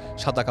যে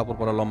সাদা কাপড়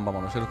পরা লম্বা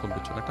মানুষ, এরকম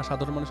কিছু না, একটা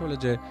সাধারণ মানুষ বলে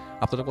যে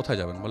আপনারা কোথায়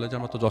যাবেন, বলে যে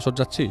আমরা তো যশোর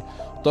যাচ্ছি।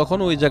 তখন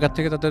ওই জায়গা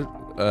থেকে তাদের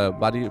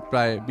বাড়ি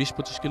প্রায়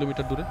 20-25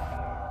 কিলোমিটার দূরে,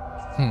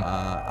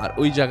 আর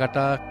ওই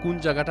জায়গাটা কোন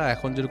জায়গাটা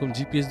এখন যেরকম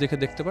জিপিএস দেখে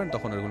দেখতে পারেন,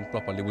 তখন এরকম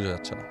প্রপারলি বোঝা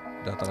যাচ্ছে না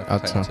তারা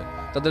কোথায় আছে।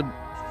 তাদের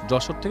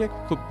যশোর থেকে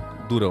খুব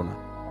দূরেও না।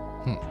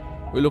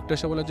 ওই লোকটা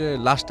এসে বলে যে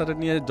লাশটারে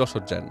নিয়ে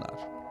যশোর যায় না,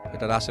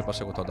 এটার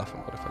আশেপাশে কোথাও দাফন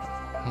করে ফেলে।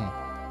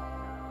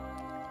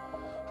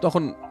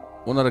 তখন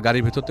ওনার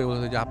গাড়ির ভেতর থেকে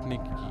বলে যে আপনি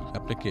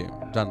কে,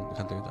 যান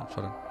এখান থেকে, যান,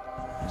 সরেন,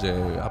 যে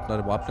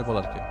আপনি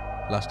বলার কে,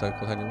 লাশটা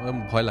কোথায় নিয়ে,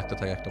 ভয় লাগতে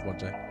থাকে একটা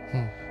পর্যায়ে।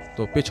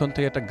 তো পেছন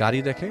থেকে একটা গাড়ি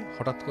দেখে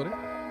হঠাৎ করে,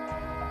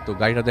 তো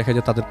গাড়িটা দেখে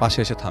যে তাদের পাশে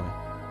এসে থামে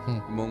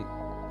এবং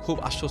খুব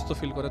আশ্বস্ত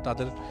ফিল করে।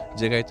 তাদের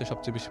যে গাড়িতে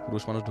সবচেয়ে বেশি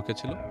পুরুষ মানুষ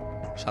ঢুকেছিল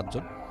 7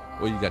 জন,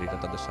 ওই গাড়িটা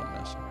তাদের সামনে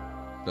আসে,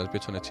 তার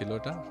পেছনে ছিল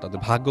এটা। তাদের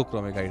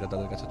ভাগ্যক্রমে গাড়িটা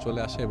তাদের কাছে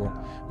চলে আসে এবং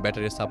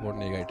ব্যাটারির সাপোর্ট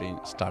নিয়ে গাড়িটা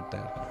স্টার্ট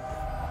দেয় আর কি।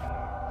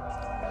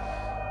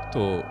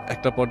 তো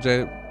একটা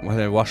পর্যায়ে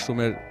মানে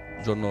ওয়াশরুমের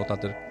জন্য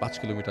তাদের 5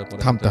 কিলোমিটার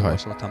পরে থামতে হয়,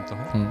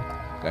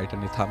 গাড়িটা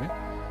নিয়ে থামে।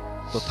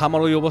 তো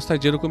থামার ওই অবস্থায়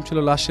যেরকম ছিল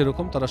লাশ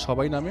সেরকম, তারা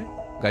সবাই নামে,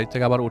 গাড়ি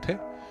থেকে আবার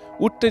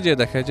উঠতে যেয়ে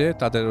দেখে যে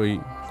তাদের ওই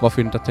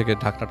কফিনটা থেকে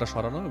ঢাকনাটা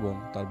সরানো এবং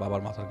তার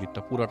বাবার মাথার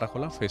গিটটা পুরাটা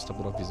খোলা, ফেসটা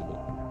পুরো ভিজিবল।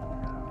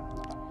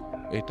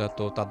 এটা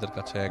তো তাদের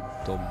কাছে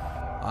একদম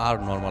আর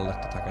নর্মাল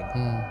লাগতে থাকে না।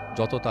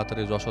 যত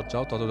তাড়াতাড়ি যশোর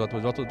যাও,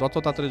 যত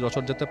তাড়াতাড়ি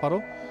যশোর যেতে পারো,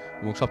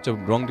 এবং সবচেয়ে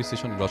রং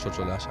ডিসিশন যশোর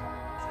চলে আসা।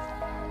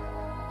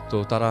 তো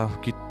তারা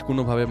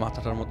কোনোভাবে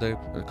মাথাটার মধ্যে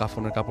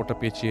কাফনের কাপড়টা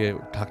পেঁচিয়ে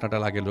ঢাকনাটা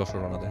লাগিয়ে যশোর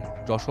রওনা দেয়।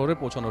 যশোরে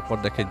পৌঁছানোর পর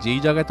দেখে যেই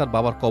জায়গায় তার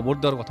বাবার কবর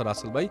দেওয়ার কথা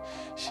রাসেল ভাই,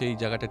 সেই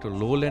জায়গাটা একটু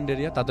লো ল্যান্ড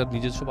এরিয়া, তাদের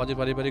নিজস্ব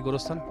পারিবারিক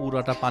গোরস্থান,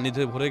 পুরাটা পানি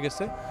ধরে ভরে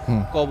গেছে,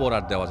 কবর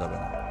আর দেওয়া যাবে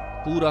না,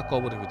 পুরা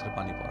কবরের ভিতরে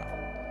পানি পড়া।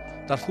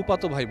 তার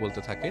ফুফাতো ভাই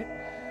বলতে থাকে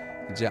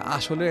যে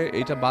আসলে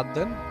এইটা বাদ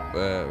দেন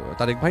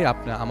তারেক ভাই,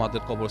 আপনি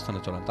আমাদের কবরস্থানে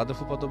চলেন। তাদের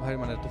ফুফাতো ভাই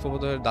মানে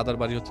ফুফাতো দাদার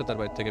বাড়ি হচ্ছে তার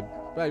বাড়ি থেকে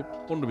প্রায়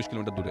 15-20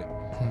 কিলোমিটার দূরে,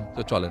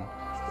 তো চলেন।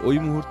 ওই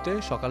মুহূর্তে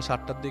সকাল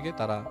 7টার দিকে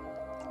তারা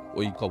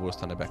ওই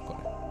কবরস্থানে ব্যাক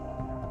করে।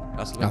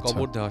 আসলে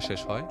কবর দেওয়া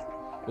শেষ হয়,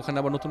 ওখানে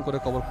আবার নতুন করে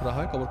কবর খোঁড়া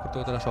হয়। কবর করতে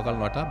তারা সকাল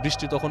 9টা,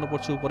 বৃষ্টি তখনও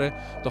পড়ছে উপরে,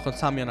 তখন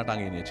সামিয়ানা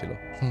টাঙিয়ে নিয়েছিল।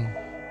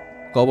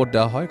 কবর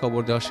দেওয়া হয়,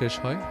 কবর দেওয়া শেষ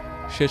হয়।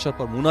 শেষ হওয়ার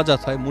পর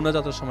মুনাজাত হয়।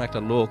 মুনাজাতের সময়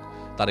একটা লোক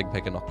তারেক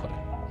ভাইকে নক করে,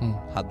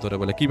 হাত ধরে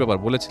বলে, কি ব্যাপার,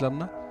 বলেছিলাম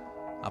না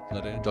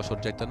আপনারে যশোর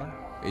যাইতে না,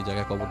 এই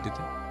জায়গায় কবর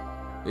দিতে,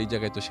 এই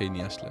জায়গায় তো সেই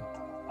নিয়ে আসলেন।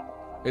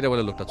 এটা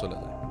বলে লোকটা চলে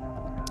যায়।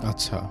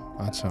 আচ্ছা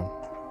আচ্ছা,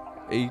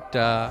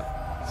 এইটা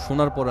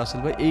শোনার পর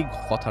রাসেল ভাই এই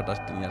কথাটা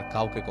তিনি আর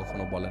কাউকে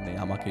কখনো বলেন নাই,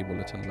 আমাকেই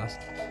বলেছেন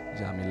লাস্ট,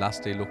 যে আমি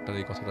লাস্ট এই লোকটার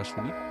এই কথাটা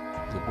শুনি,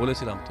 যে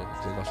বলেছিলাম তো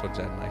যে যশোর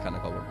যায় না, এখানে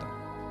কবর দেন।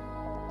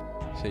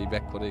 সেই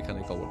ব্যাক করে এখানে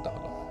কবরটা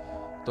হলো।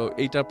 তো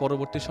এইটার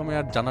পরবর্তী সময়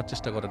আর জানার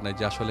চেষ্টা করেন নাই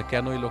যে আসলে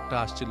কেন এই লোকটা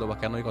আসছিল বা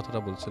কেন এই কথাটা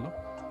বলছিল।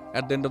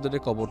 At the end of the day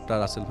কবরটা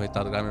রাসেল ভাই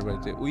তার গ্রামের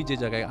বাড়িতে ওই যে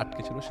জায়গায়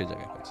আটকে ছিল সেই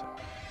জায়গায় হয়েছে।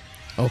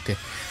 ওকে,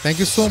 থ্যাংক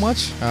ইউ সো মাচ।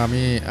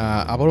 আমি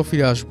আবারও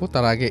ফিরে আসবো,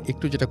 তার আগে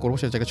একটু যেটা করবো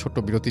সে জায়গায় ছোট্ট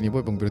বিরতি নিব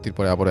এবং বিরতির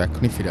পরে আবারও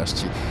এখনই ফিরে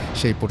আসছি।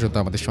 সেই পর্যন্ত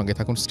আমাদের সঙ্গে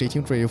থাকুন। স্টে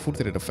টিউনড টু রেডিও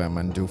ফুর্তি FM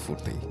and do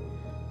ফুর্তি।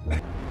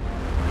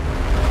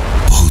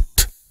 Bhoot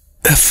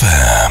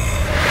FM.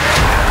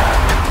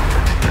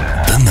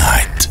 The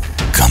night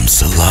comes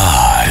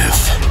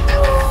alive.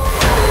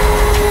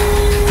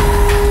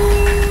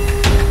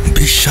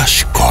 বিশ্বাস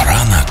করা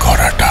না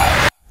করাটা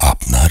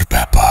আপনার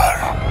ব্যাপার।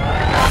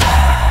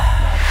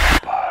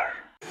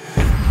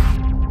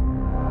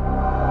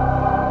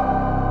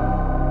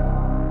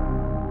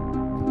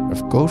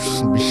 অফকোর্স,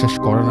 বিশ্বাস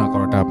করা না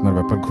করাটা আপনার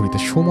ব্যাপার। ঘড়িতে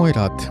সময়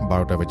রাত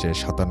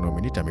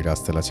 12:57। আমি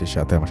রাস্তায় আছি,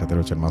 সাথে আমার সাথে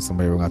রয়েছেন মাসুম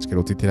ভাই এবং আজকের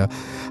অতিথিরা।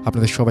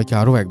 আপনাদের সবাইকে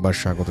আরও একবার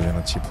স্বাগত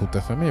জানাচ্ছি ভূত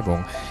এফএমে। এবং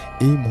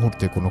এই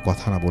মুহূর্তে কোনো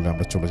কথা না বলে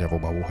আমরা চলে যাব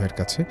বাবু ভাইয়ের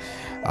কাছে।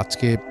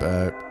 আজকে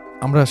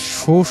আমরা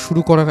শো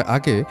শুরু করার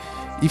আগে,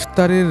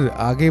 ইফতারের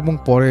আগে এবং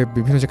পরে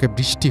বিভিন্ন জায়গায়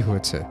বৃষ্টি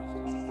হয়েছে।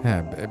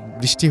 হ্যাঁ,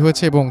 বৃষ্টি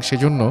হয়েছে এবং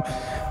সেজন্য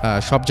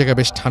সব জায়গায়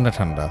বেশ ঠান্ডা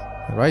ঠান্ডা,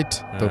 রাইট?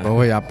 তো বাবু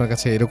ভাই, আপনার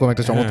কাছে এরকম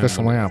একটা চমৎকার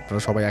সময়,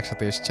 আপনারা সবাই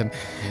একসাথে এসেছেন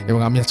এবং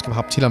আমি আজকে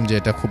ভাবছিলাম যে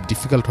এটা খুব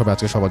ডিফিকাল্ট হবে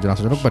আজকে সবার জন্য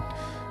আসার জন্য, বাট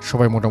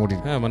সবাই মোটামুটি,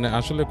 হ্যাঁ মানে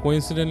আসলে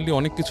কোইন্সিডেন্টলি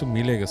অনেক কিছু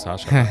মিলে গেছে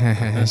আসলে।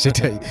 হ্যাঁ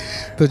সেটাই।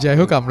 তো যাই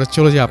হোক, আমরা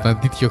চলে যাই আপনার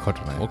দ্বিতীয়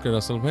ঘটনায়। ওকে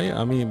রাসেল ভাই,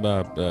 আমি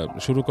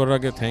শুরু করার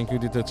আগে থ্যাংক ইউ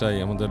দিতে চাই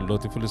আমাদের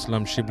লতিফুল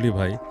ইসলাম শিবলি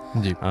ভাই।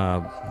 জি,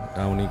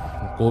 উনি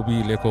কবি,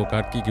 লেখক,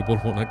 আর কি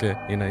বলবো ওনাকে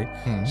এনাই।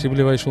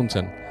 শিবলি ভাই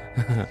শুনছেন?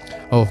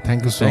 Oh, thank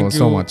you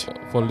so much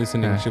for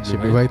listening,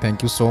 শিবলি ভাই। Thank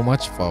you so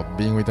much for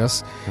being with us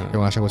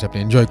এবং আশা করছি আপনি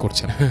এনজয়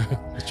করছেন।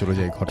 চলে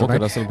যাই ঘটনায়।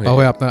 বাবু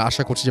ভাই, আপনার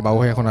আশা করছি যে বাবু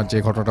ভাই এখন আর যে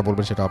ঘটনাটা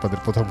বলবেন সেটা আপনাদের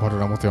প্রথম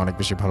ঘটনার মতো অনেক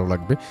বেশি ভালো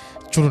লাগবে।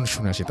 চলুন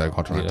শুনে আসি তার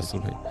ঘটনা। রাসেল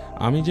ভাই,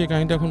 আমি যে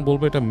কাহিনীটা এখন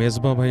বলবো এটা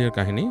মেজবা ভাইয়ের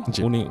কাহিনী।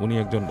 উনি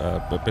একজন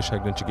পেশা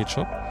একজন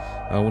চিকিৎসক।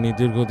 উনি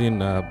দীর্ঘদিন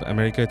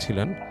আমেরিকায়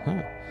ছিলেন,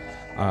 হ্যাঁ,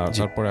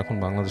 তারপর এখন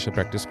বাংলাদেশে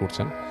প্র্যাকটিস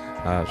করছেন।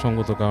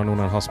 সঙ্গত কারণে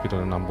ওনার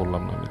হসপিটালের নাম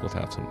বললাম না আমি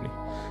কোথায় আছেন উনি,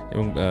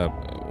 এবং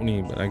উনি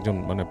একজন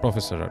মানে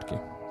প্রফেসর আর কি।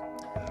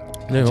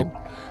 যাই হোক,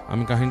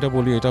 আমি কাহিনীটা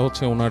বলি। এটা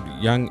হচ্ছে ওনার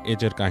ইয়াং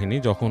এজের কাহিনী,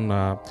 যখন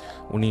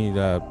উনি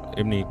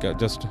এমনি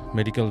জাস্ট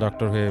মেডিকেল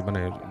ডাক্তার হয়ে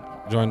মানে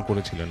জয়েন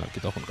করেছিলেন আর কি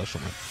তখনকার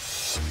সময়।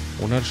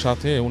 ওনার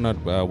সাথে ওনার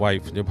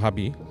ওয়াইফ যে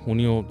ভাবি,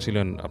 উনিও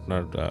ছিলেন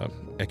আপনার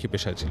একই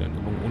পেশায় ছিলেন,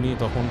 এবং উনি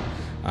তখন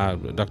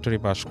ডাক্তারি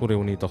পাশ করে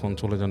উনি তখন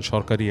চলে যান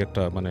সরকারি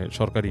একটা মানে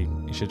সরকারি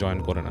ইসে জয়েন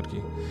করেন আর কি,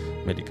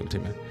 মেডিকেল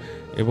টিমে।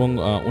 এবং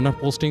ওনার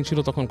পোস্টিং ছিল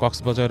তখন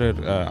কক্সবাজারের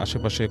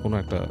আশেপাশে কোনো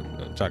একটা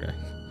জায়গায়,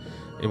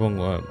 এবং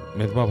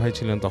মেজবা ভাই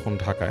ছিলেন তখন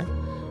ঢাকায়।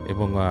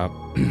 এবং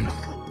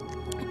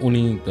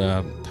উনি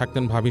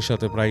থাকতেন ভাবির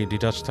সাথে, প্রায়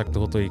ডিটাচ থাকতে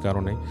হতো এই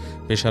কারণে,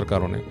 পেশার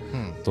কারণে।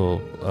 তো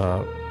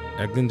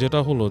একদিন যেটা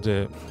হলো যে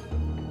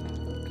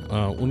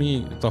উনি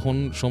তখন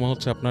সময়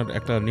হচ্ছে আপনার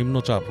একটা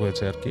নিম্নচাপ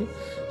হয়েছে আর কি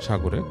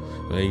সাগরে।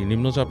 এই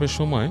নিম্নচাপের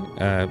সময়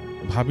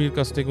ভাবির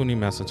কাছ থেকে উনি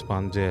মেসেজ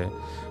পান যে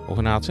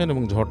ওখানে আছেন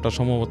এবং ঝড়টা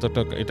সম্ভবত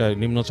এটা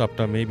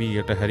নিম্নচাপটা মেবি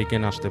এটা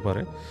হ্যারিকেন আসতে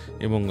পারে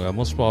এবং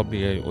মোস্ট প্রবাবলি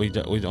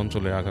ওই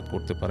অঞ্চলে আঘাত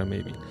করতে পারে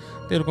মেবি।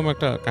 তো এরকম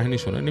একটা কাহিনী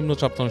শুনে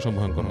নিম্নচাপ তো অনেক সময়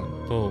ভয়ঙ্কর হয়।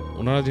 তো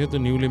ওনারা যেহেতু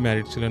নিউলি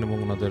ম্যারিড ছিলেন এবং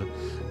ওনাদের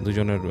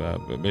দুজনের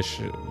বেশ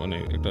মানে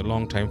একটা লং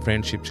টাইম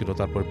ফ্রেন্ডশিপ ছিল,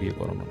 তারপর বিয়ে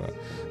করেন। ওরা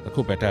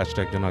খুব অ্যাটাচড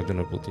একজন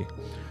একজনের প্রতি।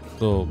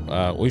 তো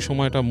ওই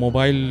সময়টা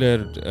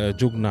মোবাইলের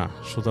যুগ না,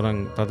 সুতরাং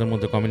তাদের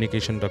মধ্যে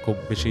কমিউনিকেশনটা খুব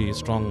বেশি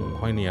স্ট্রং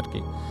হয়নি আর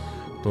কি।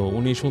 তো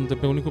উনি শুনতে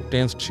পেয়ে উনি খুব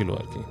টেন্সড ছিল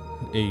আর কি,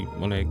 এই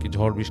মানে কি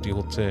ঝড় বৃষ্টি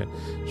হচ্ছে,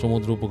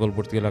 সমুদ্র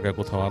উপকূলবর্তী এলাকায়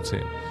কোথাও আছে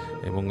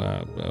এবং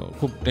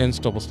খুব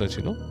টেন্সড অবস্থায়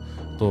ছিল।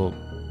 তো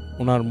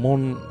ওনার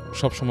মন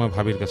সবসময়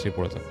ভাবির কাছেই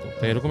পড়ে থাকতো।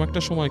 তো এরকম একটা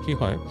সময় কি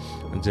হয়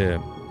যে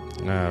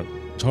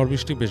ঝড়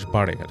বৃষ্টি বেশ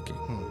বাড়ে আর কি,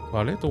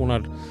 বাড়ে। তো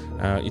ওনার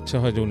ইচ্ছা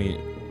হয় যে উনি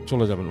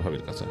চলে যাবেন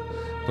ভাবির কাছে।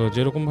 তো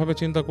যেরকমভাবে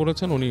চিন্তা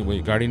করেছেন উনি ওই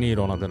গাড়ি নিয়ে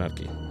রওনা দেন আর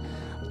কি।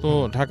 তো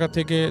ঢাকা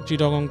থেকে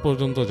চিটাগং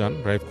পর্যন্ত যান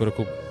ড্রাইভ করে,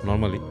 খুব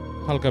নর্মালি।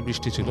 হালকা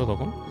বৃষ্টি ছিল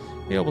তখন,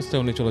 এই অবস্থায়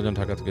উনি চলে যান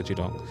ঢাকা থেকে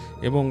চিটাগং।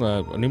 এবং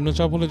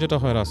নিম্নচাপ হলে যেটা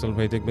হয় রাসেল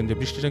ভাই, দেখবেন যে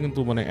বৃষ্টিটা কিন্তু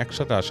মানে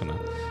একসাথে আসে না,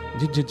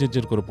 ঝিরঝির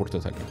ঝিরঝির করে পড়তে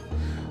থাকে।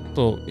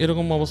 তো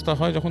এরকম অবস্থা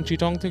হয় যখন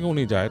চিটং থেকে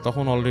উনি যায়,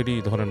 তখন অলরেডি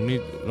ধরেন উনি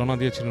রওনা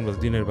দিয়েছিলেন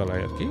দিনের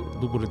বেলায় আর কি,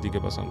 দুপুরের দিকে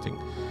বা সামথিং।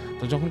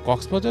 তো যখন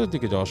কক্সবাজারের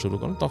দিকে যাওয়া শুরু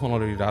করেন তখন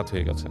অলরেডি রাত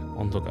হয়ে গেছে,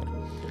 অন্ধকার।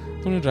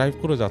 তো উনি ড্রাইভ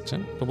করে যাচ্ছেন,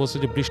 তো বলছে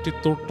যে বৃষ্টির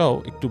তোড়টাও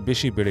একটু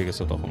বেশি বেড়ে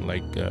গেছে তখন,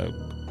 লাইক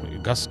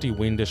গাস্টি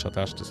উইন্ডের সাথে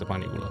আসতেছে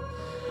পানিগুলো।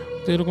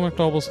 তো এরকম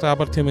একটা অবস্থা,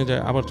 আবার থেমে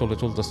যায়, আবার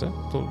চলতেছে।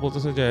 তো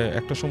বলতেছে যে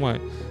একটা সময়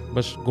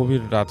বেশ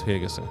গভীর রাত হয়ে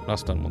গেছে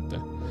রাস্তার মধ্যে।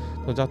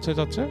 তো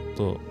যাচ্ছে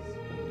তো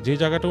যে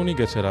জায়গাটা উনি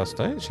গেছে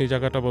রাস্তায়, সেই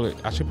জায়গাটা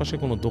আশেপাশে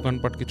কোনো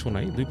দোকানপাট কিছু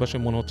নাই, দুই পাশে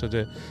মনে হচ্ছে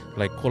যে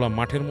লাইক খোলা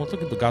মাঠের মতো,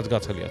 কিন্তু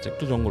গাছগাছালি আছে,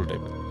 একটু জঙ্গল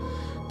টাইপের।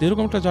 তো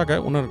এরকম একটা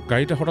জায়গায় ওনার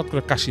গাড়িটা হঠাৎ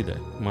করে কাশি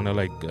দেয়, মানে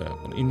লাইক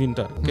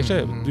ইঞ্জিনটা কেসে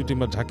 2-3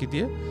 বার ঝাঁকি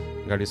দিয়ে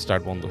গাড়ির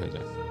স্টার্ট বন্ধ হয়ে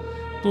যায়।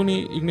 তো উনি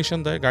ইগনিশন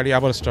দেয়, গাড়ি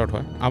আবার স্টার্ট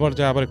হয়, আবার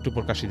যায়, আবার একটু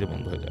পর কাশি দিয়ে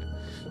বন্ধ হয়ে যায়,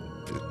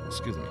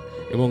 এক্সকিউজ মি।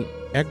 এবং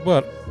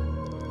একবার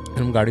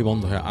এরকম গাড়ি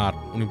বন্ধ হয়, আর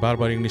উনি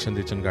বারবার ইগনিশন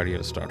দিচ্ছেন, গাড়ি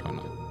আর স্টার্ট হয়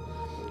না।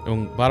 এবং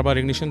বারবার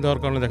ইগনিশন দেওয়ার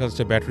কারণে দেখা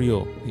যাচ্ছে ব্যাটারিও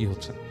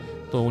হচ্ছে।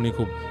 তো উনি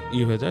খুব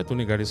হয়ে যায়। তো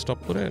উনি গাড়ি স্টপ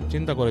করে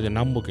চিন্তা করে যে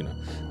নামবো কিনা,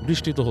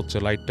 বৃষ্টি তো হচ্ছে,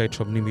 লাইট টাইট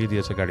সব নিভিয়ে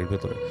দিয়েছে গাড়ির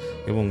ভেতরে,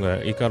 এবং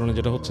এই কারণে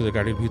যেটা হচ্ছে যে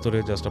গাড়ির ভিতরে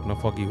জাস্ট আপনার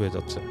ফগি হয়ে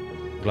যাচ্ছে,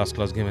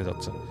 গ্লাস ঘেমে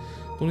যাচ্ছে।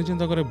 তো উনি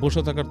চিন্তা করে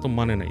বসে থাকার তো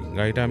মানে নেই,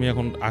 গাড়িটা আমি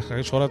এখন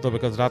আগে সরাতে হবে,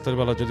 কারণ রাতের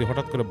বেলা যদি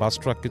হঠাৎ করে বাস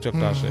ট্রাক কিছু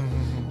একটা আসে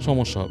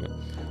সমস্যা হবে।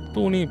 তো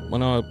উনি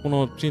মানে কোনো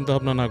চিন্তা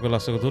ভাবনা না করে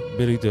রাস্তাকে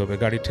বেরোতে হবে,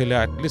 গাড়ি ঠেলে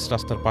অ্যাটলিস্ট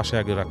রাস্তার পাশে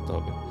আগে রাখতে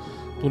হবে।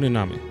 তো উনি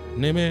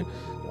নেমে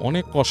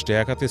অনেক কষ্টে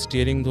এক হাতে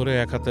স্টিয়ারিং ধরে,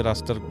 এক হাতে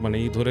রাস্তার মানে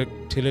ধরে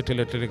ঠেলে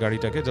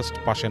গাড়িটাকে জাস্ট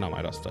পাশে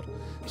নামায়, রাস্তার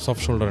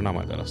সফট শোল্ডারে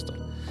নামায় দেয়। রাস্তার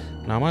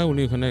নামায়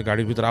উনি ওখানে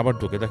গাড়ির ভিতরে আবার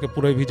ঢুকে দেখে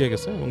পুরাই ভিজে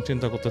গেছে, এবং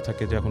চিন্তা করতে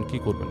থাকে যে এখন কি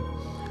করবেন,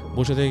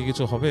 বসে থেকে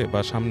কিছু হবে, বা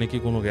সামনে কি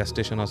কোনো গ্যাস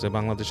স্টেশন আছে,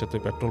 বাংলাদেশে তো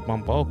পেট্রোল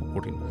পাম্প পাওয়া খুব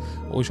কঠিন,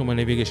 ওই সময়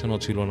নেভিগেশনও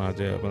ছিল না,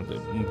 যে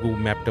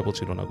ম্যাপ ট্যাপও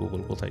ছিল না,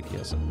 গুগল কোথায় কি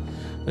আছে।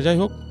 যাই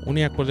হোক, উনি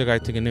এক পর্যায়ে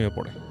গাড়ি থেকে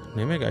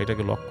নেমে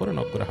গাড়িটাকে লক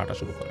করে হাঁটা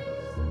শুরু করে।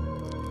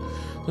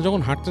 তো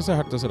যখন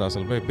হাঁটতেছে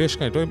রাসেল ভাই বেশ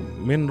খানিকটা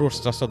মেন রোড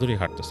রাস্তা ধরেই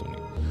হাঁটতেছে উনি।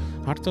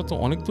 হাঁটতে তো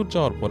অনেক দূর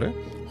যাওয়ার পরে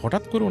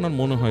হঠাৎ করে ওনার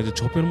মনে হয় যে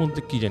ঝোপের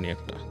মধ্যে কি জানি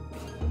একটা,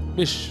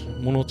 বেশ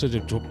মনে হচ্ছে যে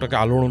ঝোপটাকে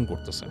আলোড়ন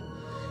করতেছে।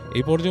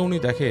 এই পর্যায়ে উনি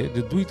দেখে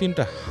যে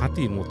 2-3টা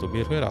হাতির মতো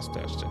বের হয়ে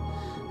রাস্তায় আসছে,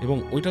 এবং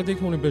ওইটা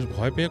দেখে উনি বেশ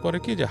ভয় পেয়ে করে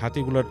কি যে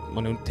হাতিগুলার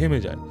মানে থেমে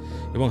যায়,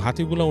 এবং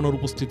হাতিগুলো ওনার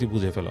উপস্থিতি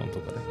বুঝে ফেলে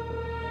অন্তকারে,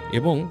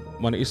 এবং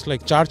মানে ইটস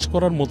লাইক চার্জ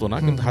করার মতো না,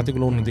 কিন্তু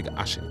হাতিগুলো অন্যদিকে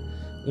আসে।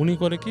 উনি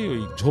করে কি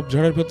ওই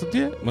ঝোপঝাড়ের ভেতর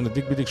দিয়ে মানে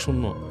দিক বিদিক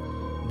শূন্য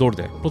দৌড়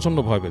দেয়, প্রচণ্ড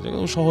ভয় পেয়ে যায়।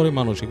 শহরে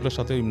মানুষ এগুলোর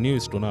সাথে নিউ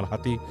স্টোন, আর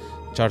হাতি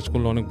চার্জ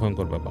করলে অনেক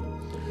ভয়ঙ্কর ব্যাপার।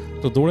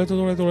 তো দৌড়াইতে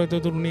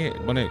উনি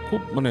মানে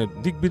খুব মানে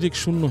দিক বিদিক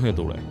শূন্য হয়ে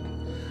দৌড়ায়।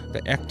 তো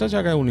একটা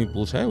জায়গায় উনি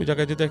পৌঁছায়, ওই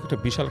জায়গায় যেতে একটা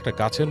বিশাল একটা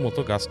গাছের মতো,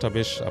 গাছটা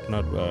বেশ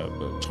আপনার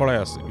ছড়ায়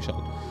আছে বিশাল,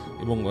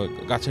 এবং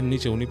গাছের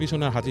নিচে উনি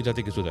পিছনে হাতি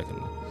টাতি কিছু দেখেন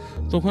না।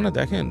 তো ওখানে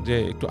দেখেন যে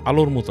একটু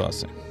আলোর মতো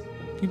আছে,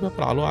 কী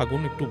ব্যাপার, আলো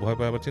আগুন, একটু ভয়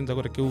পায়, আবার চিন্তা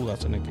করে কেউ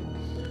আছে নাকি।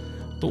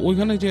 তো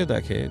ওইখানে যেয়ে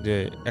দেখে যে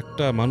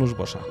একটা মানুষ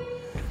বসা,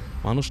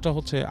 মানুষটা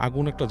হচ্ছে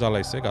আগুন একটা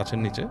জ্বালাইছে গাছের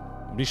নিচে,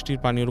 বৃষ্টির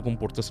পানি ওরকম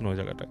পড়তেছে না ওই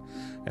জায়গাটায়,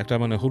 একটা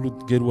মানে হলুদ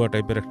গেরুয়া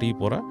টাইপের একটা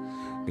পরা,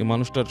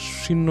 মানুষটার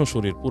শীর্ণ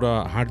শরীর, পুরা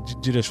হাড়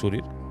জিরজিরে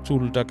শরীর,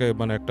 চুলটাকে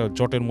মানে একটা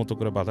জটের মতো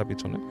করে বাঁধা,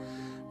 পিছনে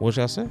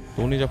বসে আছে। তো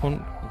উনি যখন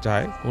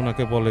যায়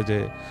ওনাকে বলে যে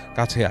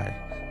কাছে আয়।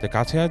 তো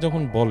কাছে আয়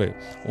যখন বলে,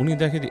 উনি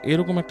দেখে যে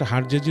এরকম একটা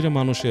হাড় জিরজিরে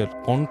মানুষের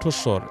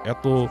কণ্ঠস্বর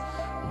এত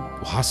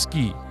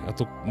হাস্কি, এত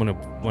মানে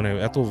মানে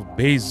এত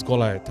বেজ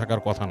গলায়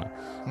থাকার কথা না,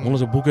 মনে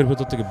হচ্ছে বুকের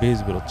ভেতর থেকে বেজ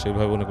বেরোচ্ছে,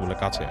 এইভাবে ওনাকে বলে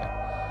কাছে আয়।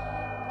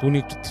 তো উনি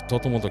একটু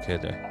ততমতো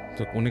খেয়ে যায়।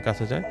 তো উনি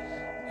কাছে যায়,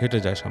 হেঁটে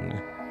যায় সামনে,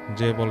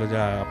 যে বলে যে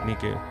আপনি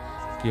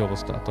কি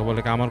অবস্থা? তো বলে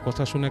আমার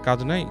কথা শুনে কাজ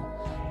নাই,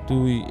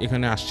 তুই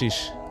এখানে আসছিস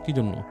কি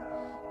জন্য?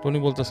 তো উনি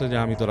বলতেছে যে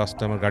আমি তো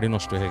রাস্তায় আমার গাড়ি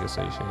নষ্ট হয়ে গেছে,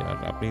 আর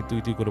আপনি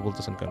তুই করে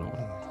বলতেছেন কেন?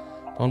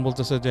 তখন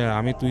বলতেছে যে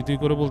আমি তুই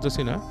করে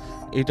বলতেছি না,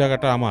 এই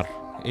জায়গাটা আমার,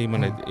 এই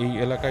মানে এই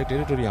এলাকায়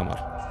টেরিটরি আমার।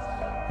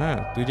 হ্যাঁ,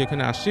 তুই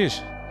যেখানে আসছিস,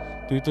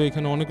 তুই তো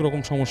এখানে অনেক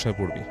রকম সমস্যায়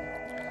পড়বি,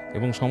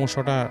 এবং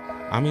সমস্যাটা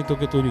আমি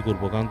তোকে তৈরি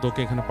করবো, কারণ তোকে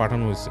এখানে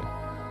পাঠানো হয়েছে।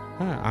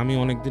 হ্যাঁ, আমি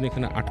অনেকদিন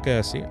এখানে আটকায়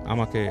আছি,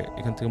 আমাকে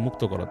এখান থেকে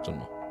মুক্ত করার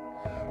জন্য।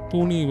 তো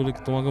উনি বলে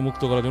তোমাকে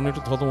মুক্ত করার জন্য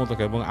একটু থতমত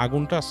খায়, এবং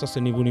আগুনটা আস্তে আস্তে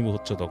নিভু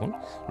হচ্ছে তখন,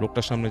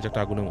 লোকটার সামনে যে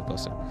একটা আগুনের মতো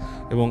আছে,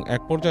 এবং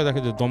এক পর্যায়ে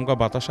দেখে যে দমকা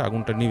বাতাসে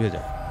আগুনটা নিভে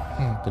যায়।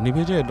 তো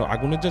নিভে যায়,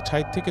 আগুনের যে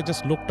ছাই থেকে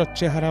জাস্ট লোকটার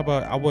চেহারা বা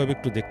আবহাওয়া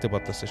একটু দেখতে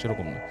পারতেছে,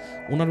 সেরকম না।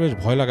 ওনার বেশ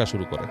ভয় লাগা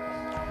শুরু করে।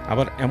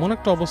 আবার এমন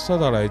একটা অবস্থা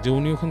দাঁড়ায় যে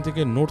উনি ওখান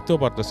থেকে নড়তেও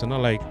পারতেছে না,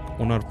 লাইক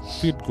ওনার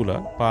ফিটগুলা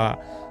পা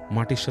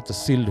মাটির সাথে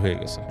সিল্ড হয়ে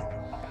গেছে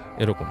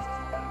এরকম।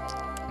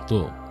 তো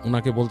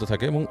ওনাকে বলতে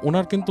থাকে, এবং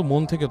ওনার কিন্তু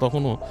মন থেকে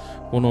তখনও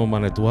কোনো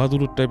মানে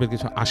দোহাদুরুর টাইপের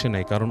কিছু আসে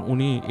নাই, কারণ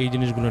উনি এই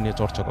জিনিসগুলো নিয়ে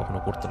চর্চা কখনো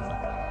করতেন না।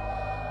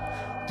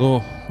 তো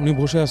উনি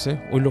বসে আছে,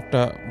 ওই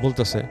লোকটা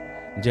বলতেছে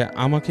যে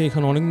আমাকে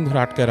এখানে অনেকদিন ধরে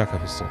আটকায় রাখা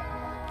হয়েছে।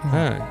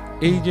 হ্যাঁ,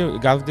 এই যে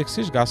গাছ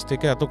দেখছিস, গাছ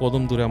থেকে এত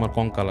কদম দূরে আমার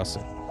কঙ্কাল আছে,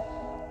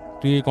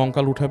 তুই এই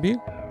কঙ্কাল উঠাবি,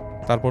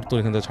 তারপর তোর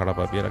এখান থেকে ছাড়া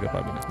পাবি, এর আগে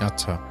পাবি না।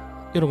 আচ্ছা,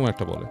 এরকম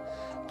একটা বলে।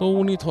 তো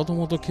উনি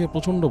থতমত খেয়ে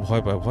প্রচণ্ড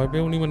ভয়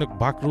পেয়ে উনি মানে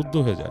বাকরুদ্ধ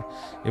হয়ে যায়,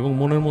 এবং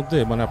মনের মধ্যে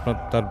মানে আপনার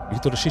তার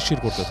ভিতরে শিরশির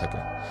করতে থাকে,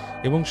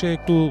 এবং সে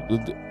একটু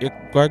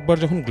কয়েকবার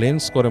যখন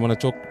গ্লেন্স করে, মানে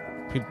চোখ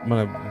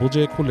মানে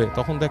বুঝে খুলে,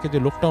 তখন দেখে যে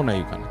লোকটাও নাই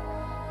এখানে।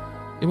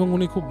 এবং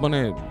উনি খুব মানে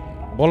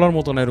বলার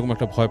মতো না এরকম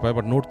একটা ভয় পায়,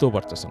 বাট নড়তেও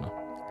পারতেছে না।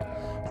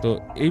 তো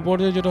এই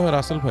পর্যায়ে যেটা হয়,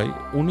 রাসেল ভাই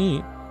উনি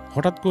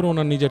হঠাৎ করে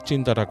ওনার নিজের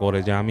চিন্তাটা করে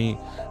যে আমি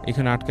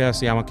এখানে আটকে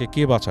আছি, আমাকে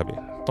কে বাঁচাবে।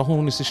 তখন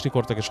উনি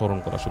সৃষ্টিকর্তাকে স্মরণ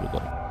করা শুরু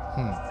করে,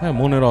 হ্যাঁ,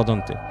 মনের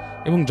অজান্তে।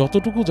 এবং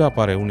যতটুকু যা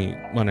পারে উনি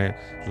মানে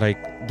লাইক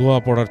দোয়া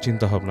পড়ার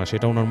চিন্তা ভাবনা,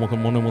 সেটা ওনার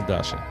মনের মধ্যে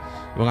আসে।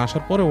 এবং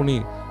আসার পরে উনি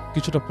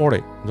কিছুটা পড়ে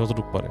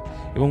যতটুকু পারে,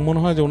 এবং মনে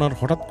হয় যে ওনার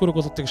হঠাৎ করে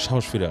কোথা থেকে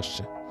সাহস ফিরে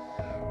আসছে,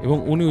 এবং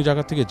উনি ওই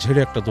জায়গা থেকে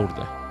ঝেড়ে একটা দৌড়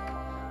দেয়।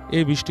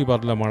 এই বৃষ্টি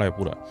বাদলা মারায়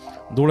পুরা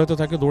দৌড়াতে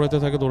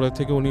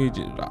থাকে উনি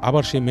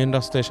আবার সেই মেন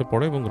রাস্তায় এসে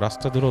পড়ে এবং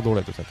রাস্তা ধরেও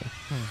দৌড়াতে থাকে।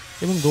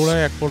 এবং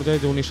দৌড়ায় এক পর্যায়ে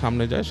যে উনি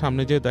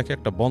সামনে যেয়ে দেখে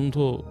একটা বন্ধ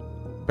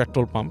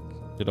পেট্রোল পাম্প,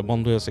 যেটা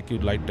বন্ধ হয়ে আছে, কি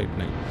লাইট টাইট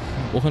নাই।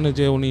 ওখানে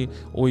যে উনি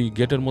ওই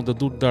গেটের মধ্যে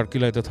দুধ দাঁড়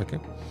কিলাইতে থাকে।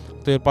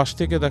 তো এর পাশ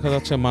থেকে দেখা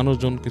যাচ্ছে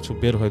মানুষজন কিছু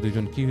বের হয়,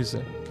 দুইজন, কি হয়েছে,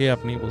 কে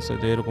আপনি? বলছে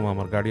যে এরকম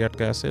আমার গাড়ি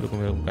আটকে আছে, এরকম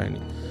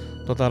কাহিনি।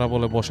 তো তারা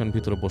বলে বসেন,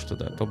 ভিতরে বসতে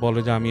দেয়। তো বলে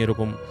যে আমি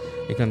এরকম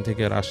এখান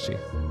থেকে আর আসছি।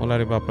 বলে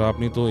আরে বাপরা,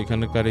 আপনি তো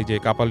এখানকার এই যে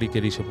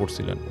কাপালিকের ইসে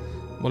পড়ছিলেন।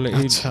 বলে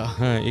এই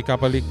হ্যাঁ, এই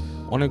কাপালিক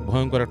অনেক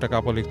ভয়ঙ্কর একটা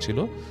কাপালিক ছিল,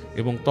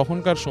 এবং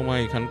তখনকার সময়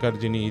এখানকার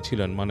যিনি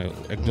ছিলেন মানে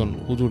একজন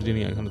হুজুর যিনি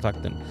এখানে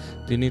থাকতেন,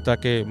 তিনি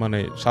তাকে মানে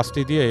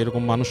শাস্তি দিয়ে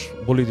এরকম মানুষ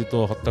বলি দিত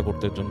হত্যা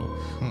করতে জন্য,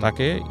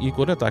 তাকে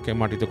করে তাকে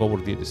মাটিতে কবর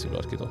দিয়ে দিছিল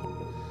আর কি তখন।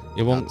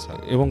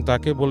 এবং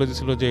তাকে বলে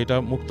দিছিল যে এটা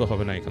মুক্ত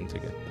হবে না এখান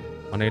থেকে,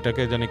 মানে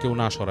এটাকে জানি কেউ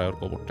না সরায় ওর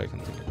কবরটা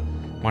এখান থেকে,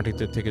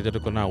 মাটিতে থেকে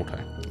যেটাকে না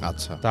উঠায়।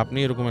 আচ্ছা, তা আপনি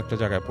এরকম একটা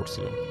জায়গায়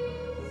পড়ছিলেন।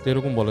 তো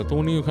এরকম বলে। তো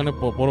উনি ওখানে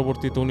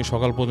পরবর্তীতে উনি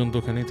সকাল পর্যন্ত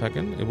ওখানেই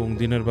থাকেন, এবং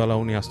দিনের বেলা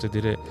উনি আস্তে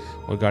ধীরে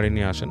ওই গাড়ি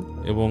নিয়ে আসেন।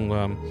 এবং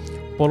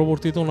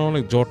পরবর্তীতে ওনার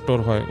অনেক জ্বর টর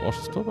হয়,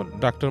 অসুস্থ, বাট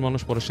ডাক্তার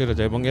মানুষ পরে সেরে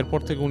যায়। এবং এরপর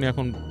থেকে উনি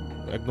এখন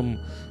একদম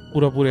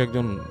পুরোপুরি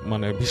একজন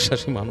মানে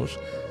বিশ্বাসী মানুষ,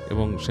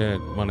 এবং সে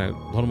মানে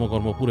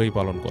ধর্মকর্ম পুরোই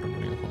পালন করেন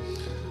উনি এখন।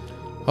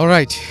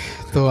 অলরাইট,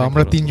 তো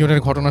আমরা তিনজনের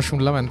ঘটনা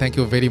শুনলাম, and thank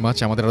you very much.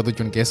 আমাদের আরও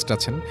দুজন গেস্ট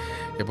আছেন,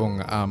 এবং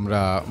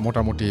আমরা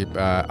মোটামুটি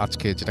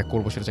আজকে যেটা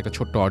করবো সেটা একটা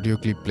ছোট্ট অডিও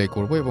ক্লিপ প্লে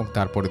করবো, এবং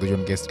তারপরে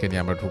দুজন গেস্টকে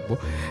নিয়ে আমরা ঢুকবো।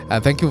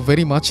 থ্যাংক ইউ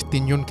ভেরি মাচ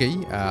তিনজনকেই,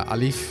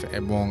 আলিফ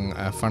এবং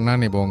ফারনান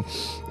এবং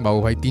বাবু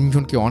ভাই,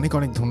 তিনজনকে অনেক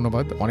অনেক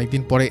ধন্যবাদ।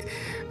 অনেকদিন পরে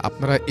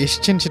আপনারা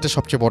এসছেন, সেটা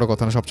সবচেয়ে বড়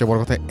কথা না, সবচেয়ে বড়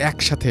কথা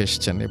একসাথে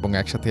এসছেন, এবং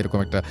একসাথে এরকম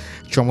একটা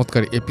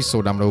চমৎকার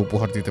এপিসোড আমরা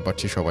উপহার দিতে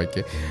পারছি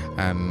সবাইকে,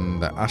 অ্যান্ড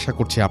আশা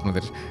করছি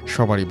আপনাদের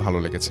সবারই ভালো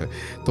লেগেছে।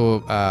 তো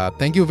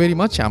থ্যাংক ইউ ভেরি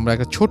মাচ। আমরা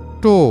একটা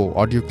ছোট্ট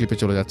অডিও ক্লিপে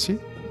চলে যাচ্ছি,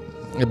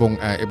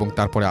 এবং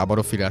তারপরে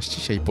আবারও ফিরে আসছি।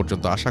 সেই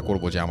পর্যন্ত আশা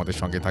করব যে আমাদের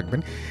সঙ্গে থাকবেন।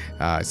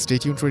 স্টে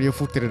টিউনড রেডিও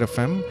ফুর্তি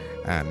এফএম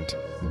অ্যান্ড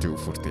ডু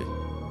ফুর্তি।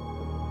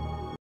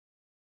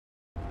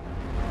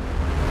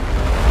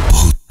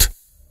 Bhoot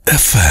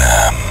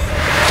FM.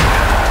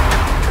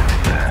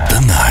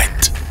 The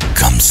night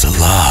comes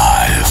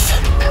alive.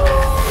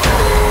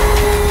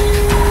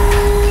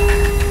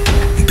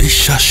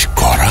 বিশ্বাস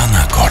করা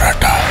না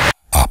করাটা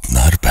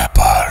আপনার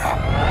ব্যাপার।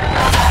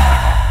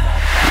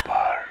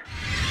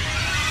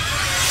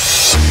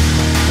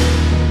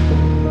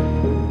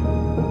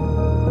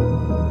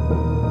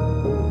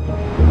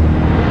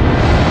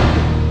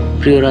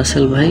 প্রিয়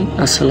রাসেল ভাই,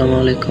 আসসালামু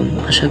আলাইকুম।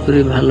 আশা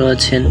করি ভালো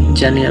আছেন।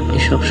 জানি আপনি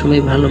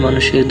সবসময় ভালো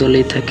মানুষের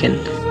দলেই থাকেন।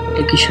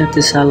 একই সাথে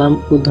সালাম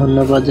ও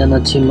ধন্যবাদ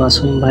জানাচ্ছি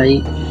মাসুম ভাই,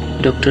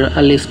 ডক্টর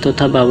আলিফ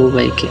তথা বাবু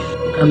ভাইকে।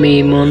 আমি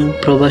ইমন,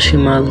 প্রবাসী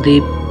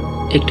মালদ্বীপ,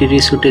 একটি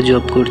রিসোর্টে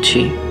জব করছি।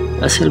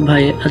 রাসেল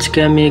ভাই, আজকে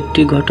আমি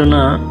একটি ঘটনা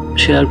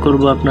শেয়ার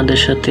করব আপনাদের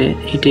সাথে।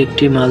 এটি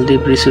একটি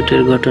মালদ্বীপ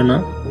রিসোর্টের ঘটনা।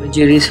 আমি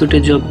যে রিসোর্টে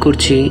জব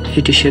করছি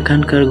এটি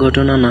সেখানকার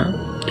ঘটনা না,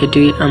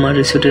 এটি আমার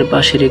রিসোর্টের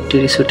পাশের একটি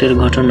রিসোর্টের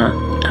ঘটনা।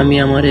 আমি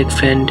আমার এক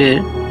ফ্রেন্ডের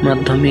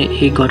মাধ্যমে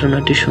এই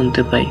ঘটনাটি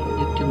শুনতে পাই।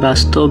 একটি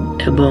বাস্তব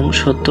এবং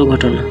সত্য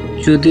ঘটনা।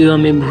 যদিও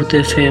আমি ভূত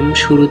এফএম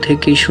শুরু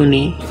থেকেই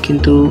শুনি,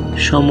 কিন্তু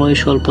সময়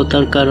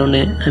স্বল্পতার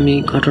কারণে আমি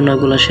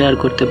ঘটনাগুলো শেয়ার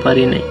করতে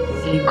পারি নাই।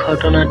 এই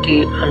ঘটনাটি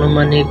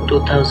আনুমানিক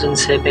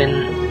 2007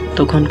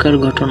 তখনকার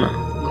ঘটনা।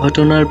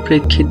 ঘটনার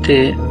প্রেক্ষিতে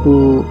ও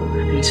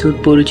রিসোর্ট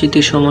পরিচিতি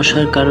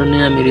সমস্যার কারণে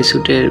আমি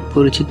রিসোর্টের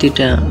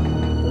পরিচিতিটা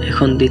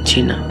এখন দিচ্ছি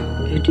না।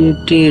 এটি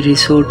একটি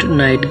রিসোর্ট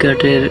নাইট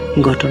গার্ডের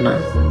ঘটনা।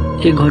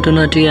 এই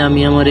ঘটনাটি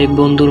আমি আমার এক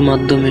বন্ধুর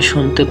মাধ্যমে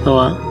শুনতে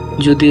পাওয়া,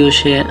 যদিও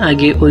সে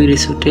আগে ওই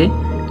রিসোর্টে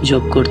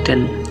জব করতেন।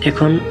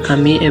 এখন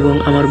আমি এবং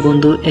আমার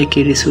বন্ধু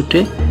একই রিসোর্টে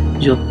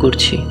জব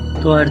করছি।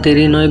 তো আর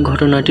দেরি নয়,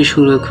 ঘটনাটি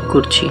শুরু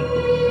করছি।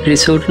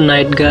 রিসোর্ট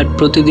নাইট গার্ড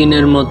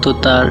প্রতিদিনের মতো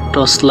তার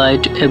টর্চ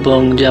লাইট এবং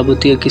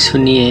যাবতীয় কিছু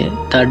নিয়ে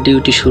তার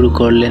ডিউটি শুরু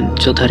করলেন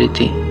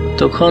যথারীতি।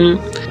 তখন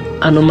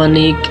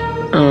আনুমানিক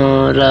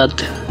রাত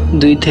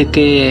 2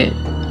 থেকে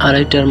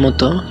 2:30টার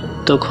মতো।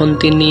 তখন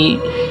তিনি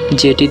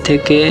জেটি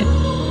থেকে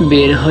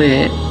বের হয়ে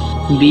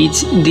বিচ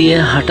দিয়ে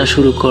হাঁটা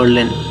শুরু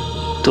করলেন।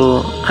 তো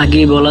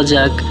আগেই বলা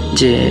যাক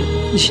যে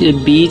সে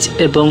বিচ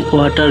এবং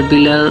ওয়াটার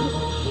বিলার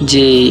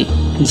যে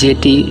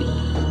জেটি,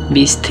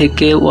 বিচ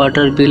থেকে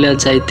ওয়াটার বিলার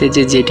যাইতে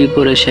যে জেটি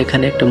পড়ে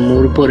সেখানে একটা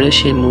মোড় পড়ে,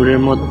 সেই মোড়ের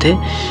মধ্যে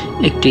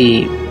একটি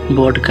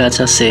বট গাছ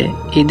আছে।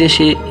 এই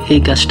দেশে এই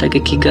গাছটাকে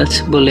কি গাছ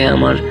বলে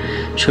আমার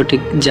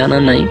সঠিক জানা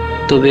নাই,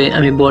 তবে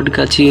আমি বট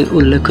গাছই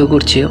উল্লেখ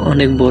করছি।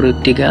 অনেক বড়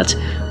একটি গাছ,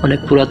 অনেক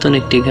পুরাতন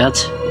একটি গাছ।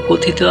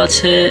 কথিত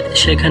আছে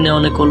সেখানে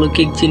অনেক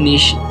অলৌকিক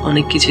জিনিস,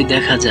 অনেক কিছু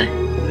দেখা যায়।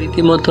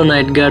 রীতিমতো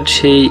নাইট গার্ড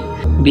সেই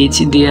বিচ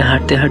দিয়ে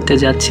হাঁটতে হাঁটতে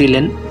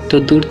যাচ্ছিলেন। তো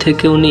দূর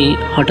থেকে উনি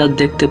হঠাৎ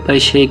দেখতে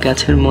পায় সেই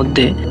গাছের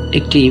মধ্যে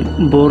একটি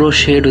বড়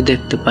শেডও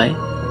দেখতে পায়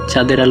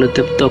চাঁদের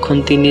আলোতে। তখন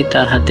তিনি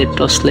তার হাতের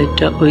টর্চ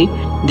লাইটটা ওই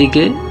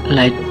দিকে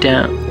লাইটটা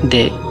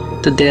দেয়।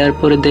 তো দেওয়ার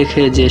পরে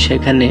দেখে যে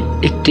সেখানে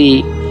একটি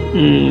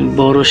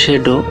বড়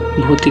শেডো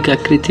ভৌতিক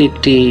আকৃতি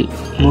একটি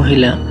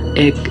মহিলা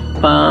এক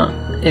পা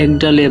এক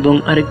ডালে এবং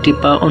আরেকটি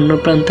পা অন্য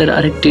প্রান্তের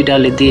আরেকটি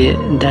ডালে দিয়ে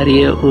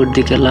দাঁড়িয়ে ওর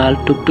দিকে লাল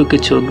টুকটুকে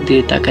চোখ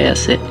দিয়ে তাকায়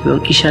আছে এবং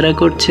ইশারা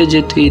করছে যে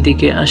তুই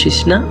এদিকে আসিস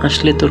না,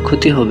 আসলে তোর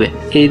ক্ষতি হবে।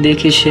 এই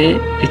দেখে সে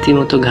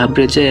রীতিমতো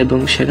ঘাবড়ে যায় এবং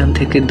সেখান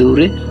থেকে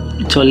দৌড়ে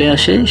চলে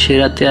আসে। সে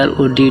রাতে আর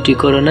ও ডিউটি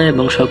করে না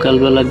এবং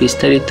সকালবেলা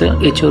বিস্তারিত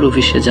এইচওর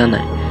অফিসে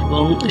জানায়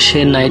এবং সে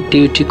নাইট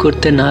ডিউটি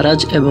করতে নারাজ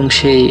এবং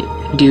সেই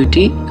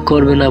ডিউটি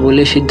করবে না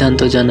বলে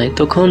সিদ্ধান্ত জানায়।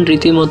 তখন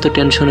রীতিমতো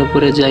টেনশনে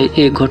পড়ে যায়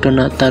এই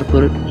ঘটনা।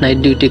 তারপর নাইট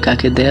ডিউটি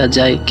কাকে দেয়া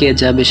যায়, কে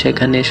যাবে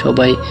সেখানে,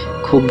 সবাই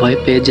খুব ভয়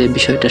পেয়ে যায়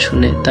বিষয়টা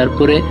শুনে।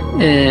 তারপরে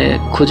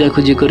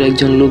খোঁজাখুঁজি করে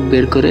একজন লোক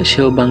বের করে,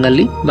 সেও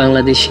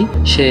বাংলাদেশি।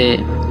 সে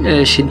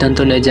সিদ্ধান্ত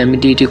নেয় যে আমি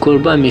ডিউটি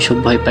করবো, আমি সব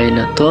ভয় পাই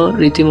না। তো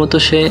রীতিমতো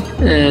সে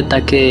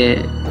তাকে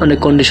অনেক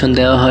কন্ডিশন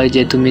দেওয়া হয়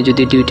যে তুমি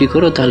যদি ডিউটি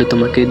করো তাহলে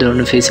তোমাকে এই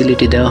ধরনের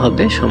ফেসিলিটি দেওয়া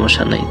হবে,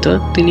 সমস্যা নাই। তো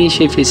তিনি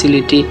সেই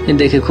ফেসিলিটি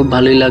দেখে খুব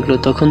ভালোই লাগলো।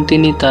 তখন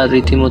তিনি তার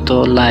রীতিমতো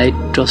লাইট,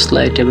 টর্চ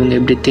লাইট এবং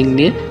এভরিথিং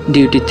নিয়ে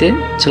ডিউটিতে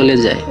চলে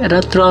যায়।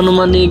 রাত্র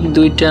আনুমানিক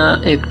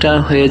 2টা-1টা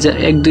হয়ে যায়,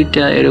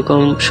 1-2টা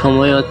এরকম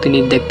সময়ও তিনি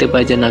দেখতে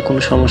পায় যে না কোনো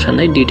সমস্যা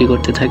নাই, ডিউটি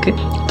করতে থাকে।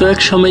 তো এক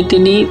সময়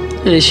তিনি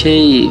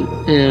সেই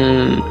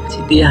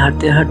দিয়ে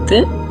হাঁটতে হাঁটতে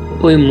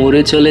ওই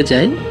মোড়ে চলে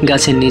যায়,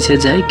 গাছের নিচে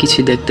যায়, কিছু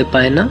দেখতে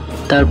পায় না।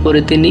 তারপরে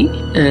তিনি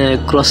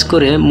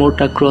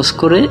মোড়টা ক্রস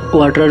করে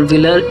ওয়াটার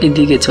ভিলার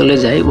এদিকে চলে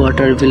যায়।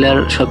 ওয়াটার ভিলার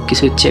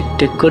সবকিছু চেক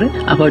টেক করে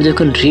আবার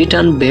যখন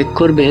রিটার্ন ব্যাক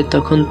করবে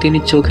তখন তিনি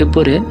চোখে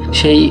পড়ে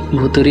সেই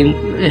ভুতুরি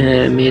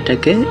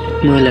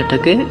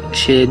মহিলাটাকে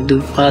সে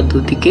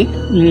দুদিকে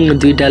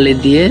 2 ডালে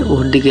দিয়ে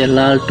ওর দিকে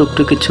লাল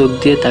টুকটুকে চোখ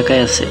দিয়ে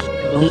তাকায় আছে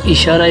এবং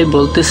ইশারায়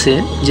বলতেছে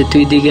যে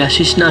তুই দিকে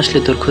আসিস না, আসলে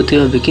তোর ক্ষতি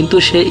হবে। কিন্তু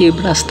সে এই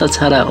রাস্তা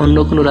ছাড়া অন্য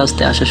কোনো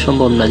রাস্তায় আসা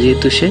সম্ভব না,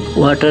 যেহেতু সে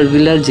ওয়াটার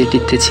ভিলার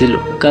জেটিতে ছিল।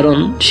 কারণ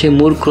সে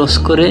মোড় ক্রস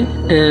করে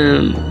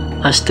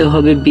আসতে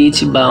হবে বিচ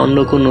বা অন্য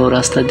কোনো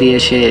রাস্তা দিয়ে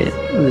সে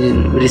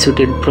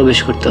রিসোর্টে প্রবেশ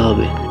করতে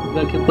হবে।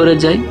 বাকি পরে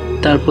যায়।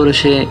 তারপরে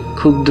সে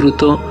খুব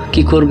দ্রুত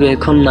কি করবে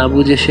এখন না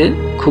বুঝে সে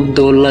খুব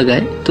দৌড়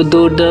লাগায়। তো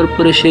দৌড় দেওয়ার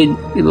পরে সেই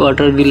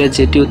ওয়াটার ভিলেজ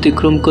যেটি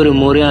অতিক্রম করে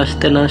মোড়ে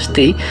আসতে না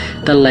আসতেই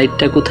তার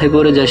লাইটটা কোথায়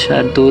পড়ে যায়, সে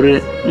আর দৌড়ে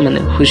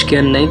হুঁশ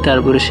জ্ঞান নেই।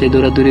 তারপরে সে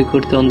দৌড়াদৌড়ি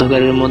করতে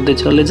অন্ধকারের মধ্যে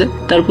চলে যায়।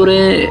 তারপরে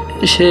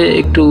সে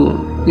একটু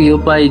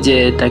পায় যে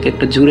তাকে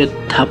একটা জোরে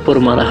থাপ্পড়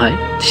মারা হয়,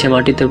 সে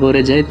মাটিতে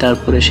পড়ে যায়।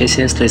 তারপরে সে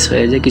সেন্সলেস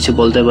হয়ে যায়, কিছু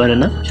বলতে পারে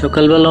না।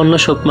 সকালবেলা অন্য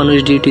সব মানুষ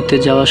ডিউটিতে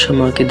যাওয়ার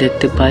সময় ওকে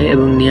দেখতে পায়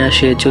এবং নিয়ে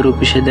আসে চোর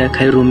অফিসে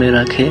দেখায়, রুমে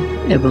রাখে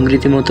এবং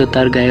রীতিমতো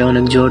তার গায়ে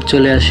অনেক জ্বর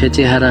চলে আসে,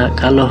 চেহারা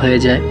কালো হয়ে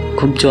যায়,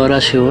 খুব জ্বর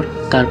আসে ওর।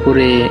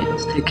 তারপরে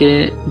থেকে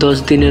 10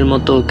 দিনের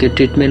মতো ওকে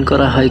ট্রিটমেন্ট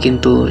করা হয়,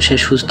 কিন্তু সে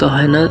সুস্থ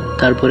হয় না।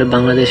 তারপরে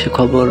বাংলাদেশে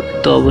খবর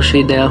তো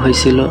অবশ্যই দেওয়া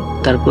হয়েছিল।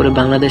 তারপরে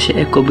বাংলাদেশে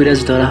এক কবিরাজ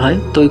ধরা হয়।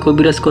 তো ওই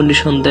কবিরাজ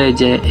কন্ডিশন দেয়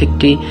যে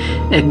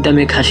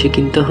একদমে খাসি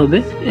কিনতে হবে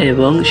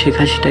এবং সে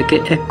খাসিটাকে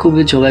এক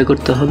কুবে জবাই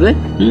করতে হবে,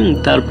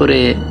 তারপরে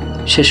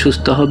সে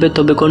সুস্থ হবে।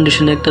 তবে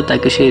কন্ডিশন একটা,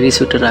 তাকে সেই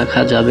রিসোর্টে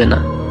রাখা যাবে না,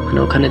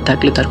 ওখানে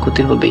থাকলে তার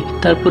ক্ষতি হবেই।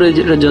 তারপরে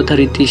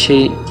যথারীতি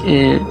সেই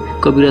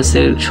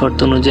কবিরাজের শর্ত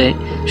অনুযায়ী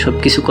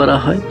সবকিছু করা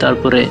হয়।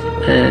 তারপরে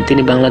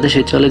তিনি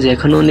বাংলাদেশে চলে যায়।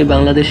 এখনো উনি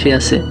বাংলাদেশে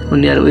আছে,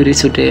 উনি আর ওই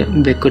রিসোর্টে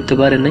ব্যাক করতে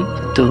পারে নাই।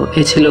 তো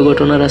এই ছিল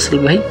ঘটনা রাসেল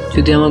ভাই।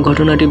 যদি আমার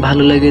ঘটনাটি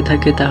ভালো লেগে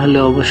থাকে তাহলে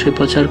অবশ্যই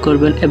প্রচার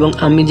করবেন। এবং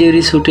আমি যে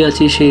রিসোর্টে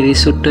আছি সেই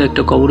রিসোর্টটা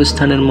একটা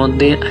কবরস্থানের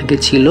মধ্যে আগে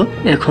ছিল,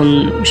 এখন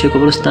সেই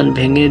কবরস্থান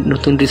ভেঙে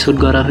নতুন রিসোর্ট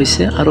গড়া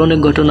হয়েছে। আর অনেক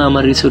ঘটনা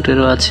আমার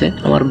রিসোর্টেরও আছে,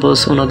 আমার বস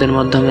ওনাদের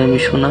মাধ্যমে আমি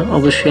শোনা।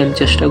 অবশ্যই আমি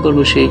চেষ্টা করব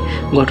সেই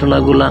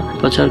ঘটনাগুলা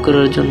প্রচার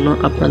করার জন্য,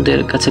 আপনাদের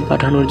কাছে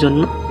পাঠানোর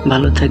জন্য।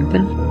 ভালো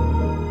থাকবেন।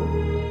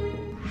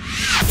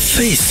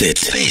 Face it.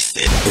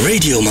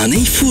 Radio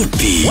Money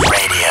Foodie.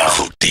 Radio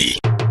Foodie.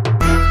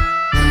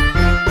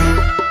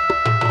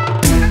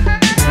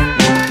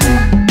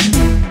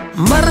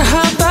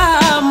 मरहबा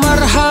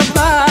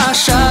मरहबा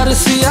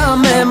शारसिया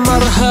में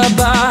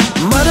मरहबा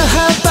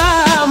मरहबा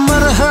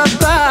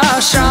मरहबा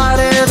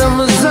शारे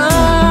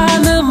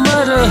रमजान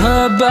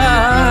मरहबा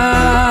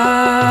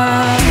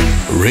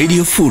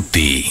Radio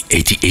Foodie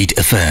 88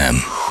 FM.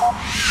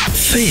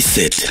 Face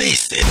it.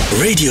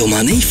 Radio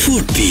Money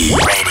Foodie.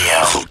 Radio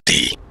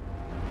Foodie.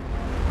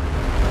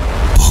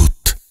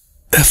 Bhoot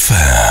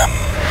FM.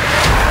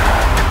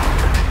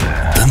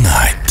 The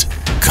night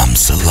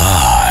comes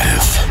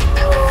alive.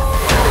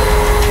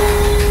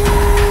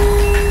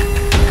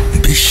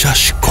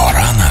 বিশ্বাস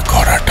করা না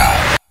করাটা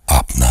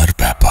আপনার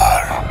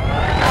ব্যাপার।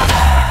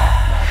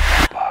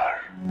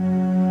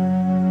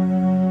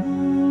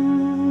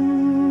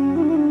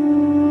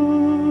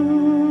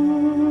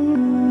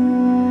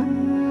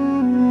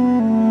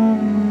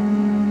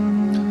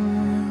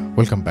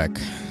 Welcome back.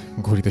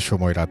 ঘড়িতে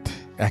সময় রাত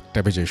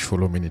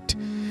 1:16।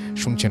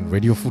 শুনছেন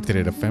রেডিও ফুর্তি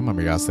রেড এফএম।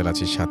 আমি রাসেল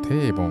আছি সাথে,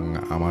 এবং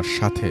আমার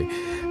সাথে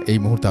এই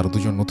মুহূর্তে আরও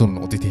দুজন নতুন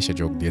অতিথি এসে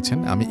যোগ দিয়েছেন।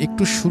 আমি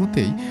একটু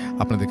শুরুতেই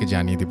আপনাদেরকে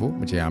জানিয়ে দিব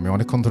যে আমি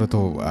অনেকক্ষণ ধরে তো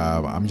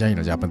আমি জানি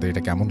না যে আপনাদের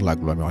এটা কেমন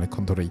লাগলো, আমি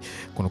অনেকক্ষণ ধরেই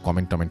কোনো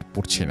কমেন্ট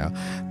পড়ছি না,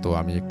 তো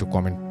আমি একটু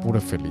কমেন্ট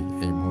পড়ে ফেলি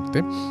এই মুহূর্তে।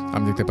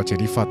 আমি দেখতে পাচ্ছি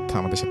রিফাত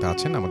আমাদের সাথে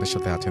আছেন, আমাদের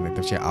সাথে আছেন দেখতে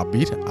পাচ্ছি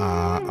আবির,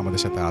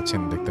 আমাদের সাথে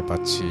আছেন দেখতে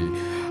পাচ্ছি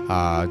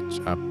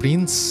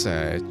প্রিন্স,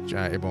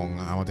 এবং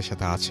আমাদের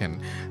সাথে আছেন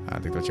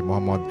দেখতে পাচ্ছি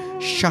মোহাম্মদ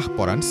শাহ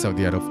পরান,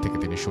 সৌদি আরব থেকে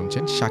তিনি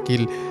শুনছেন।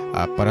 শাকিল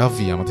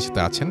পারাভি আমাদের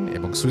সাথে আছেন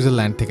এবং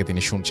সুইজারল্যান্ড থেকে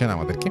তিনি শুনছেন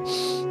আমাদেরকে।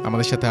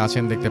 আমাদের সাথে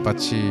আছেন দেখতে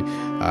পাচ্ছি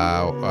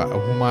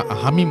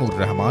হামিমুর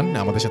রহমান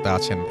আমাদের সাথে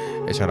আছেন।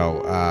 এছাড়াও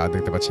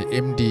দেখতে পাচ্ছি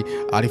এমডি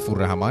আরিফুর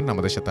রহমান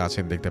আমাদের সাথে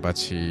আছেন দেখতে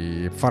পাচ্ছি।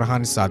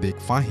 ফারহান সাদিক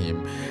ফাহিম,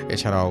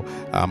 এছাড়াও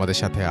আমাদের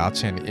সাথে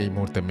আছেন এই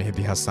মুহূর্তে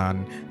মেহেদি হাসান,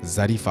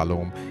 জারিফ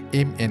আলম,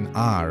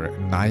 MNR,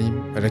 নাইম,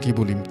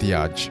 রকিবুল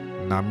ইমতিয়াজ,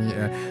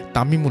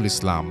 তামিমুল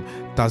ইসলাম,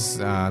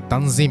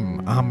 তানজিম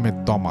আহমেদ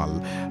তমাল,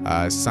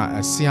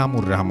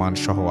 সিয়ামুর রহমান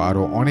সহ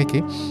আরও অনেকে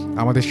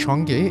আমাদের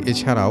সঙ্গে।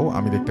 এছাড়াও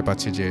আমি দেখতে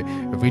পাচ্ছি যে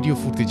রেডিও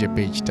ফুর্তি যে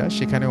পেজটা,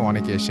 সেখানেও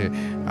অনেকে এসে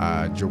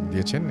যোগ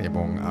দিয়েছেন,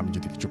 এবং আমি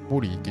যদি কিছু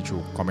পড়ি, কিছু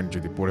কমেন্ট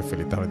যদি পড়ে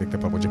ফেলি, তাহলে দেখতে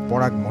পাবো যে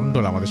পরাগ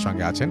মণ্ডল আমাদের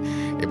সঙ্গে আছেন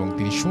এবং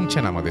তিনি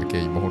শুনছেন আমাদেরকে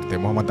এই মুহূর্তে।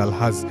 মোহাম্মদ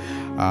আলহাজ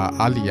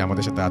আলী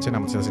আমাদের সাথে আছেন,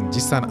 আমাদের সাথে আছেন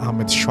জিসান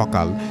আহমেদ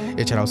সকাল,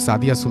 এছাড়াও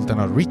সাদিয়া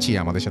সুলতানা রিচি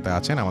আমাদের সাথে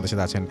আছেন, আমাদের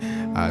সাথে আছেন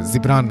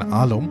জিবরান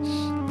আলম,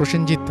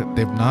 প্রসেনজিৎ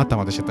দেবনাথ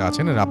আমাদের সাথে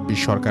আছেন, রাব্বি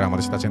সরকার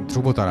আমাদের সাথে আছেন,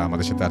 ধ্রুবতারা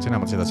আমাদের সাথে আছেন,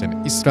 আমাদের সাথে আছেন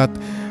ইসরাত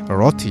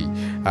রথি,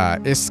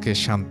 SK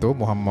শান্ত,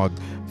 মোহাম্মদ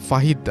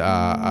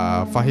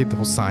ফাহিদ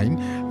হোসাইন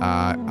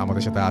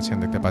আমাদের সাথে আছেন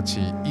দেখতে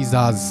পাচ্ছি,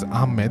 ইজাজ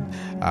আহমেদ,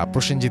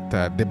 প্রসেনজিৎ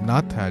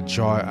দেবনাথ,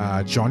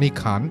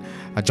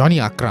 জনি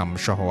আকরাম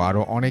সহ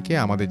আরও অনেকে।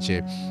 আমাদের যে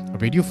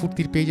রেডিও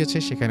ফুর্তির পেজ আছে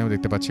সেখানেও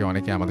দেখতে পাচ্ছি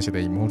অনেকে আমাদের সাথে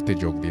এই মুহূর্তে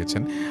যোগ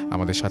দিয়েছেন।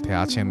 আমাদের সাথে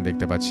আছেন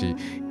দেখতে পাচ্ছি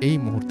এই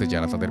মুহূর্তে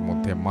যারা, তাদের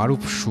মধ্যে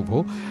মারুফ শুভ,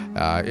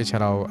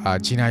 এছাড়াও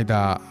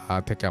ঝিনাইদা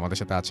থেকে আমাদের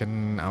সাথে আছেন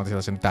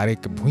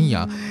তারেক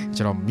ভুঁইয়া,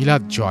 এছাড়াও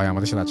মিলাদ জয়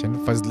আমাদের সাথে আছেন,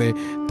 ফজলে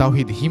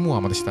তাওহিদ হিমু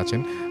আমাদের সাথে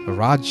আছেন,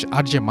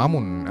 RJ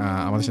মামুন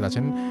আমাদের সাথে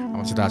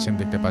আছেন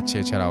দেখতে পাচ্ছি,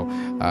 এছাড়াও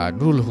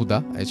নুরুল হুদা,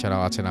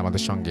 এছাড়াও আছেন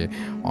আমাদের সঙ্গে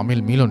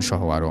অমিল মিলন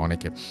সহ আরও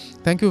অনেকে।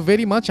 থ্যাংক ইউ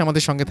ভেরি মাচ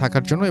আমাদের সঙ্গে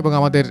থাকার জন্য। এবং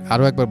আমাদের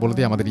আরও একবার বলে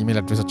দিই, আমাদের ইমেল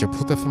অ্যাড্রেস হচ্ছে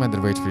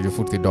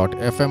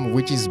bhootfm@radiofurti.fm,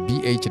 which is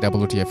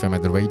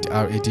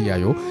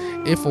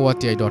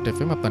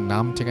bhootfm@radio.fm। আপনার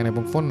নাম, ঠিকানা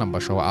এবং ফোন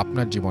নাম্বার সহ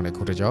আপনার জীবনে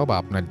ঘটে যাওয়া বা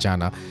আপনার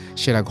জানা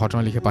সেরা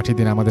ঘটনা লিখে পাঠিয়ে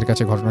দিন আমাদের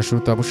কাছে। ঘটনার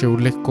শুরুতে অবশ্যই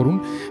উল্লেখ করুন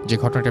যে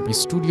ঘটনাটি আপনি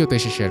স্টুডিওতে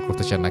এসে শেয়ার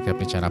করতে চান, নাকি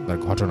আপনি চান আপনার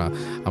ঘটনা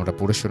আমরা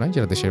পড়ে শোনাই।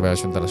 যারা দেশের বাইরে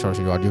আছেন তারা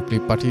সরাসরি অডিও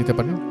ক্লিপ পাঠিয়ে দিতে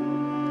পারেন।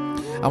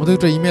 আমাদের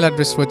দুটো ইমেল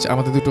অ্যাড্রেস রয়েছে,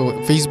 আমাদের দুটো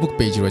ফেসবুক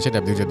পেজ রয়েছে,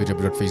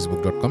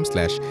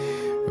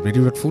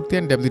 www.facebook.com/radio.furti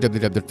and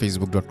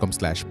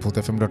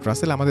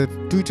www.facebook.com/bhootfm.russell। আমাদের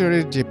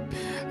টুইটারের যে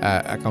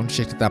অ্যাকাউন্ট,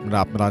 সেটাতে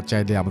আপনারা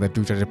চাইলে আমাদের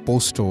টুইটারের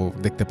পোস্টও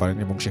দেখতে পারেন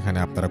এবং সেখানে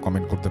আপনারা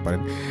কমেন্ট করতে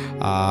পারেন।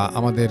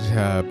 আমাদের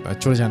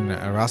চলে যান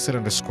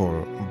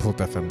Russell_Bhoot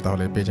FM,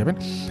 তাহলে পেয়ে যাবেন।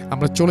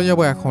 আমরা চলে যাব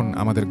এখন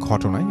আমাদের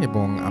ঘটনায়,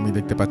 এবং আমি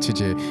দেখতে পাচ্ছি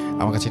যে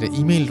আমার কাছে একটা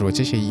ইমেল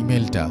রয়েছে, সেই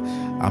ইমেলটা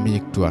আমি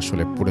একটু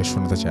আসলে পড়ে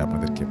শোনাতে চাই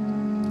আপনাদেরকে।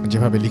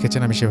 যেভাবে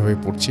লিখেছেন আমি সেভাবে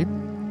পড়ছি।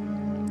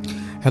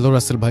 হ্যালো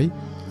রাসেল ভাই,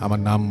 আমার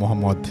নাম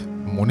মোহাম্মদ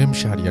মোনেম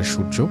শাহরিয়ার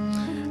সূর্য।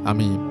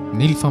 আমি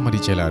নীলফামারী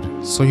জেলার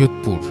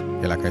সৈয়দপুর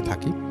এলাকায়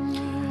থাকি।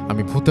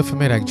 আমি ভূত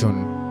এফএমের একজন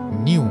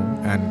নিউ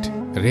অ্যান্ড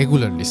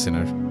রেগুলার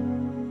লিসেনার।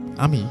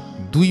 আমি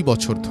 2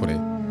 বছর ধরে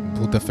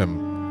ভূত এফএম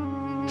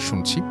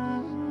শুনছি।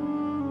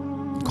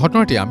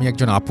 ঘটনাটি আমি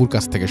একজন আপুর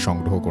কাছ থেকে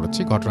সংগ্রহ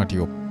করেছি,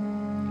 ঘটনাটিও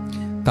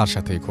তার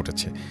সাথেই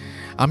ঘটেছে।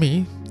 আমি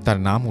তার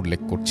নাম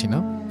উল্লেখ করছি না।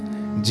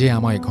 যে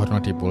আমায়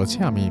ঘটনাটি বলেছে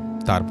আমি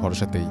তার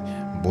ভরসাতেই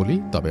বলি,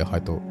 তবে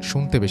হয়তো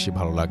শুনতে বেশি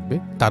ভালো লাগবে।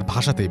 তার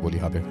ভাষাতেই বলি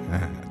হবে,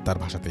 হ্যাঁ তার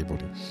ভাষাতেই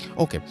বলি।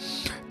 ওকে,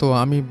 তো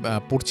আমি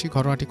পড়ছি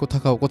ঘটনাটি।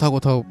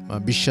 কোথাও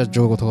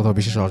বিশ্বাসযোগ্য, কোথাও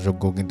বিশ্বাস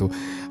অযোগ্য, কিন্তু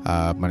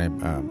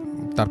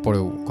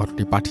তারপরেও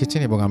ঘটনাটি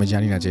পাঠিয়েছেন এবং আমি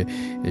জানি না যে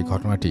এই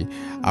ঘটনাটি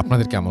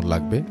আপনাদের কেমন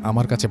লাগবে।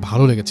 আমার কাছে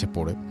ভালো লেগেছে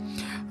পড়ে।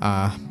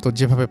 তো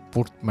যেভাবে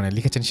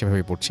লিখেছেন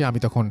সেভাবেই পড়ছি। আমি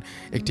তখন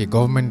একটি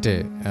গভর্নমেন্ট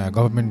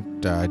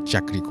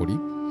চাকরি করি।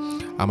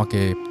 আমাকে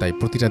তাই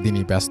প্রতিটা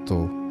দিনই ব্যস্ত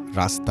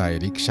রাস্তায়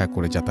রিক্সা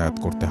করে যাতায়াত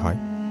করতে হয়।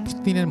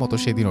 প্রতিদিনের মতো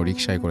সেদিনও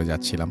রিক্সায় করে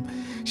যাচ্ছিলাম।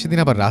 সেদিন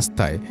আবার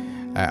রাস্তায়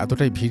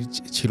এতটাই ভিড়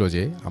ছিল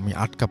যে আমি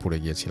আটকা পড়ে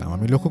গিয়েছিলাম।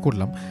 আমি লক্ষ্য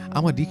করলাম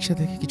আমার রিক্সা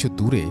থেকে কিছু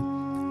দূরে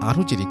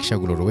আরও যে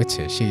রিক্সাগুলো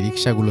রয়েছে, সেই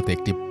রিক্সাগুলোতে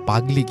একটি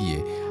পাগলি গিয়ে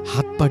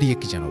হাত বাড়িয়ে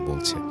কি যেন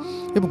বলছে,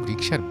 এবং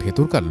রিক্সার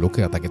ভেতরকার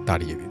লোকেরা তাকে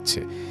তাড়িয়ে দিচ্ছে।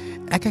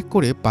 এক এক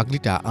করে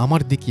পাগলিটা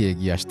আমার দিকে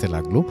এগিয়ে আসতে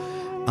লাগলো।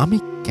 আমি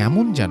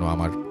কেমন যেন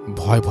আমার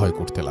ভয়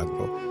করতে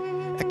লাগলো।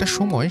 একটা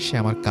সময় সে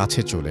আমার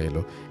কাছে চলে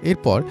এলো।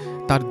 এরপর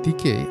তার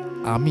দিকে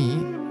আমি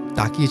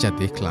তাকিয়ে যা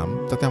দেখলাম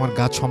তাতে আমার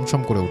গা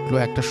ছমছম করে উঠলো।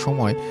 একটা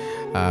সময়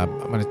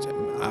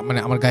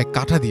আমার গায়ে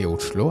কাঁটা দিয়ে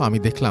উঠলো। আমি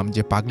দেখলাম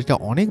যে পাগলিটা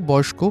অনেক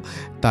বয়স্ক,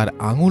 তার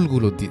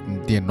আঙুলগুলো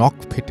দিয়ে নখ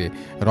ফেটে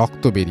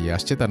রক্ত বেরিয়ে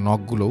আসছে, তার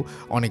নখগুলো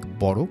অনেক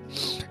বড়,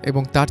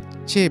 এবং তার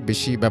চেয়ে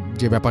বেশি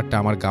যে ব্যাপারটা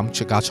আমার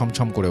গা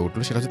ছমছম করে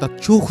উঠলো সেটা হচ্ছে তার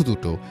চোখ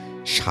দুটো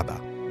সাদা।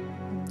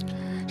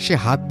 সে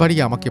হাত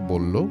বাড়িয়ে আমাকে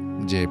বলল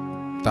যে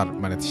তার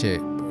মানে সে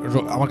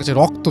আমার কাছে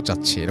রক্ত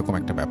চাচ্ছে, এরকম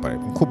একটা ব্যাপারে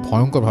খুব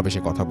ভয়ঙ্করভাবে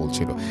সে কথা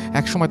বলছিল।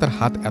 একসময় তার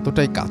হাত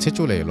এতটাই কাছে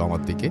চলে এলো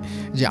আমার দিকে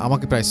যে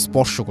আমাকে প্রায়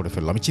স্পর্শ করে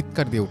ফেললো। আমি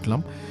চিৎকার দিয়ে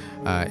উঠলাম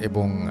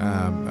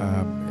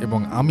এবং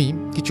আমি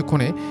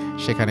কিছুক্ষণে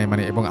সেখানে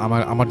মানে এবং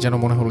আমার যেন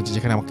মনে হলো যে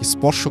যেখানে আমাকে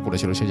স্পর্শ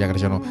করেছিল সেই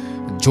জায়গাটা যেন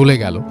জ্বলে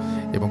গেল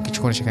এবং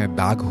কিছুক্ষণে সেখানে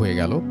দাগ হয়ে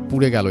গেল,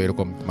 পুড়ে গেল,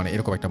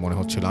 এরকম একটা মনে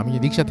হচ্ছিল। আমি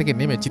রিক্সা থেকে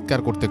নেমে চিৎকার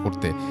করতে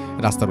করতে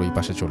রাস্তার ওই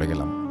পাশে চলে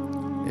গেলাম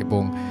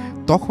এবং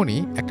তখনই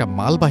একটা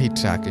মালবাহী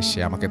ট্রাক এসে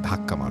আমাকে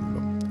ধাক্কা মারল।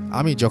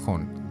 আমি যখন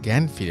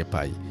জ্ঞান ফিরে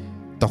পাই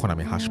তখন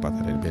আমি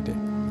হাসপাতালের বেডে,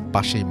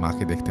 পাশেই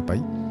মাকে দেখতে পাই।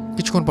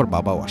 কিছুক্ষণ পর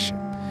বাবাও আসে।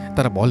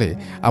 তারা বলে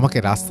আমাকে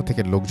রাস্তা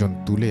থেকে লোকজন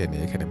তুলে এনে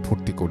এখানে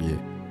ভর্তি করিয়ে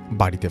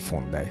বাড়িতে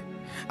ফোন দেয়।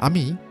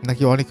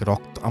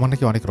 আমার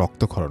নাকি অনেক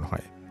রক্তক্ষরণ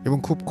হয় এবং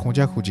খুব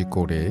খোঁজাখুঁজি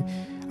করে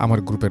আমার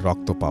গ্রুপের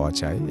রক্ত পাওয়া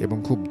যায় এবং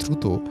খুব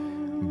দ্রুত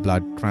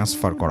ব্লাড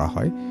ট্রান্সফার করা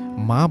হয়।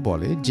 মা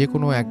বলে যে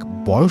কোনো এক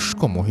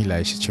বয়স্ক মহিলা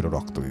এসেছিল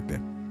রক্ত দিতে।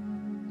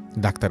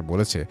 ডাক্তার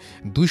বলেছে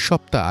 2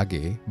 সপ্তাহ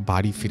আগে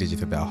বাড়ি ফিরে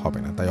যেতে দেওয়া হবে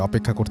না, তাই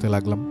অপেক্ষা করতে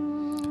লাগলাম।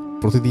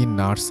 প্রতিদিন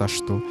নার্স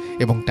আসতো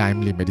এবং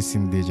টাইমলি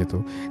মেডিসিন দিয়ে যেত।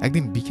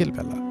 একদিন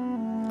বিকেলবেলা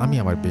আমি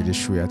আমার বেডে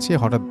শুয়ে আছি,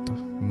 হঠাৎ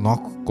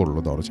নক করলো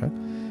দরজা।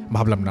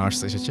 ভাবলাম নার্স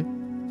এসেছে।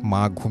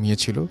 মা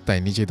ঘুমিয়েছিল, তাই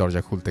নিজে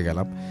দরজা খুলতে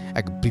গেলাম।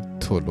 এক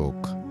বৃদ্ধ লোক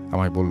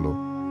আমায় বলল,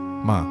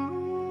 মা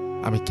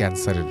আমি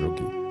ক্যান্সারের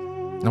রোগী,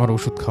 আমার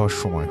ওষুধ খাওয়ার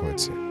সময়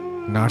হয়েছে,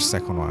 নার্স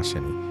এখনো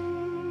আসেনি।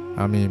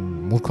 আমি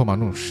মূর্খ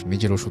মানুষ,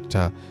 নিজের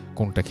ওষুধটা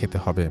কোনটা খেতে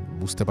হবে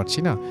বুঝতে পারছি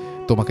না।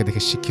 তোমাকে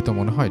দেখে শিক্ষিত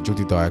মনে হয়,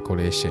 যদি দয়া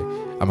করে এসে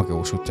আমাকে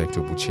ওষুধটা একটু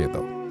বুঝিয়ে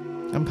দাও।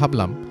 আমি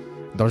ভাবলাম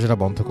দরজাটা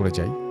বন্ধ করে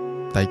যাই,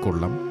 তাই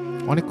করলাম।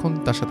 অনেকক্ষণ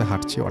তার সাথে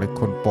হাঁটছি।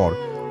 অনেকক্ষণ পর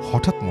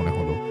হঠাৎ মনে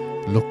হলো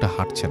লোকটা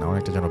হাঁটছে না,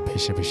 অনেকটা যেন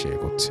ভেসে ভেসে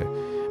এগোচ্ছে।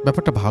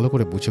 ব্যাপারটা ভালো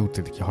করে বুঝে উঠতে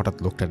দেখি হঠাৎ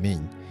লোকটা নেই।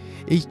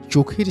 এই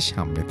চোখের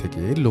সামনে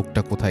থেকে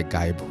লোকটা কোথায়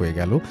গায়েব হয়ে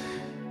গেল।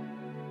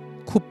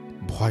 খুব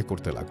ভয়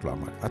করতে লাগলো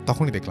আমার। আর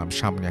তখনই দেখলাম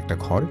সামনে একটা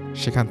ঘর,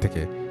 সেখান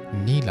থেকে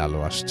নীল আলো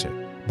আসছে।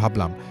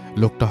 ভাবলাম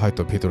লোকটা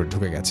হয়তো ভেতরে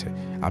ঢুকে গেছে।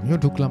 আমিও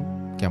ঢুকলাম।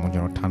 কেমন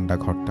যেন ঠান্ডা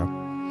ঘরটা।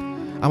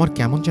 আমার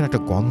কেমন যেন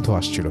একটা গন্ধ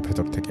আসছিল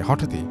ভেতর থেকে।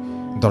 হঠাৎই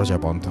দরজা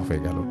বন্ধ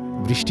হয়ে গেল।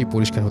 বৃষ্টি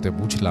পরিষ্কার হতে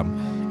বুঝলাম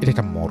এটা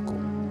একটা মর্গ।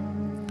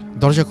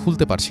 দরজা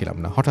খুলতে পারছিলাম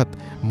না। হঠাৎ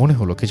মনে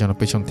হলো কে যেন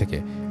পেছন থেকে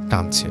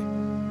টানছে।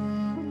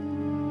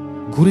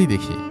 ঘুরেই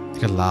দেখি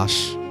একটা লাশ,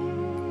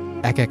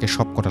 একে একে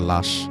সবকটা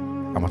লাশ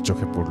আমার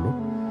চোখে পড়ল।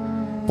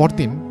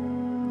 পরদিন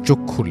চোখ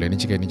খুললে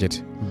নিজেকে নিজের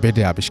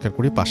বেডে আবিষ্কার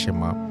করি, পাশে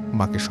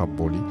মাকে সব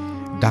বলি।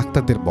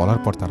 ডাক্তারদের বলার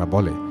পর তারা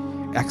বলে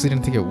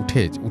অ্যাক্সিডেন্ট থেকে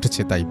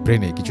উঠেছে, তাই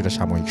ব্রেনে কিছুটা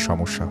সাময়িক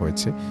সমস্যা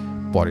হয়েছে,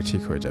 পরে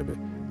ঠিক হয়ে যাবে।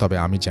 তবে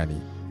আমি জানি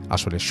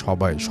আসলে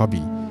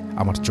সবই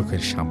আমার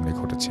চোখের সামনে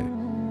ঘটেছে।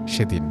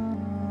 সেদিন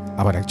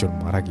আবার একজন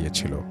মারা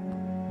গিয়েছিল,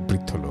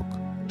 বৃদ্ধ লোক।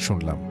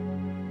 শুনলাম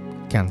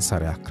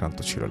ক্যান্সারে আক্রান্ত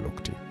ছিল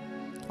লোকটি।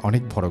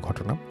 অনেক বড়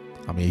ঘটনা,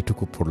 আমি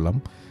এইটুকু পড়লাম।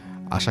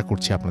 আশা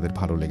করছি আপনাদের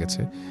ভালো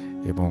লেগেছে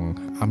এবং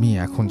আমি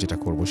এখন যেটা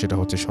করব সেটা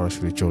হচ্ছে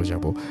সরাসরি চলে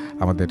যাব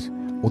আমাদের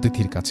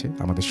অতিথির কাছে।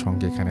 আমাদের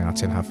সঙ্গে এখানে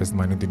আছেন হাফেজ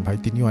মাইনুদ্দিন ভাই।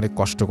 তিনিও অনেক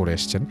কষ্ট করে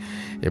এসেছেন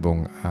এবং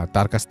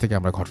তার কাছ থেকে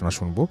আমরা ঘটনা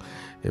শুনব।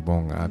 এবং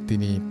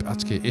তিনি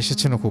আজকে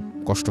এসেছেনও খুব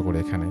কষ্ট করে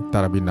এখানে,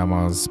 তারাবির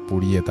নামাজ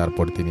পড়িয়ে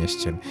তারপরে তিনি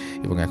এসেছেন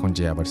এবং এখন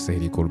যে আবার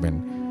সেহরি করবেন।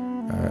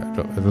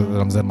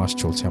 রমজান মাস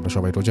চলছে, আমরা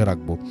সবাই রোজা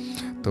রাখবো,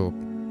 তো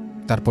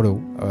তারপরেও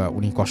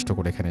উনি কষ্ট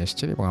করে এখানে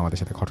এসেছেন এবং আমাদের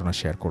সাথে ঘটনা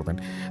শেয়ার করবেন।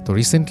 তো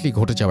রিসেন্টলি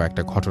ঘটে যাওয়া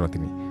একটা ঘটনা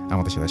তিনি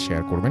আমাদের সাথে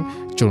শেয়ার করবেন।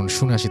 চলুন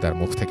শুনে আসি তার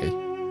মুখ থেকেই।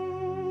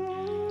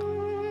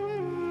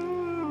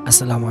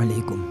 আসসালামু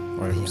আলাইকুম।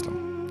 ওয়ালাইকুম আসসালাম।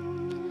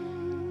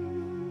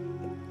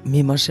 মে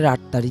মাসের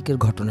 8 তারিখের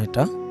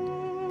ঘটনাটা,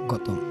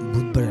 গত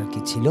বুধবার আর কি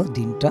ছিল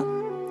দিনটা।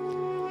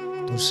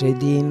 তো সেই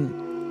দিন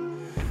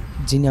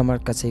যিনি আমার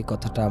কাছে এই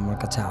কথাটা আমার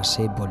কাছে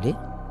আসে বলে,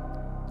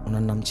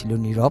 ওনার নাম ছিল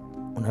নীরব।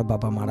 ওনার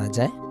বাবা মারা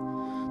যায়।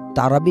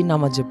 তারাবি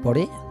নামাজের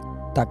পরে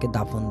তাকে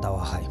দাফন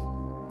দেওয়া হয়।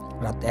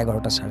 রাত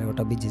 11টা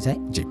 11:30 বেজে যায়।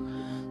 জি।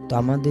 তো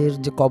আমাদের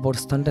যে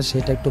কবরস্থানটা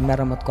সেটা একটু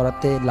মেরামত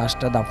করাতে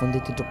লাশটা দাফন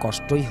দিতে একটু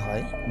কষ্টই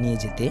হয় নিয়ে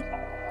যেতে।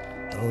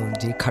 তো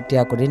যে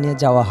খাটিয়া করে নিয়ে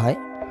যাওয়া হয়,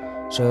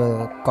 সে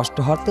কষ্ট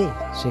হতে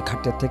সেই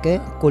খাটিয়া থেকে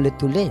কোলে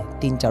তুলে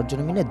 3-4 জন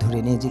মিলে ধরে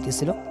নিয়ে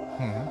যেতেছিল।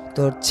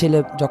 তো ছেলে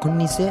যখন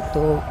নিছে,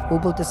 তো ও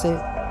বলতেছে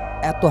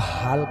এত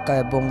হালকা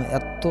এবং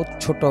এত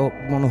ছোট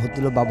মনে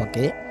হচ্ছিল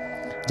বাবাকে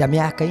যে আমি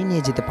একাই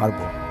নিয়ে যেতে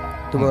পারবো।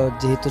 তো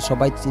যেহেতু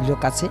সবাই ছিল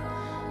কাছে,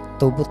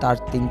 তবু তার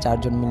 3-4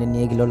 জন মিলে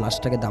নিয়ে গেল,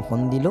 লাশটাকে দাফন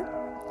দিল।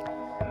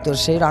 তো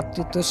সেই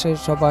রাত্রি তো সে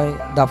সবাই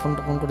দাফন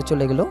করে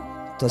চলে গেল।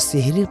 তো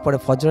সেহরির পরে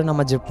ফজর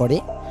নামাজের পরে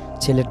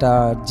ছেলেটা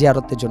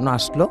জিয়ারতের জন্য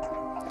আসলো।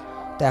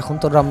 তো এখন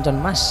তো রমজান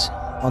মাস,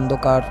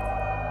 অন্ধকার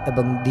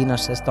এবং দিন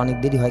আসতে আসতে অনেক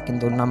দেরি হয়,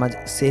 কিন্তু নামাজ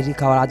সেহরি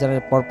খাওয়ার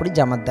আজানের পরপরই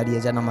জামাত দাঁড়িয়ে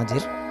যায়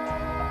নামাজের।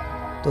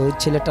 তো ওই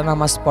ছেলেটা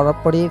নামাজ পড়ার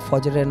পরে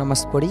ফজরের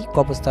নামাজ পড়ি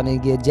কবরস্থানে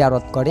গিয়ে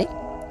জিয়ারত করে।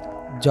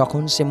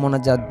 যখন সে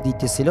মোনাজাত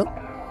দিতেছিল,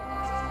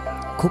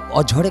 খুব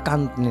অঝরে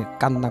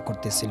কান্না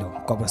করতেছিল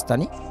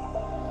কবরস্থানে।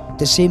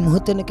 তো সেই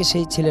মুহূর্তে নাকি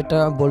সেই ছেলেটা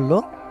বলল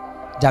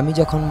যে আমি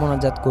যখন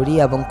মোনাজাত করি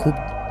এবং খুব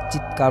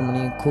চিৎকার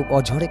খুব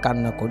অঝরে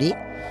কান্না করি,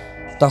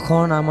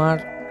 তখন আমার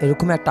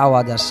এরকম একটা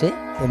আওয়াজ আসে,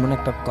 এমন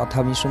একটা কথা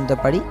আমি শুনতে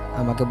পারি,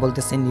 আমাকে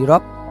বলতেছে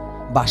নীরব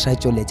বাসায়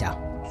চলে যা,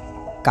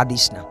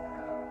 কাঁদিস না।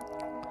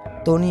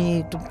 তো উনি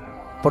একটু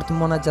প্রথম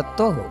মোনাজাত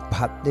তো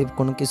ভাবতে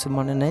কোনো কিছু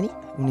মনে নেয়নি,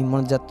 উনি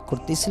মোনাজাত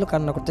করতেছিল,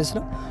 কান্না করতেছিল,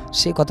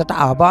 সেই কথাটা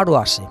আবারও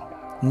আসে,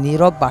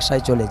 নীরব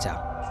বাসায় চলে যা।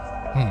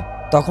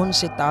 তখন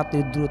সে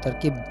তাড়াতাড়ি দ্রুত আর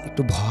কি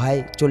একটু ভয়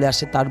চলে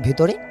আসে তার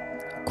ভেতরে,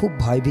 খুব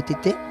ভয়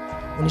ভীতিতে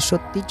উনি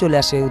সত্যি চলে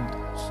আসে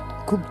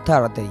খুব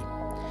তাড়াতাড়ি।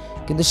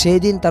 কিন্তু সেই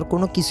দিন তার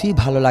কোনো কিছুই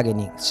ভালো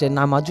লাগেনি, সে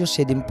নামাজও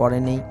সেদিন পড়ে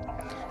নেই,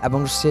 এবং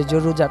সে যে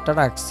রোজাটা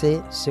রাখছে,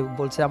 সে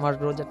বলছে আমার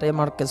রোজাটাই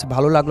আমার কাছে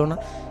ভালো লাগলো না,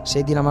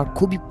 সেই দিন আমার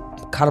খুবই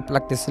খারাপ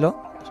লাগতেছিল,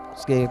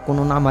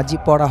 কোনো নামাজই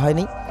পড়া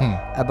হয়নি,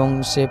 এবং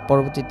সে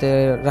পরবর্তীতে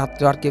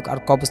রাত্রে আর কি আর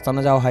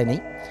কবরস্থানে যাওয়া হয়নি।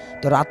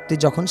 তো রাত্রে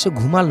যখন সে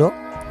ঘুমালো,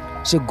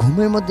 সে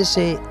ঘুমের মধ্যে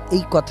সে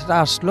এই কথাটা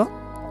আসলো,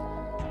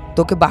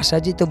 তোকে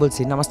বাসায় যেতে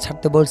বলছি, নামাজ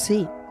ছাড়তে বলছি।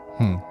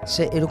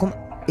 সে এরকম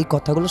এই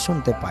কথাগুলো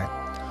শুনতে পায়,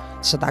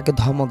 সে তাকে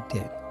ধমক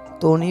দেয়।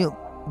 তো উনি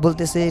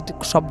বলতেছে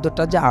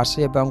শব্দটা যে আসে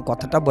এবং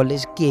কথাটা বলে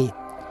কে,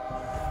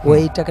 ও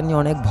এইটাকে নিয়ে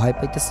অনেক ভয়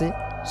পাইতেছে,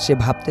 সে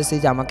ভাবতেছে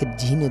যে আমাকে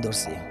জিনে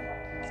ধরছে,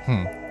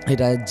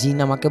 এটা জিন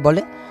আমাকে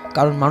বলে,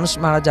 কারণ মানুষ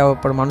মারা যাওয়ার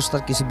পর মানুষ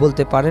তার কিছু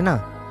বলতে পারে না,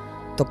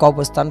 তো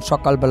কবরস্থান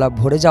সকালবেলা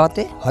ভরে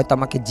যাওয়াতে হয়তো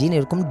আমাকে জিন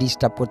এরকম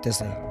ডিস্টার্ব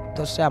করতেছে।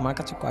 তো সে আমার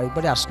কাছে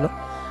কয়েকবারই আসলো,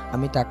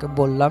 আমি তাকে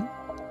বললাম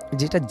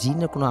যেটা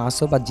জিনের কোনো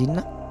আসো বা জিন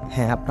না,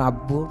 হ্যাঁ আপনার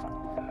আব্বুর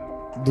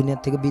দুনিয়া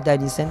থেকে বিদায়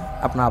নিয়েছেন,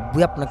 আপনার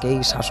আব্বুই আপনাকে এই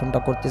শাসনটা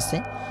করতেছে,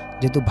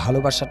 যেহেতু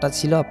ভালোবাসাটা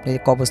ছিল আপনি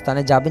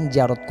কবরস্থানে যাবেন,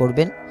 জিয়ারত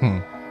করবেন।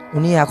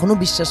 উনি এখনও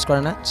বিশ্বাস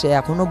করে না, সে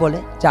এখনও বলে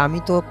যে আমি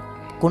তো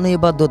কোনো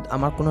ইবাদত,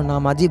 আমার কোনো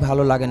নামাজই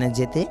ভালো লাগে না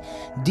যেতে,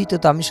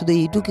 দ্বিতীয়ত আমি শুধু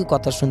এইটুকুই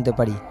কথা শুনতে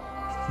পারি,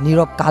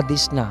 নীরব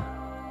কাঁদিস না,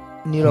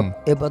 নীরব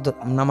ইবাদত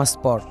নামাজ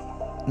পড়,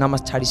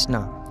 নামাজ ছাড়িস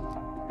না।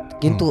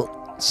 কিন্তু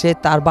সে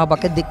তার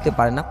বাবাকে দেখতে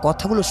পারে না,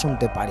 কথাগুলো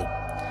শুনতে পারে।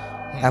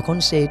 এখন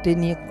সে এটাই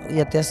নিয়ে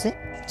ইয়াতে আছে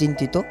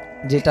চিন্তিত,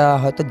 যেটা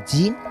হয়তো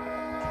জিন,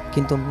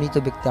 কিন্তু মৃত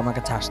ব্যক্তি আমার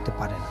কাছে আসতে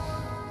পারে না।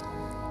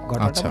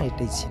 ঘটনাটা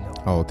এটাই ছিল।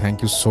 ও থ্যাংক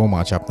ইউ সো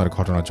মাচ, আপনার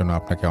ঘটনার জন্য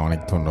আপনাকে অনেক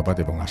ধন্যবাদ,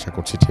 এবং আশা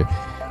করছি যে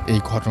এই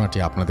ঘটনাটি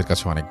আপনাদের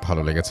কাছে অনেক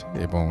ভালো লেগেছে।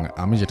 এবং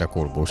আমি যেটা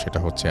করব সেটা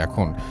হচ্ছে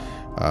এখন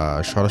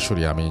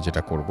সরাসরি আমি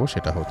যেটা করব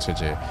সেটা হচ্ছে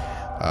যে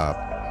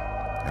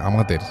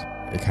আমাদের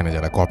এখানে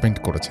যারা কমেন্ট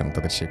করেছেন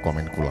তাদের সেই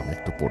কমেন্টগুলো আমি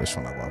একটু পড়ে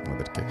শোনাবো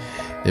আপনাদেরকে।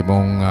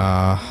 এবং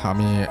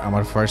আমি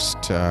আমার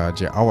ফার্স্ট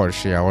যে আওয়ার,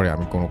 সেই আওয়ারে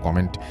আমি কোনো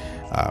কমেন্ট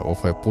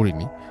ওভাবে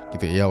পড়িনি,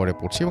 কিন্তু এই আওয়ারে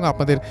পড়ছি, এবং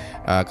আপনাদের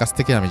কাছ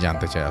থেকে আমি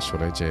জানতে চাই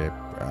আসলে যে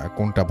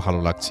কোনটা ভালো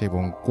লাগছে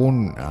এবং কোন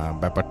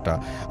ব্যাপারটা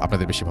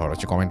আপনাদের বেশি ভালো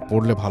লাগছে। কমেন্ট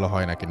পড়লে ভালো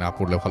হয় নাকি না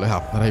পড়লে ভালো হয়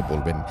আপনারাই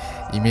বলবেন,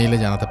 ইমেইলে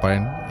জানাতে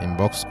পারেন,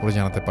 ইনবক্স করে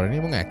জানাতে পারেন,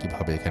 এবং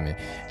একইভাবে এখানে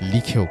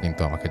লিখেও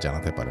কিন্তু আমাকে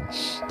জানাতে পারেন।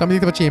 তো আমি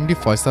দেখতে পাচ্ছি এমডি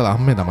ফয়সাল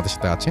আহমেদ আমাদের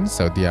সাথে আছেন,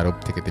 সৌদি আরব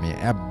থেকে তিনি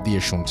অ্যাপ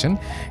দিয়ে শুনছেন,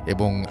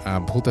 এবং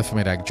ভূত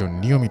এফএমের একজন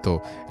নিয়মিত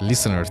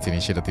লিসেনার তিনি,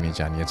 সেটা তিনি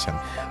জানিয়েছেন।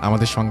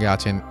 আমাদের সঙ্গে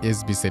আছেন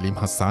এসবি সেলিম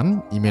হাসান,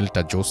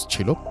 ইমেলটা জোস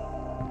ছিল।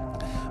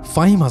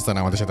 ফাহিম হাসান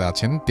আমাদের সাথে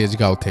আছেন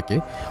তেজগাঁও থেকে,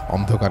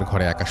 অন্ধকার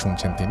ঘরে একা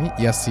শুনছেন তিনি।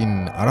 ইয়াসিন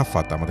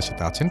আরাফাত আমাদের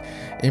সাথে আছেন।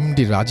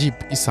 এমডি রাজীব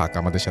ইসাক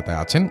আমাদের সাথে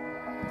আছেন।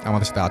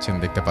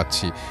 দেখতে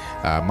পাচ্ছি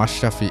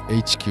মাশরাফি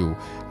HQ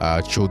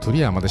চৌধুরী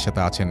আমাদের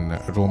সাথে আছেন।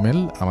 রোমেল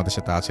আমাদের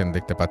সাথে আছেন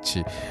দেখতে পাচ্ছি।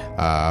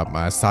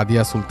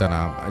 সাদিয়া সুলতানা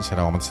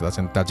এছাড়াও আমাদের সাথে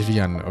আছেন।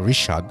 তাজরিয়ান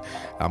রিশাদ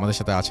আমাদের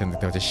সাথে আছেন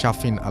দেখতে পাচ্ছি।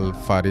 শাফিন আল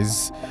ফারিজ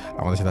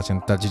আমাদের সাথে আছেন।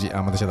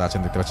 আমাদের সাথে আছেন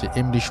দেখতে পাচ্ছি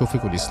এমডি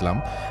শফিকুল ইসলাম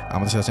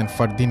আমাদের সাথে আছেন।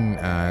 ফারদিন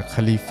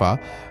খলিফা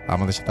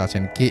আমাদের সাথে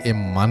আছেন। KM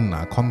মান্না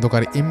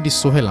খন্দকার। এমডি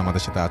সোহেল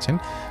আমাদের সাথে আছেন।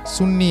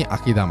 সুন্নি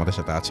আকিদা আমাদের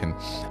সাথে আছেন।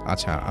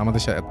 আচ্ছা,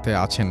 আমাদের সাথে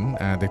আছেন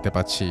দেখতে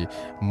পাচ্ছি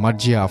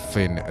মার্জিয়া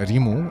আফরিন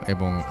রিমু,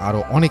 এবং আরও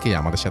অনেকেই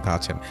আমাদের সাথে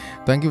আছেন।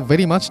 থ্যাংক ইউ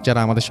ভেরি মাচ যারা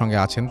আমাদের সঙ্গে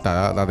আছেন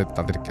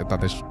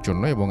তাদের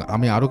জন্য। এবং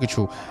আমি আরও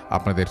কিছু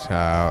আপনাদের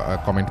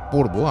কমেন্ট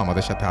পড়ব।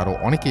 আমাদের সাথে আরও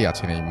অনেকেই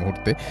আছেন এই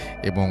মুহূর্তে,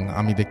 এবং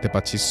আমি দেখতে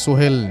পাচ্ছি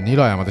সোহেল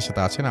নিলয় আমাদের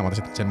সাথে আছেন। আমাদের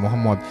সাথে আছেন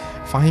মোহাম্মদ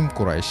ফাহিম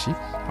কোরাইশি,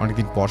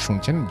 অনেকদিন পর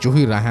শুনছেন।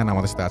 জহির রায়হান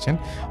আমাদের সাথে আছেন,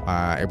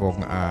 এবং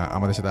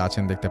আমাদের সাথে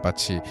আছেন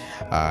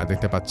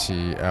দেখতে পাচ্ছি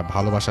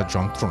ভালোবাসার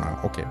যন্ত্রণা,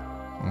 ওকে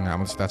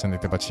আমাদের সাথে আছেন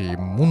দেখতে পাচ্ছি।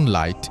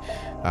 মুনলাইট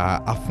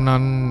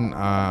আফনান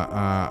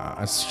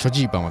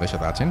সজীব আমাদের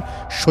সাথে আছেন।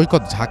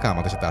 সৈকত ঝাকা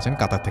আমাদের সাথে আছেন,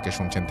 কাতার থেকে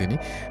শুনছেন তিনি।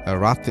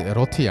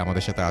 রথি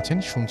আমাদের সাথে আছেন,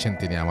 শুনছেন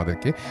তিনি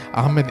আমাদেরকে।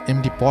 আহমেদ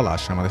MD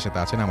পলাশ আমাদের সাথে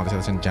আছেন। আমাদের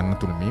সাথে আছেন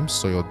জান্নাতুল মিম,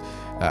 সৈয়দ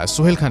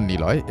সোহেল খান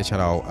নিলয়,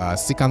 এছাড়াও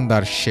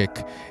সিকান্দার শেখ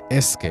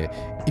SK,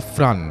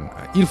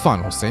 ইরফান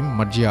হোসেন,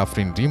 মার্জিয়া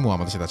আফরিন রিমু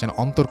আমাদের সাথে আছেন।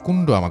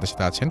 অন্তর্কুণ্ড আমাদের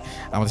সাথে আছেন।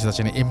 আমাদের সাথে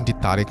আছেন MD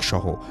তারেক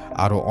সহ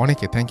আরও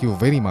অনেকে। থ্যাংক ইউ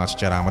ভেরি মাচ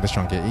যারা আমাদের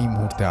সঙ্গে এই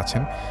মুহূর্তে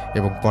আছেন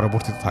এবং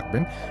পরবর্তীতে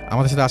থাকবেন।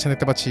 আমাদের সাথে আছেন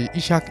দেখতে পাচ্ছি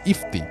ইশাক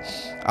ইফতি,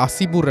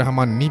 আসিবুর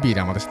রহমান নিবির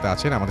আমাদের সাথে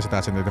আছেন। আমাদের সাথে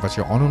আছেন দেখতে পাচ্ছি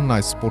অনন্যা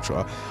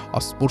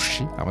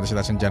স্পর্শী, আমাদের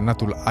সাথে আছেন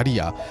জান্নাতুল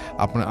আরিয়া,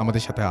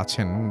 আমাদের সাথে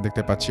আছেন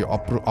দেখতে পাচ্ছি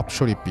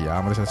অপসরী পিয়া,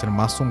 আমাদের সাথে আছেন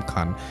মাসুম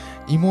খান,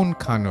 ইমন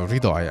খান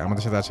হৃদয়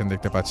আমাদের সাথে আছেন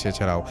দেখতে পাচ্ছি।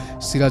 এছাড়াও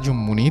সিরাজুম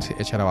মুনির,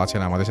 এছাড়াও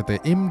আছেন আমাদের সাথে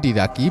MD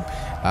রাকিব,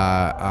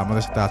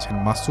 আমাদের সাথে আছেন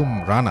মাসুম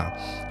রানা,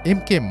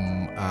 MK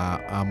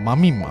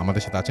মামিম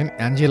আমাদের সাথে আছেন।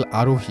 অ্যাঞ্জেল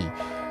আরোহী,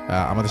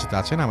 আমাদের সাথে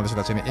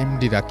আছেন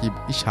এমডি রাকিব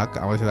ইশাক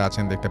আমাদের সাথে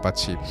আছেন দেখতে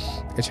পাচ্ছি।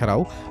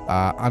 এছাড়াও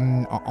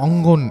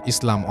অঙ্গন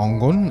ইসলাম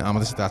অঙ্গন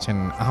আমাদের সাথে আছেন,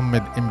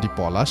 আহমেদ এমডি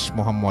পলাশ,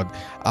 মোহাম্মদ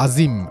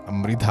আজিম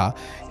মৃধা,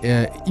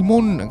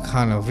 ইমন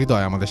খান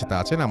হৃদয় আমাদের সাথে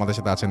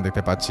আছেন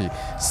দেখতে পাচ্ছি।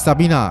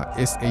 সাবিনা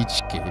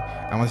SHK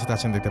আমাদের সাথে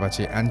আছেন দেখতে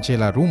পাচ্ছি।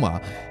 অ্যাঞ্জেলা রুমা,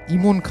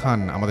 ইমন খান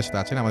আমাদের সাথে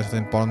আছেন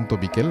পরন্ত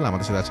বিকেল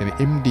আমাদের সাথে আছেন,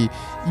 এমডি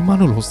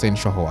ইমানুল হোসেন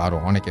সহ আরও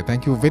অনেকে।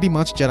 থ্যাংক ইউ ভেরি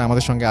মাচ যারা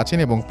আমাদের সঙ্গে আছেন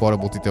এবং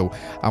পরবর্তীতেও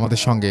আমাদের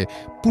সঙ্গে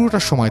পুরোটা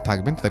সময়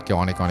থাকবেন, তাদেরকে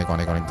অনেক অনেক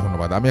অনেক অনেক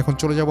ধন্যবাদ। আমি এখন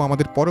চলে যাব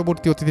আমাদের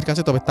পরবর্তী অতিথির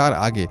কাছে, তবে তার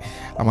আগে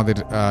আমাদের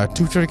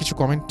টুইটারে কিছু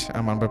কমেন্ট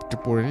আমরা একটু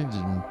পড়ে নিই।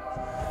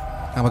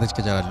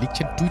 আমাদেরকে যারা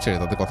লিখছেন টুইটারে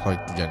তাদের কথা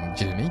একটু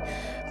জেনে নিই।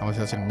 আমাদের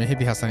সাথে আছেন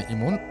মেহেদি হাসান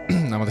ইমন,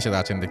 আমাদের সাথে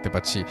আছেন দেখতে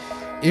পাচ্ছি।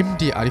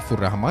 এমডি আরিফুর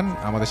রহমান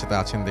আমাদের সাথে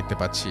আছেন দেখতে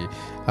পাচ্ছি।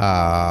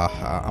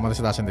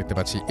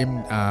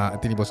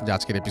 তিনি বলছেন যে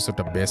আজকের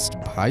এপিসোডটা বেস্ট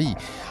ভাই।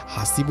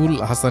 হাসিবুল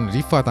হাসান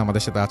রিফাত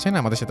আমাদের সাথে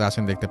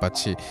আছেন দেখতে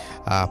পাচ্ছি।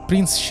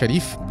 প্রিন্স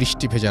শরীফ,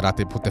 বৃষ্টি ভেজা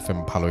রাতে ভূত এফএম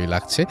ভালোই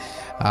লাগছে।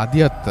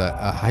 আদিয়াত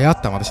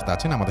হায়াত আমাদের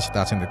সাথে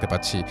আছেন দেখতে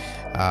পাচ্ছি।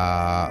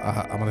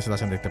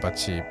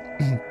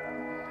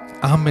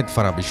 আহমেদ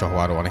ফারাবি সহ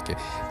আরও অনেকে।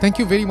 থ্যাংক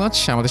ইউ ভেরি মাচ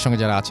আমাদের সঙ্গে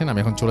যারা আছেন। আমি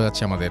এখন চলে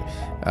যাচ্ছি আমাদের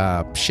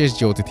শেষ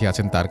যে অতিথি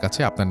আছেন তার কাছে।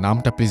 আপনার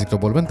নামটা প্লিজ একটু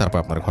বলবেন, তারপর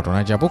আপনার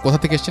ঘটনায় যাব। কোথা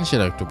থেকে এসেছেন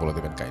সেটা একটু বলে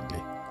দেবেন কাইন্ডলি।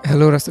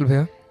 হ্যালো রাসেল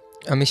ভাইয়া,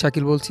 আমি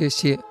শাকিল বলছি,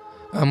 এসেছি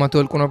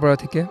মাতুয়াল কোনাপাড়া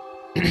থেকে।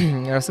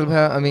 রাসেল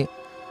ভাইয়া, আমি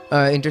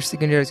inter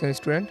second year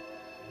student.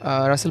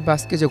 Rasel ভাই,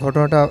 আজকে যে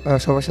ঘটনাটা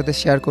সবার সাথে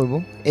শেয়ার করব,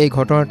 এই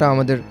ঘটনাটা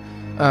আমাদের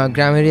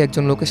গ্রামেরই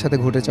একজন লোকের সাথে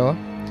ঘটে যাওয়া।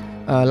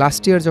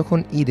 লাস্ট ইয়ার যখন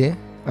ঈদে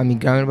আমি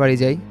গ্রামের বাড়ি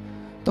যাই,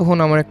 তখন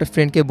আমার একটা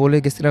ফ্রেন্ডকে বলে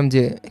গেছিলাম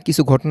যে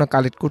কিছু ঘটনা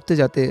কালেক্ট করতে,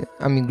 যাতে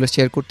আমি এগুলো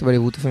শেয়ার করতে পারি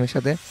ভূত এফএমের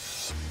সাথে।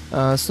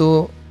 সো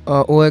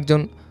ও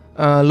একজন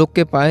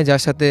লোককে পায়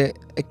যার সাথে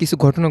কিছু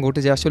ঘটনা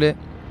ঘটে যায়। আসলে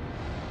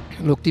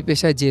লোকটি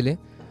পেশায় জেলে।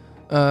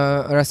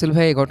 রাসেল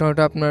ভাই, এই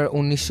ঘটনাটা আপনার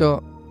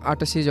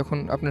 1988 যখন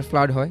আপনার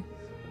ফ্লাড হয়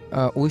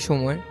ওই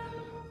সময়,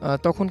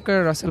 তখনকার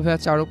রাসেল ভাইয়া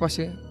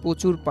চারপাশে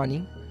প্রচুর পানি,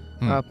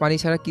 পানি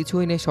ছাড়া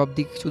কিছুই নেই, সব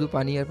দিক শুধু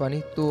পানি আর পানি।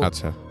 তো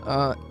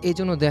এই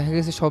জন্য দেখা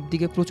গেছে সব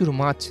দিকে প্রচুর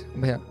মাছ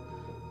ভাইয়া।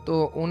 তো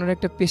ওনার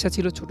একটা পেশা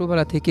ছিল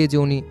ছোটোবেলা থেকে যে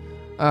উনি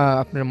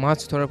আপনার মাছ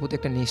ধরার প্রতি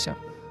একটা নেশা।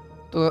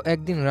 তো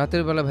একদিন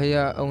রাতের বেলা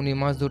ভাইয়া উনি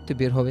মাছ ধরতে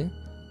বের হবে,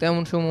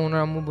 তেমন সময়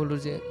ওনার আম্মু বলল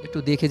যে একটু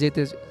দেখে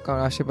যেতে,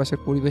 কারণ আশেপাশের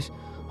পরিবেশ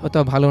হয়তো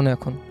ভালো না,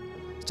 এখন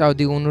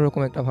চারদিকে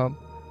অন্যরকম একটা ভাব।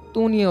 তো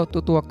উনি অত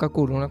তোয়াক্কা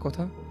করলো না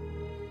কথা,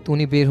 তো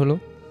উনি বের হলো।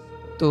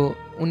 তো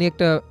উনি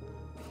একটা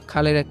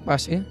খালের এক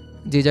পাশে,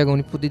 যে জায়গায়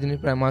উনি প্রতিদিনই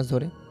প্রায় মাছ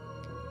ধরে,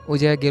 ওই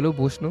জায়গায় গেল,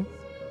 বসলো।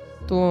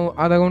 তো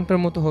আধা ঘন্টার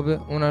মতো হবে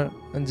ওনার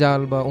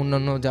জাল বা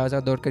অন্যান্য যা যা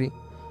দরকারি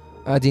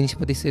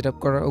জিনিসপাতি সেট আপ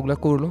করা, ওগুলো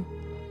করলো।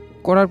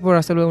 করার পর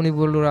আসলে উনি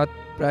বললো রাত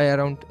প্রায়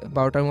অ্যারাউন্ড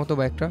 12টার মতো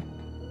বা 1টা।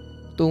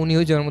 তো উনি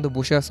ওই জায়গার মধ্যে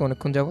বসে আছে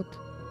অনেকক্ষণ যাবৎ।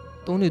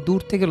 তো উনি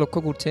দূর থেকে লক্ষ্য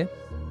করছে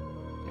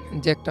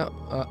যে একটা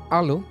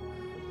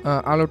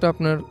আলোটা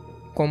আপনার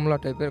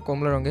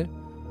কমলা রঙের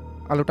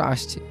আলোটা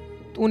আসছে।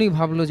 তো উনি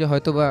ভাবলো যে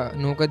হয়তো বা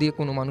নৌকা দিয়ে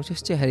কোনো মানুষ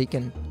এসছে,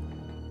 হ্যারিকেন।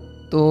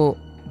 তো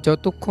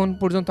যতক্ষণ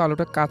পর্যন্ত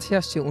আলোটা কাছে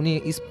আসছে, উনি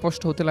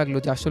স্পষ্ট হতে লাগলো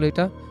যে আসলে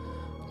এটা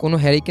কোনো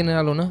হ্যারিকেনের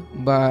আলো না,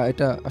 বা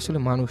এটা আসলে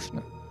মানুষ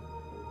না।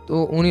 তো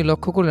উনি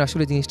লক্ষ্য করলেন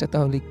আসলে জিনিসটা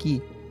তাহলে কি।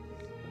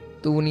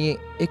 তো উনি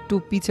একটু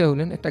পিছিয়ে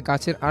হলেন, একটা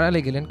গাছের আড়ালে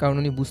গেলেন, কারণ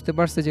উনি বুঝতে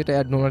পারছে যে এটা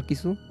অ্যাডনর্মাল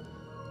কিছু।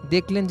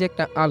 দেখলেন যে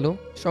একটা আলো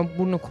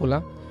সম্পূর্ণ খোলা,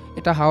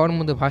 এটা হাওয়ার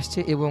মধ্যে ভাসছে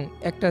এবং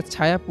একটা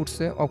ছায়া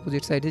পড়ছে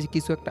অপোজিট সাইডে, যে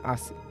কিছু একটা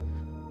আছে।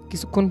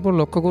 কিছুক্ষণ পর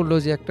লক্ষ্য করলো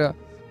যে একটা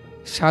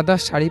সাদা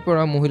শাড়ি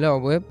পরা মহিলা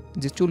অবয়ব,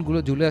 যে চুলগুলো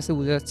ঝুলে আছে,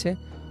 বোঝা যাচ্ছে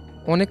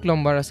অনেক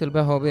লম্বা, রাসেল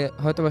ভাই হবে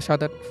হয়তো বা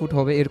 7-8 ফুট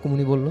হবে, এরকম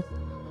উনি বলল।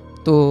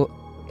 তো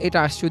এটা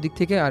আসছে ওদিক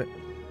থেকে, আর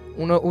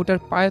ওটার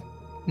পায়ের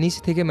নিচ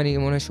থেকে মানে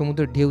মনে হয়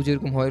সমুদ্রের ঢেউ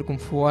যেরকম হয় এরকম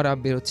ফোয়ারা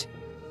বেরোচ্ছে।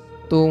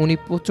 তো উনি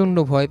প্রচণ্ড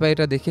ভয় পায়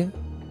এটা দেখে,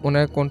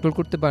 ওনার কন্ট্রোল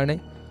করতে পারে নাই।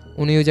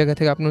 উনি ওই জায়গা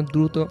থেকে আপনার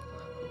দ্রুত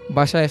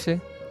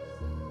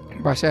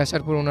বাসায়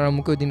আসার পর ওনার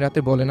আম্মুকে ওই দিন রাতে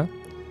বলে না।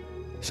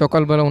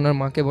 সকালবেলা ওনার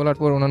মাকে বলার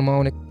পর ওনার মা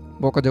অনেক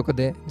বকাঝকা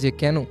দেয় যে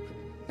কেন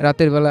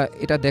রাতের বেলা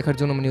এটা দেখার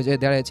জন্য উনি ওই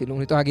জায়গায় দাঁড়াইছিল,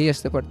 উনি তো আগেই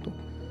আসতে পারতো।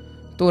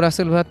 তো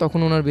রাসেল ভাই, তখন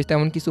ওনার বেশ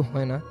তেমন কিছু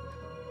হয় না।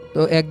 তো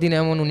একদিন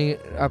এমন উনি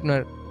আপনার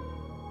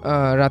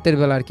রাতের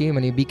বেলা আর কি,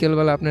 মানে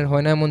বিকেলবেলা আপনার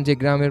হয় না এমন যে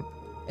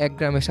এক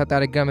গ্রামের সাথে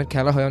আরেক গ্রামের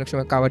খেলা হয়, অনেক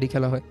সময় কাবাডি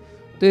খেলা হয়।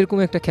 তো এরকম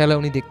একটা খেলা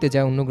উনি দেখতে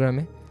যায় অন্য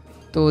গ্রামে।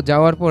 তো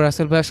যাওয়ার পর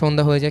রাসেল ভাই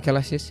সন্ধ্যা হয়ে যায়,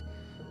 খেলা শেষ।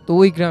 তো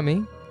ওই গ্রামেই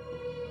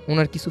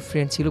ওনার কিছু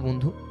ফ্রেন্ড ছিল,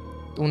 বন্ধু।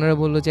 তো ওনারা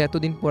বললো যে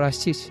এতদিন পর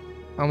আসছিস,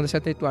 আমাদের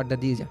সাথে একটু আড্ডা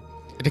দিয়ে যা।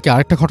 এটা কি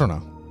আরেকটা ঘটনা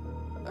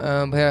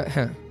ভাইয়া?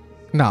 হ্যাঁ।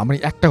 না, আমি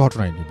একটা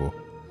ঘটনাই নিব।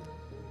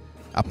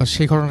 আপনার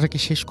সেই ঘটনাটা কি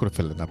শেষ করে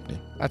ফেললেন আপনি?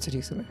 আচ্ছা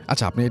ঠিক আছে।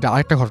 আচ্ছা, আপনি এটা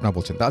আরেকটা ঘটনা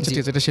বলছেন, আচ্ছা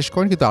ঠিক আছে, এটা শেষ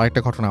করেন, কিন্তু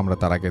আরেকটা ঘটনা আমরা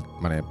তার আগে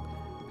মানে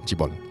জি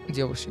বলেন। জি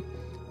অবশ্যই।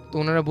 তো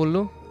ওনারা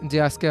বললো যে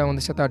আজকে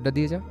আমাদের সাথে আড্ডা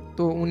দিয়ে যা।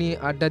 তো উনি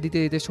আড্ডা দিতে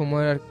দিতে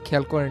সময় আর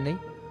খেয়াল করেন নাই।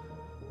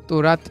 তো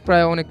রাত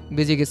প্রায় অনেক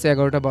বেজে গেছে,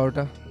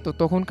 11টা-12টা। তো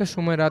তখনকার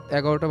সময় রাত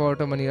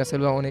 11টা-12টা, মানে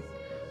রাসেল বা অনেক,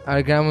 আর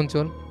গ্রাম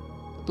অঞ্চল।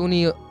 তো উনি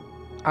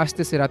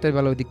আসতেছে রাতের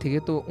বেলা ওই দিক থেকে।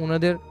 তো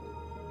ওনাদের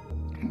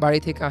বাড়ি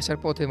থেকে আসার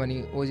পথে মানে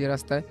ওই যে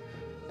রাস্তায়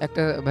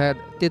একটা ভাইয়া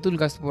তেঁতুল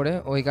গাছ পড়ে,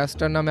 ওই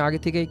গাছটার নামে আগে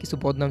থেকেই কিছু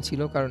বদনাম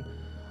ছিল, কারণ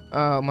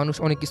মানুষ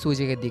অনেক কিছু ওই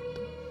জায়গায় দেখতো।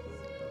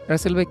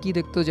 রাসেল ভাই কী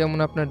দেখতো, যেমন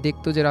আপনার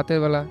দেখতো যে রাতের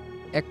বেলা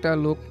একটা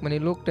লোক, মানে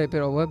লোক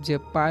টাইপের অভাব, যে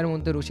পায়ের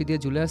মধ্যে রশি দিয়ে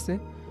ঝুলে আছে,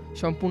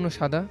 সম্পূর্ণ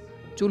সাদা,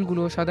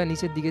 চুলগুলো সাদা,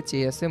 নিচের দিকে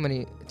চেয়ে আছে, মানে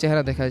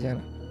চেহারা দেখা যায়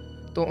না।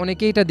 তো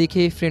অনেকেই এটা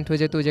দেখেই ফ্রেন্ড হয়ে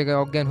যেত, ওই জায়গায়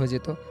অজ্ঞান হয়ে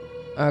যেত,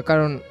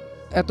 কারণ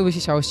এত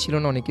বেশি সাহস ছিল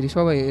না অনেকেরই,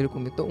 সবাই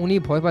এরকম। তো উনি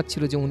ভয়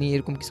পাচ্ছিল যে উনি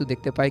এরকম কিছু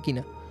দেখতে পায় কি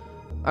না।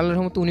 আল্লাহর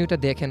রহমতে উনি ওটা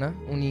দেখে না,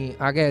 উনি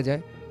আগে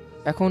যায়।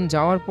 এখন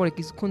যাওয়ার পরে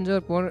কিছুক্ষণ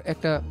যাওয়ার পর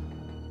একটা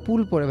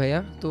পুল পড়ে ভাইয়া,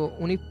 তো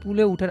উনি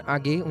পুলে ওঠার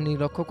আগে উনি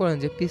লক্ষ্য করেন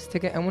যে পিছ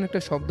থেকে এমন একটা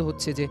শব্দ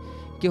হচ্ছে যে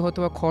কেউ হয়তো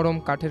বা খড়ম,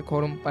 কাঠের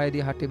খড়ম পায়ে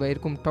দিয়ে হাঁটে বা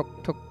এরকম ঠক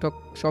ঠক ঠক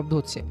শব্দ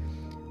হচ্ছে।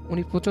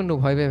 উনি প্রচণ্ড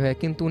ভয় পায় ভাইয়া,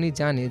 কিন্তু উনি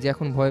জানে যে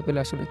এখন ভয় পেলে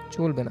আসলে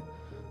চলবে না।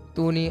 তো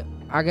উনি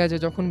আগে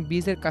যখন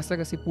ব্রিজের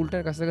কাছাকাছি,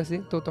 পুলটার কাছাকাছি,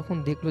 তো তখন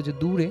দেখলো যে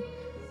দূরে,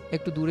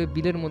 একটু দূরে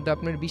বিলের মধ্যে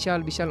আপনার বিশাল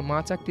বিশাল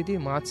মাছ আকৃতির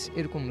মাছ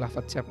এরকম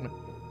লাফাচ্ছে আপনার।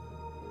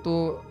 তো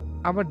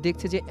আবার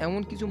দেখছে যে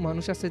এমন কিছু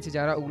মানুষ আছে যে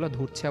যারা ওগুলো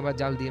ধরছে, আবার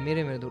জাল দিয়ে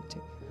মেরে মেরে ধরছে।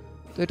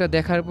 তো এটা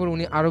দেখার পর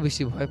উনি আরও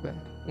বেশি ভয় পায়,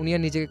 উনি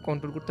আর নিজেকে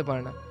কন্ট্রোল করতে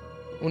পারে না।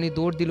 উনি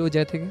দৌড় দিল ওই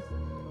জায়গা থেকে।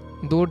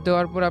 দৌড়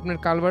দেওয়ার পর আপনার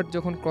কালভার্ট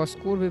যখন ক্রস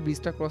করবে,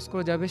 ব্রিজটা ক্রস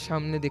করে যাবে,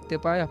 সামনে দেখতে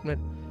পায় আপনার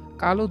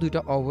কালো দুইটা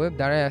অবয়ব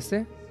দাঁড়ায় আছে,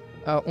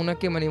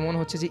 ওনাকে মানে মনে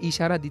হচ্ছে যে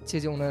ইশারা দিচ্ছে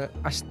যে ওনার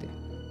আসতে।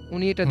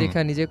 উনি এটা দেখে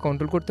নিজে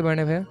কন্ট্রোল করতে পারে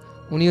না ভাইয়া,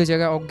 উনি ওই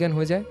জায়গায় অজ্ঞান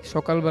হয়ে যায়।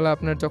 সকালবেলা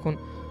আপনার যখন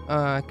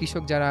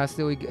কৃষক যারা আছে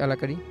ওই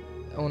এলাকারই,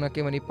 ওনাকে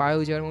মানে পায়ে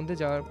ওই জায়গার মধ্যে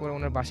যাওয়ার পর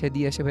ওনার বাসায়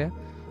দিয়ে আসে ভাইয়া।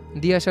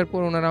 দিয়ে আসার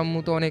পর ওনার আম্মু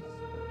তো অনেক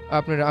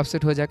আপনার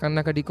আপসেট হয়ে যায়,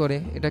 কান্নাকাটি করে,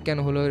 এটা কেন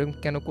হলো, এরকম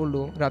কেন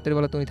করলো, রাতের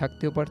বেলা তো উনি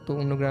থাকতেও পারতো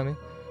অন্য গ্রামে।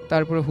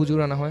 তারপরে হুজুর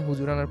আনা হয়,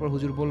 হুজুর আনার পর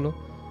হুজুর বলল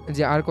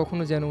যে আর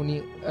কখনো যেন উনি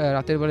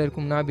রাতের বেলা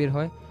এরকম না বের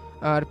হয়,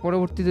 আর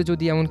পরবর্তীতে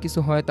যদি এমন কিছু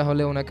হয়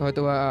তাহলে ওনাকে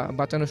হয়তো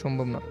বাঁচানো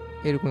সম্ভব না,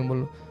 এরকমই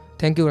বললো।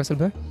 থ্যাংক ইউ রাসেল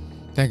ভাই।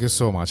 Thank you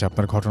so much.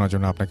 আপনার ঘটনার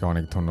জন্য আপনাকে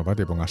অনেক ধন্যবাদ,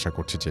 এবং আশা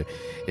করছি যে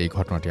এই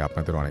ঘটনাটি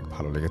আপনাদের অনেক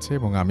ভালো লেগেছে।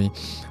 এবং আমি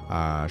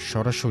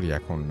সরাসরি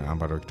এখন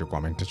আবারও একটু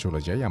কমেন্টে চলে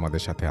যাই।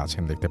 আমাদের সাথে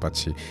আছেন দেখতে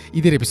পাচ্ছি।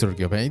 ঈদের এপিসোড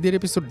কী হবে? ঈদের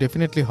এপিসোড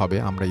ডেফিনেটলি হবে।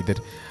 আমরা ঈদের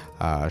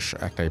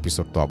একটা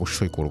এপিসোড তো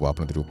অবশ্যই করব,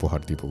 আপনাদের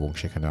উপহার দিব, এবং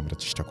সেখানে আমরা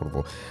চেষ্টা করব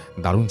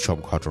দারুণ সব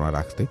ঘটনা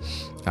রাখতে।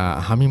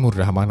 হামিমুর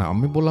রহমান,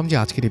 আমি বললাম যে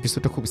আজকের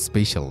এপিসোডটা খুব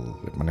স্পেশাল,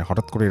 মানে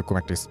হঠাৎ করে এরকম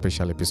একটা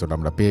স্পেশাল এপিসোড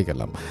আমরা পেয়ে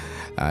গেলাম।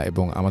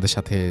 এবং আমাদের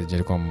সাথে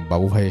যেরকম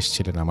বাবু ভাই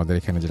এসেছিলেন, আমাদের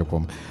এখানে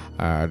যেরকম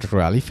ডক্টর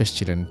আলিফ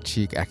এসেছিলেন,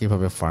 ঠিক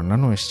একইভাবে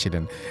ফারনানও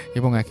এসেছিলেন,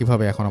 এবং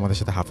একইভাবে এখন আমাদের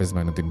সাথে হাফেজ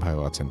মাইনুদ্দিন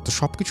ভাইও আছেন। তো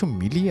সব কিছু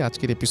মিলিয়ে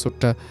আজকের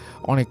এপিসোডটা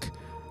অনেক,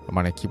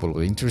 মানে কি বলবো,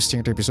 ইন্টারেস্টিং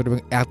একটা এপিসোড। এবং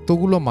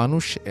এতগুলো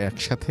মানুষ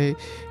একসাথে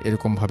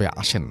এরকমভাবে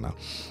আসেন না,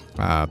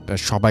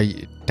 সবাই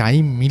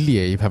টাইম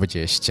মিলিয়ে এইভাবে যে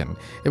এসছেন,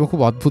 এবং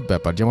খুব অদ্ভুত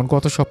ব্যাপার। যেমন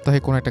গত সপ্তাহে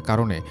কোনো একটা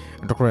কারণে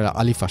ডক্টর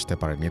আলিফ আসতে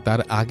পারেনি, তার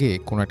আগে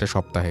কোনো একটা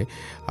সপ্তাহে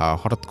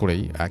হঠাৎ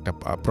করেই একটা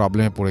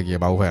প্রবলেমে পড়ে গিয়ে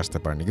বাবু ভাই আসতে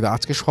পারেনি, কিন্তু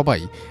আজকে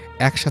সবাই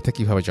একসাথে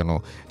কীভাবে যেন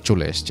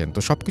চলে এসছেন। তো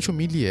সব কিছু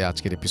মিলিয়ে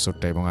আজকের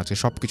এপিসোডটা এবং আজকে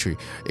সব কিছুই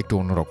একটু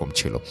অন্যরকম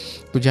ছিল।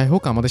 তো যাই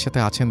হোক, আমাদের সাথে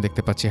আছেন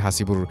দেখতে পাচ্ছি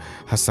হাসিবুর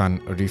হাসান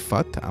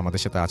রিফাত,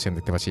 আমাদের সাথে আছেন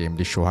দেখতে পাচ্ছি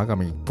এমডি সোহাগ,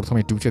 আমি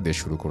প্রথমে টুইটে দিয়ে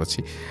শুরু করেছি।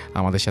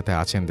 আমাদের সাথে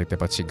আছেন দেখতে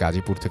পাচ্ছি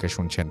গাজীপুর থেকে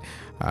শুনছেন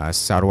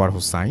সারোয়ার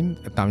হুসাইন,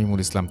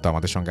 তামিমুল ইসলাম তো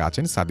আমাদের সঙ্গে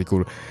আছেন,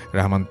 সাদিকুর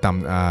রহমান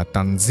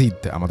তানজিদ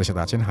আমাদের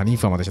সাথে আছেন,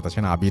 হানিফ আমাদের সাথে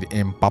আছেন, আবির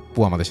এম পাপ্পু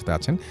আমাদের সাথে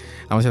আছেন,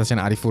 আমাদের সাথে আছেন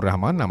আরিফুর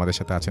রহমান আমাদের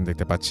সাথে আছেন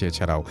দেখতে পাচ্ছি,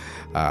 এছাড়াও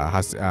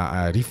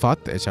রিফাত,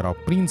 এছাড়াও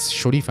প্রিন্স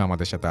শরীফ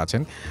আমাদের সাথে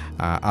আছেন,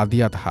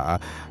 আদিয়াত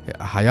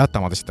হায়াত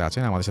আমাদের সাথে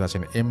আছেন, আমাদের সাথে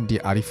আছেন এমডি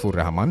আরিফুর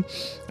রহমান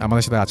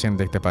আমাদের সাথে আছেন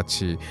দেখতে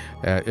পাচ্ছি,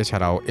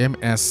 এছাড়াও এম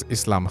এস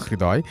ইসলাম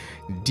হৃদয়,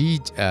 ডি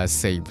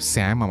সেইব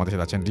স্যাম আমাদের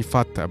সাথে আছেন,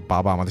 রিফাত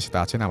বাবা আমাদের সাথে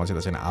আছেন, আমাদের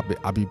সাথে আছেন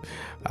আবিব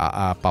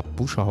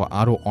পাপ্পু সহ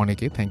আরও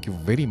অনেকে। থ্যাংক ইউ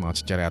ভেরি মাচ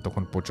যারা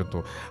এতক্ষণ পর্যন্ত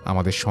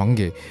আমাদের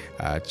সঙ্গে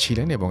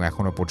ছিলেন এবং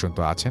এখনও পর্যন্ত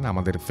আছেন।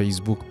 আমাদের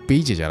ফেসবুক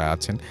পেজে যারা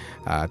আছেন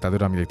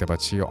তাদেরও আমি দেখতে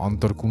পাচ্ছি,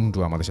 অন্তর্কুণ্ডু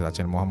আমাদের সাথে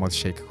আছেন, মোহাম্মদ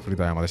শেখ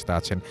হৃদয় আমাদের সাথে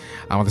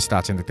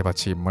আছেন দেখতে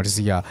পাচ্ছি,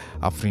 মার্জিয়া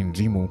আফরিন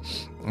রিমু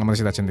আমাদের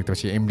সাথে আছেন দেখতে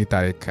পাচ্ছি, এমডি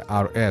তারেক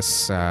আর এস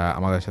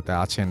আমাদের সাথে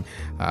আছেন,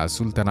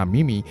 সুলতানা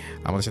মিমি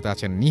আমাদের সাথে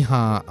আছেন,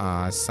 নিহা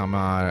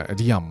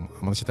সামারিয়াম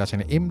আমাদের সাথে আছেন,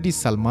 এমডি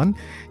সালমান,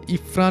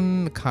 ইফরান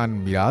খান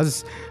Miraj,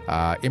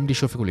 MD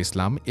Shafiqul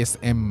Islam, S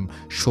M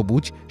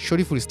সবুজ,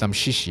 শরীফুল ইসলাম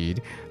শিশির,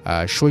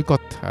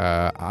 সৈকত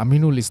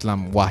আমিনুল ইসলাম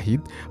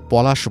ওয়াহিদ,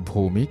 পলাশ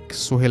ভৌমিক,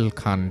 সোহেল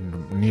খান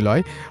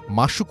নিলয়,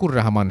 মাসুকুর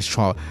রহমান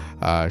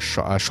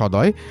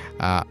সদয়,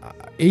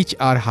 এইচ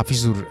আর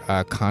হাফিজুর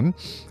খান,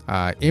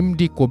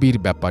 এমডি কবির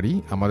ব্যাপারী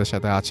আমাদের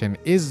সাথে আছেন,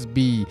 এস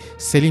বি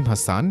সেলিম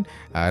হাসান,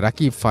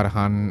 রাকিব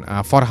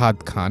ফরহাদ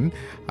খান,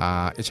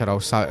 এছাড়াও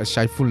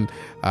সাইফুল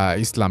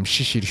ইসলাম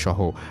শিশির সহ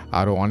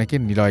আরও অনেকে,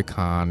 নিলয়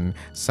খান,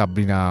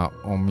 সাবরিনা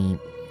অমি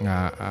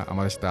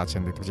আমাদের সাথে আছেন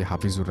দেখতে পাচ্ছি,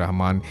 হাফিজুর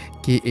রহমান,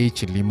 কে এইচ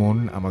লিমন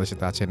আমাদের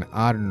সাথে আছেন,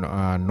 আর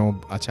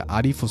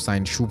আরিফ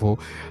হুসাইন শুভ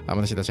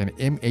আমাদের সাথে আছেন,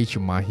 এম এইচ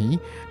মাহি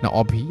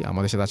অভি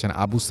আমাদের সাথে আছেন,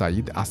 আবু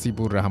সাইদ,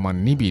 আসিফুর রহমান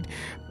নিবিড়,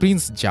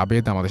 প্রিন্স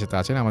জাবেদ আমাদের সাথে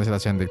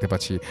আছেন দেখতে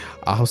পাচ্ছি,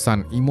 আহসান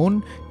ইমন,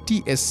 টি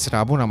এস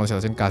শ্রাবণ আমাদের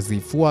সাথে আছেন, কাজী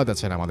ফুয়াদ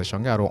আছেন আমাদের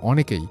সঙ্গে, আরও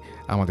অনেকেই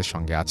আমাদের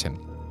সঙ্গে আছেন।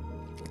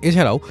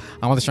 এছাড়াও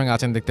আমাদের সঙ্গে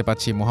আছেন দেখতে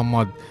পাচ্ছি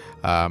মোহাম্মদ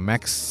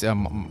ম্যাক্স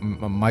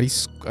মারিস,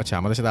 আচ্ছা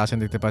আমাদের সাথে আছেন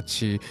দেখতে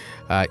পাচ্ছি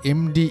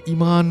এমডি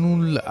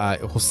ইমানুল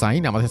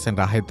হোসাইন, আমাদের আছেন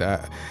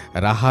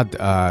রাহাদ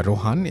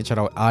রোহান,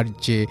 এছাড়াও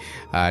RJ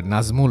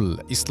নাজমুল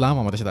ইসলাম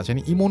আমাদের সাথে আছেন,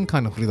 ইমন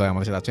খান হৃদয়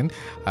আমাদের সাথে আছেন,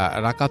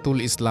 রাকাতুল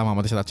ইসলাম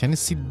আমাদের সাথে আছেন,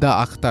 সিদ্দা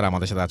আখতার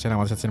আমাদের সাথে আছেন,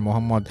 আমাদের সাথে আছেন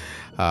মোহাম্মদ,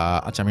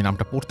 আচ্ছা আমি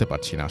নামটা পড়তে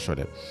পারছি না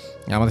আসলে,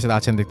 আমাদের সাথে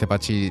আছেন দেখতে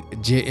পাচ্ছি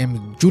JM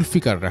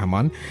জুলফিকার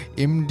রহমান,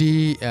 MD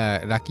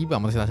রাকিব,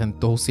 আমাদের সাথে আছেন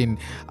তহসিন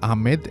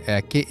আহমেদ,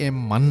 KM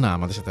মান্না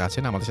আমাদের সাথে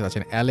আছেন, আমাদের সাথে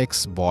আছেন অ্যালেক্স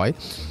বয়,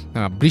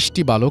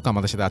 বৃষ্টি বালক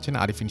আমাদের সাথে আছেন,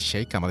 আরিফিন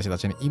শেখ আমাদের সাথে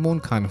আছেন, ইমন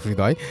খান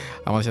হৃদয়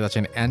আমাদের সাথে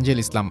আছেন, অ্যাঞ্জেল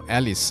ইসলাম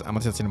অ্যালিস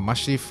আমাদের সাথে আছেন,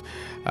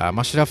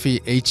 মাশরাফি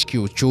HQ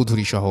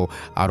চৌধুরী সহ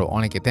আরও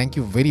অনেকে। থ্যাংক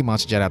ইউ ভেরি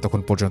মাচ যারা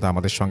এতক্ষণ পর্যন্ত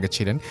আমাদের সঙ্গে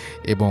ছিলেন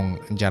এবং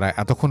যারা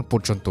এতক্ষণ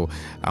পর্যন্ত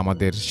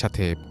আমাদের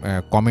সাথে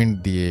কমেন্ট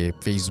দিয়ে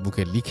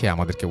ফেসবুকে লিখে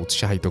আমাদেরকে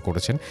উৎসাহিত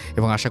করেছেন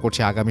এবং আশা করছি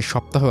আগামী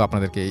সপ্তাহেও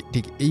আপনাদেরকে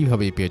ঠিক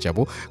এইভাবেই পেয়ে যাব।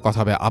 কথা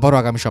হবে আবারও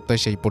আগামী সপ্তাহে,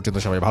 সেই পর্যন্ত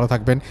সবাই ভালো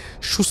থাকবেন,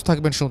 সুস্থ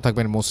থাকবেন, সুন্দর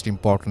থাকবেন, মোস্ট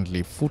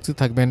ইম্পর্টেন্টলি ফুর্তি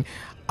থাকবেন।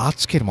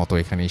 আজকের মতো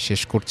এখানেই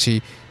শেষ করছি,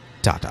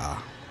 টাটা।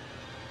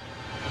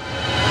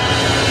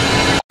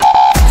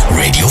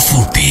 Radio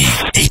Fupi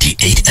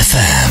 88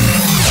 FM